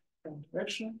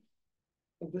direction.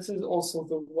 And this is also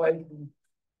the while loop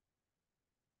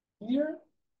here,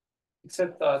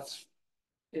 except that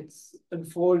it's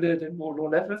unfolded in more low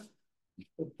level,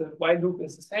 but the while loop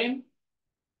is the same.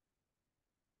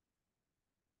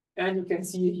 And you can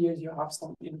see here you have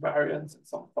some invariants and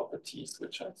some properties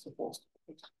which are supposed to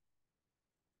put.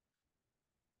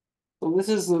 So this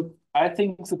is, I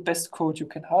think, the best code you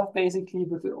can have, basically,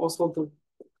 but also the,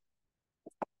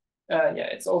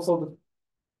 it's also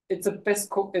it's the best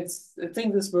code. I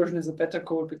think this version is a better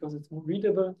code because it's more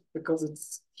readable, because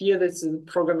it's here, this is a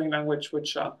programming language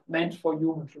which are meant for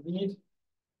human to read.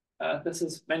 This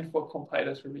is meant for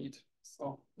compiler to read,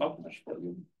 so not much for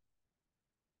human.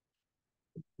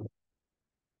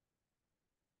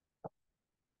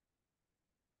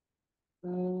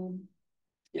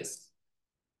 Yes.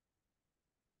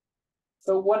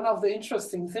 So one of the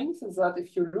interesting things is that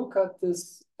if you look at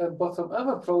this bottom-up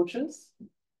approaches,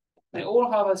 they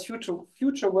all have as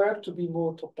future work to be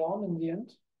more top-down in the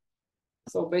end.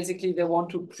 So basically, they want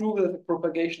to prove that the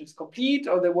propagation is complete,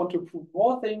 or they want to prove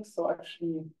more things. So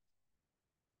actually,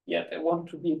 yeah, they want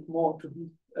to be more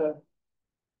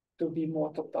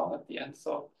top-down at the end.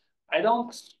 So I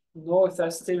don't know if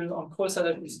there's still on CDCL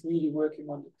that is really working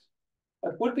on it.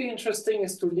 What would be interesting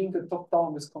is to link the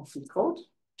top-down with complete code.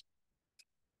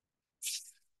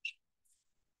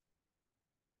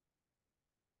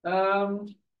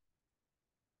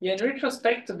 Yeah, in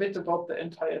retrospect, a bit about the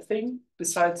entire thing,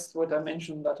 besides what I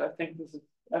mentioned, that I think this is,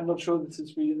 I'm not sure this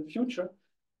is really the future.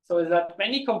 So is that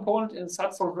many components in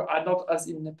SAT solver are not as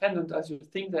independent as you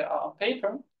think they are on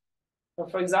paper. So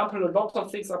for example, a lot of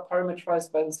things are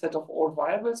parameterized by the set of all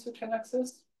variables you can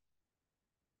access,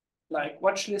 like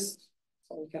watch list.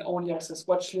 So we can only access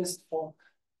watch list for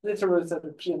literals that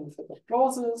appear in the set of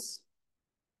clauses.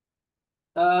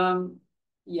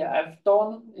 Yeah, I've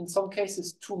done in some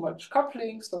cases too much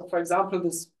coupling. So for example,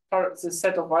 this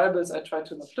set of variables I try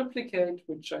to not duplicate,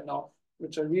 which I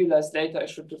realized later I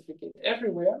should duplicate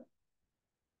everywhere.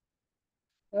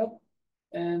 Yep.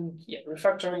 And yeah,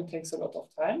 refactoring takes a lot of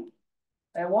time.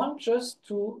 I want just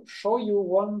to show you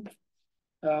one.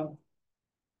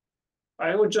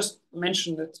 I will just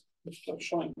mention it without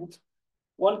showing it.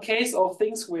 One case of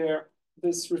things where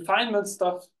this refinement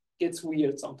stuff gets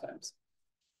weird sometimes.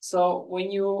 So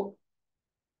when you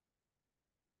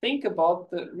think about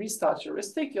the restart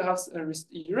heuristic, you have a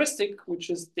heuristic,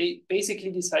 which is basically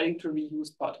deciding to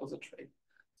reuse part of the train.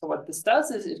 So what this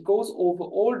does is it goes over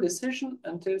all decision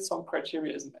until some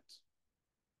criteria is met.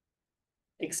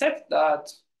 Except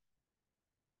that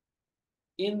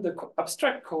in the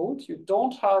abstract code, you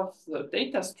don't have the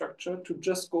data structure to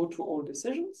just go to all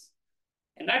decisions.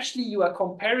 And actually, you are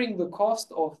comparing the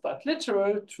cost of that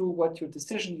literal to what your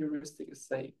decision heuristic is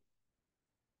saying.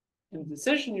 And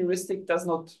decision heuristic does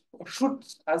not, or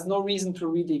has no reason to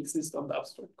really exist on the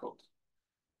abstract code.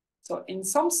 So in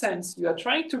some sense, you are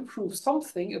trying to prove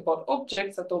something about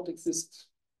objects that don't exist.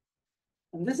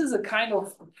 And this is a kind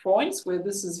of points where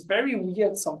this is very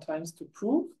weird sometimes to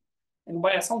prove, and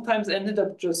why I sometimes ended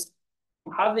up just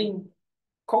having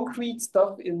concrete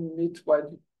stuff in it while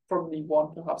you probably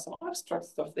want to have some abstract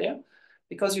stuff there,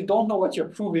 because you don't know what you're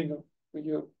proving.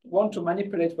 You want to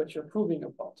manipulate what you're proving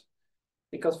about.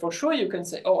 Because for sure you can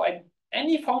say, oh,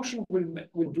 any function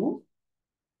will do,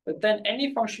 but then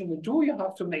any function will do, you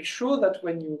have to make sure that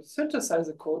when you synthesize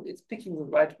a code, it's picking the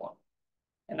right one.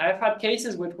 And I've had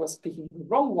cases where it was picking the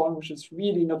wrong one, which is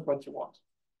really not what you want.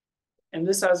 And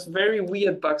this has very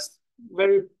weird bugs,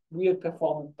 very weird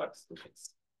performance bugs to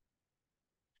fix.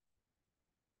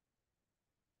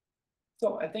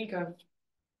 So I think I've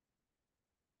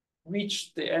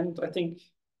reached the end. I think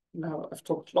now I've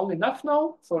talked long enough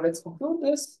now, so let's conclude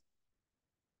this.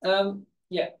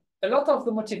 Yeah, a lot of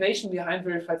the motivation behind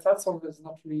verified SAT solver is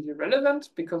not really relevant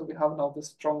because we have now the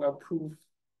stronger proof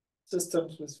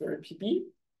systems with VeryPB.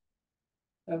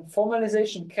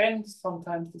 Formalization can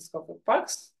sometimes discover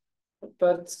bugs,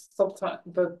 but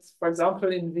for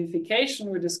example, in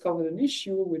verification, we discovered an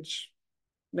issue which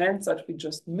meant that we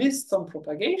just missed some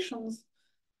propagations,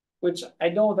 which I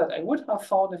know that I would have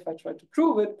found if I tried to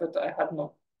prove it, but I had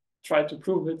not tried to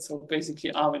prove it. So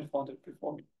basically, Armin found it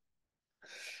before me.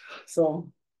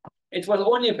 So it was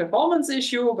only a performance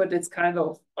issue, but it's kind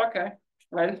of, okay,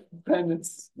 well, then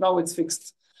now it's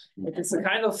fixed. But it's the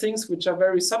kind of things which are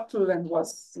very subtle and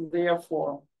was there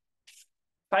for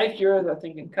 5 years, I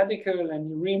think, in Cadical, and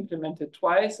you re-implement it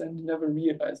twice and you never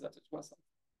realize that it was something.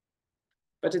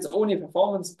 But it's only a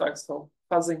performance bug, so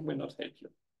fuzzing will not help you.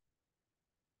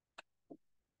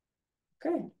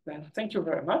 Okay, then thank you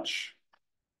very much.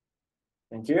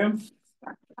 Thank you.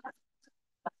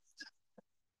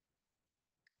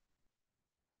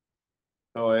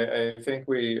 So I think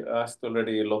we asked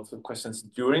already lots of questions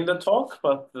during the talk,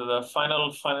 but the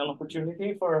final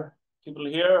opportunity for people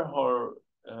here or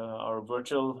our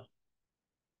virtual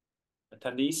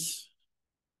attendees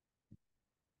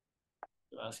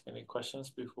to ask any questions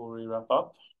before we wrap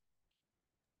up.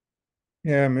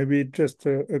 Yeah, maybe just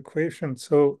a question.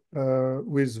 So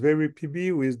with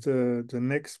VeryPB, with the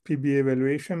next PB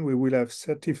evaluation, we will have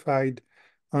certified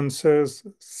answers,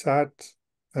 SAT,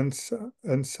 and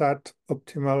SAT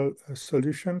optimal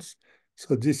solutions.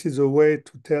 So this is a way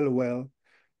to tell, well,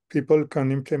 people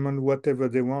can implement whatever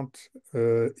they want.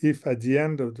 If at the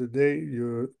end of the day,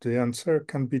 the answer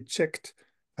can be checked,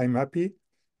 I'm happy.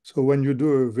 So when you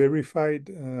do a verified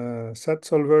SAT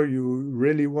solver, you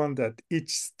really want that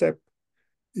each step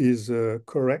is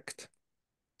correct.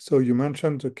 So you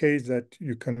mentioned the case that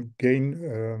you can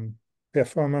gain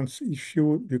performance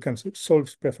issue, you can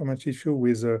solve performance issue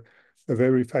with a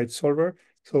verified solver.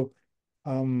 So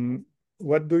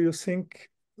what do you think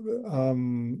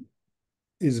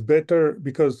is better?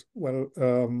 Because, well,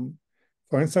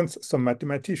 for instance, some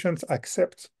mathematicians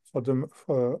accept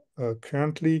for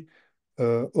currently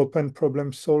open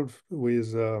problem solved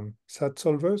with SAT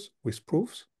solvers, with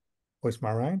proofs, with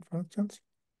Marine, for instance.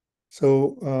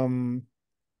 So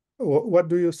what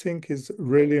do you think is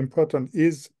really important?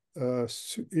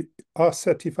 Are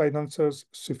certified answers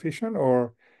sufficient,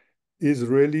 or is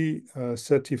really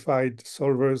certified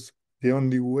solvers the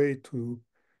only way to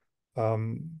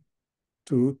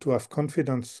have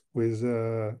confidence with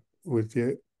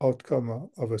the outcome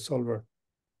of a solver?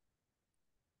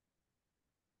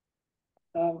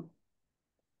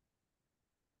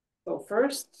 So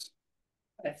first,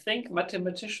 I think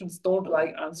mathematicians don't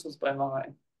like answers by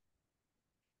Marine.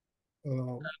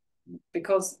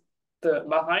 Because the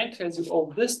Marine tells you,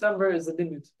 oh, this number is the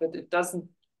limit, but it doesn't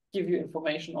give you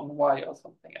information on why or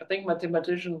something. I think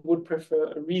mathematicians would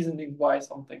prefer a reasoning why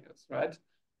something is, right?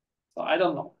 So I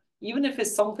don't know. Even if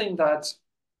it's something that,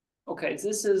 okay,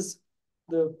 this is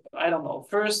the, I don't know,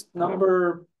 first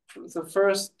number, the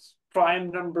first prime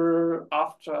number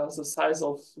after the size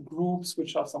of groups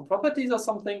which have some properties or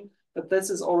something, but this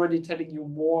is already telling you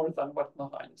more than what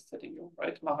Marine is telling you,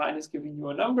 right? Marine is giving you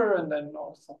a number and then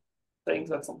also saying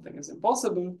that something is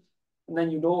impossible. And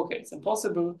then you know, okay, it's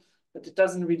impossible, but it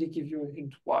doesn't really give you a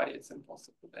hint why it's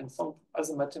impossible. And as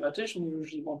a mathematician, you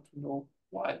usually want to know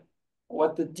why,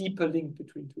 what the deeper link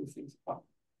between two things are.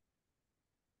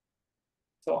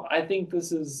 So I think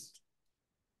this is,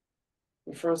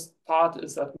 the first part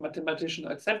is that mathematicians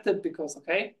accept it because,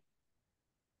 okay,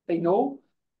 they know,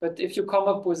 but if you come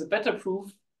up with a better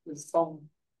proof with some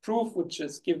proof which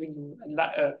is giving you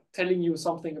telling you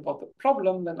something about the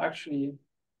problem, then actually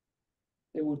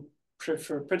they would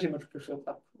pretty much prefer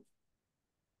that proof.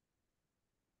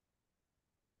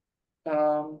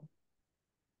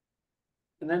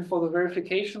 And then for the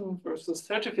verification versus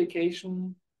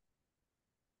certification,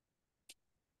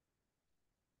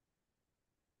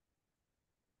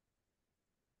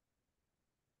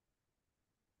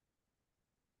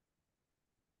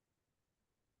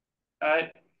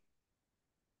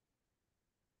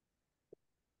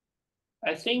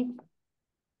 I think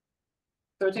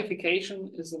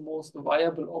certification is the most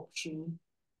viable option,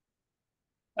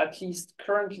 at least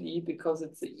currently, because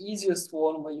it's the easiest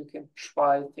one where you can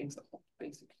try things out,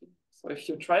 basically. So if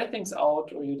you try things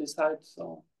out or you decide,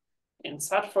 so in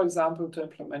SAT, for example, to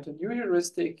implement a new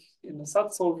heuristic in a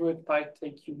SAT solver, it might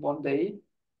take you 1 day.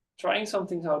 Trying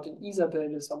something out in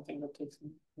IsaBel is something that takes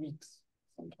weeks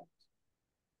sometimes.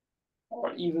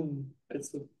 Or even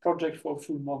it's a project for a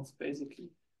full month, basically.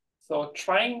 So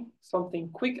trying something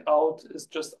quick out is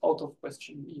just out of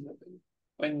question in IsaBel.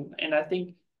 And I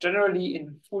think generally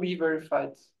in fully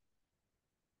verified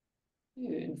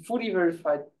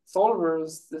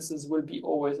solvers, will be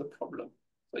always a problem.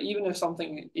 So even if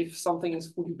something is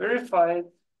fully verified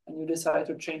and you decide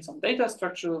to change some data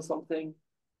structure or something,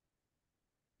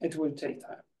 it will take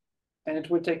time. And it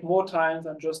will take more time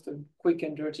than just a quick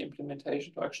and dirty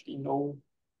implementation to actually know,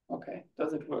 okay,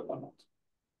 does it work or not?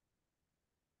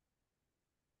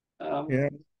 Yeah.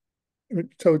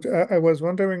 So I was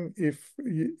wondering if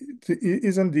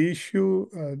isn't the issue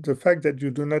the fact that you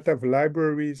do not have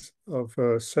libraries of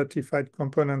certified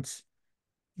components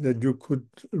that you could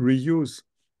reuse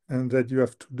and that you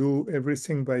have to do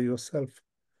everything by yourself?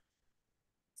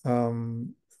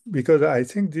 Because I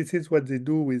think this is what they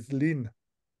do with Lean,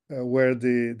 where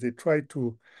they try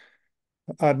to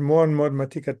add more and more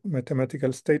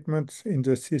mathematical statements in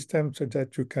the system so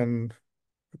that you can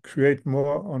create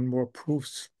more and more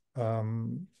proofs.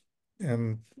 And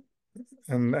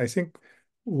I think,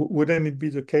 wouldn't it be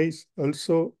the case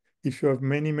also if you have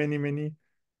many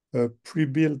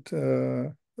pre-built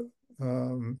data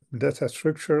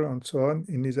structure and so on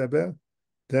in IsaBel,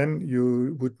 then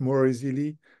you would more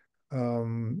easily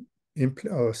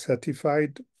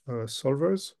certified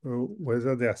solvers,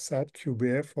 whether they are SAT,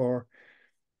 QBF, or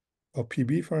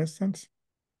PB, for instance?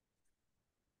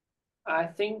 I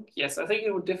think, yes, I think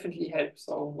it would definitely help.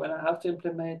 So when I have to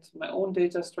implement my own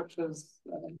data structures,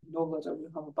 I know that I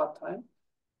will have a bad time.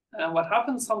 And what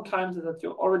happens sometimes is that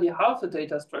you already have the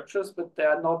data structures, but they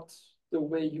are not the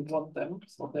way you want them.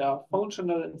 So they are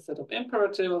functional instead of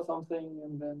imperative or something.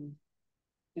 And then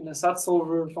in a SAT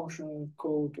solver, functional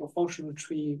code or functional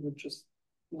tree would just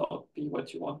not be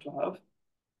what you want to have.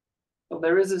 So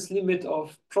there is this limit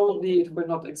of probably it will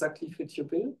not exactly fit your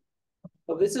bill.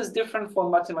 So this is different for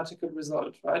mathematical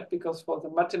result, right? Because for the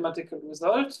mathematical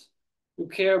result, you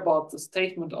care about the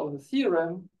statement of the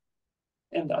theorem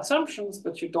and the assumptions,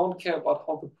 but you don't care about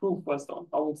how the proof was done,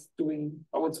 how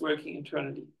it's working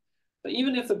internally. So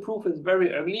even if the proof is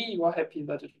very ugly, you are happy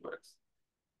that it works.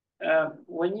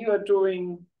 When you are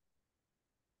doing,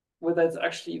 whether it's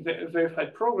actually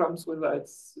verified programs, whether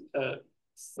it's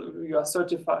you are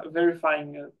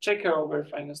verifying a checker or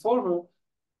verifying a solver,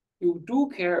 you do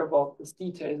care about these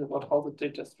details about how the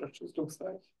data structures looks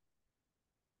like.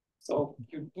 So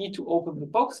you need to open the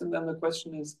box, and then the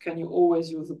question is, can you always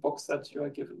use the box that you are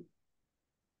given?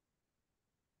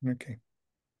 Okay.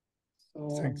 So,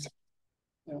 thanks.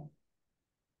 Yeah.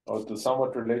 Oh, to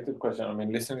somewhat related question. I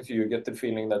mean, listening to you, get the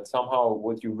feeling that somehow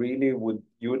what you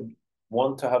would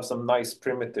want to have some nice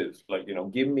primitives, like,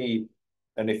 give me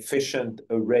an efficient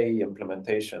array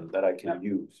implementation that I can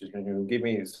use. Give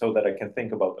me so that I can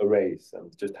think about arrays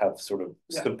and just have sort of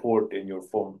support in your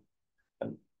form.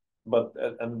 But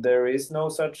there is no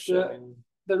such. The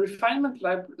refinement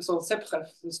library. So CEPREF,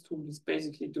 this tool is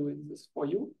basically doing this for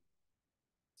you.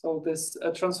 So this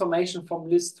transformation from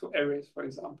lists to arrays, for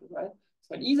example, right?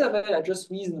 So in IsaBel, I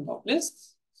just reason about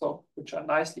lists, so which are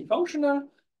nicely functional,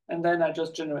 and then I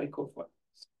just generate code for it.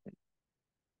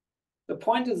 The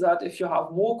point is that if you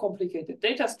have more complicated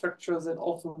data structures, then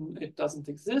often it doesn't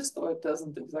exist or it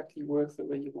doesn't exactly work the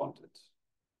way you want it.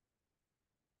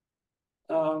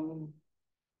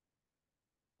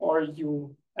 Or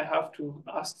I have to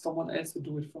ask someone else to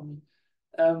do it for me.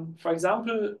 For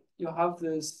example, you have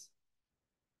this,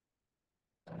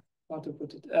 how to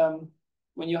put it,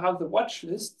 when you have the watch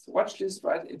list,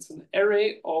 right, it's an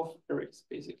array of arrays,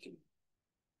 basically.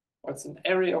 Or it's an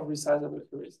array of resizable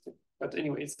arrays. But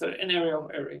anyway, it's an area of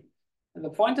array. And the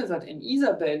point is that in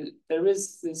IsaBel, there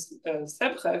is this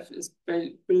CEPREF is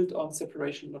built on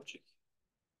separation logic.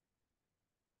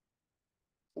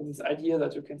 So this idea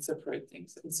that you can separate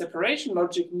things. And separation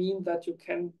logic means that you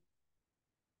can,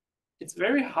 it's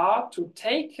very hard to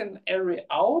take an array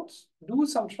out, do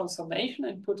some transformation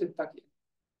and put it back in.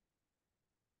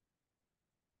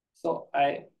 So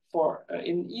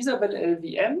in Isabel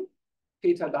LVM,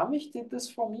 Peter Lammich did this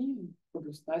for me,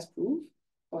 produced nice proof.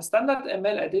 For standard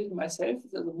ML, I did it myself.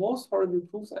 These are the most horrible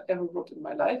proofs I ever wrote in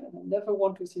my life, and I never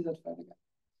want to see that file again.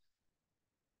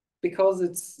 Because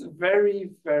it's very,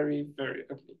 very, very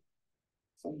ugly.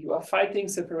 So you are fighting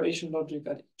separation logic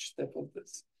at each step of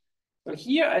this. So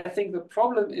here, I think the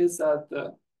problem is that,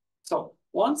 so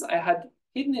once I had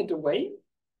hidden it away,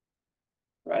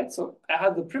 right? So I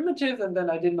had the primitive, and then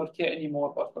I did not care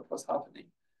anymore about what was happening.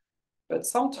 But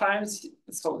sometimes,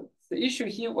 so the issue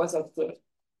here was that the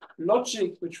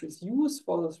logic which was used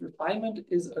for this refinement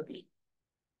is ugly.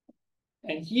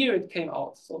 And here it came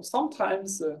out. So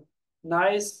sometimes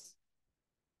nice,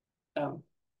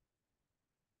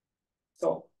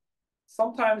 so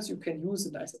sometimes you can use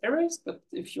the nice arrays, but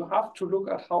if you have to look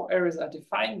at how arrays are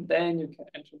defined, then you can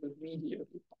enter the greedy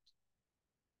part,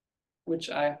 which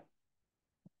I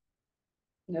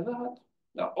never had.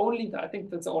 No, only, I think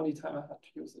that's the only time I had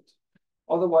to use it.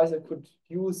 Otherwise, I could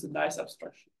use the nice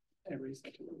abstraction arrays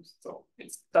that you use. So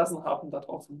it doesn't happen that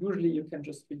often. Usually you can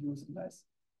just reuse a nice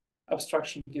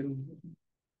abstraction given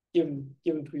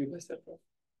to you by Stepper.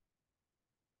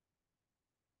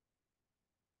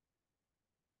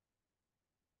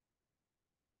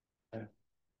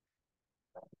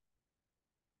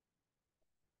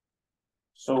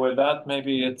 So with that,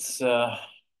 maybe it's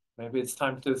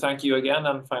time to thank you again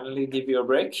and finally give you a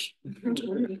break. Thank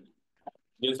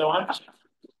you so much.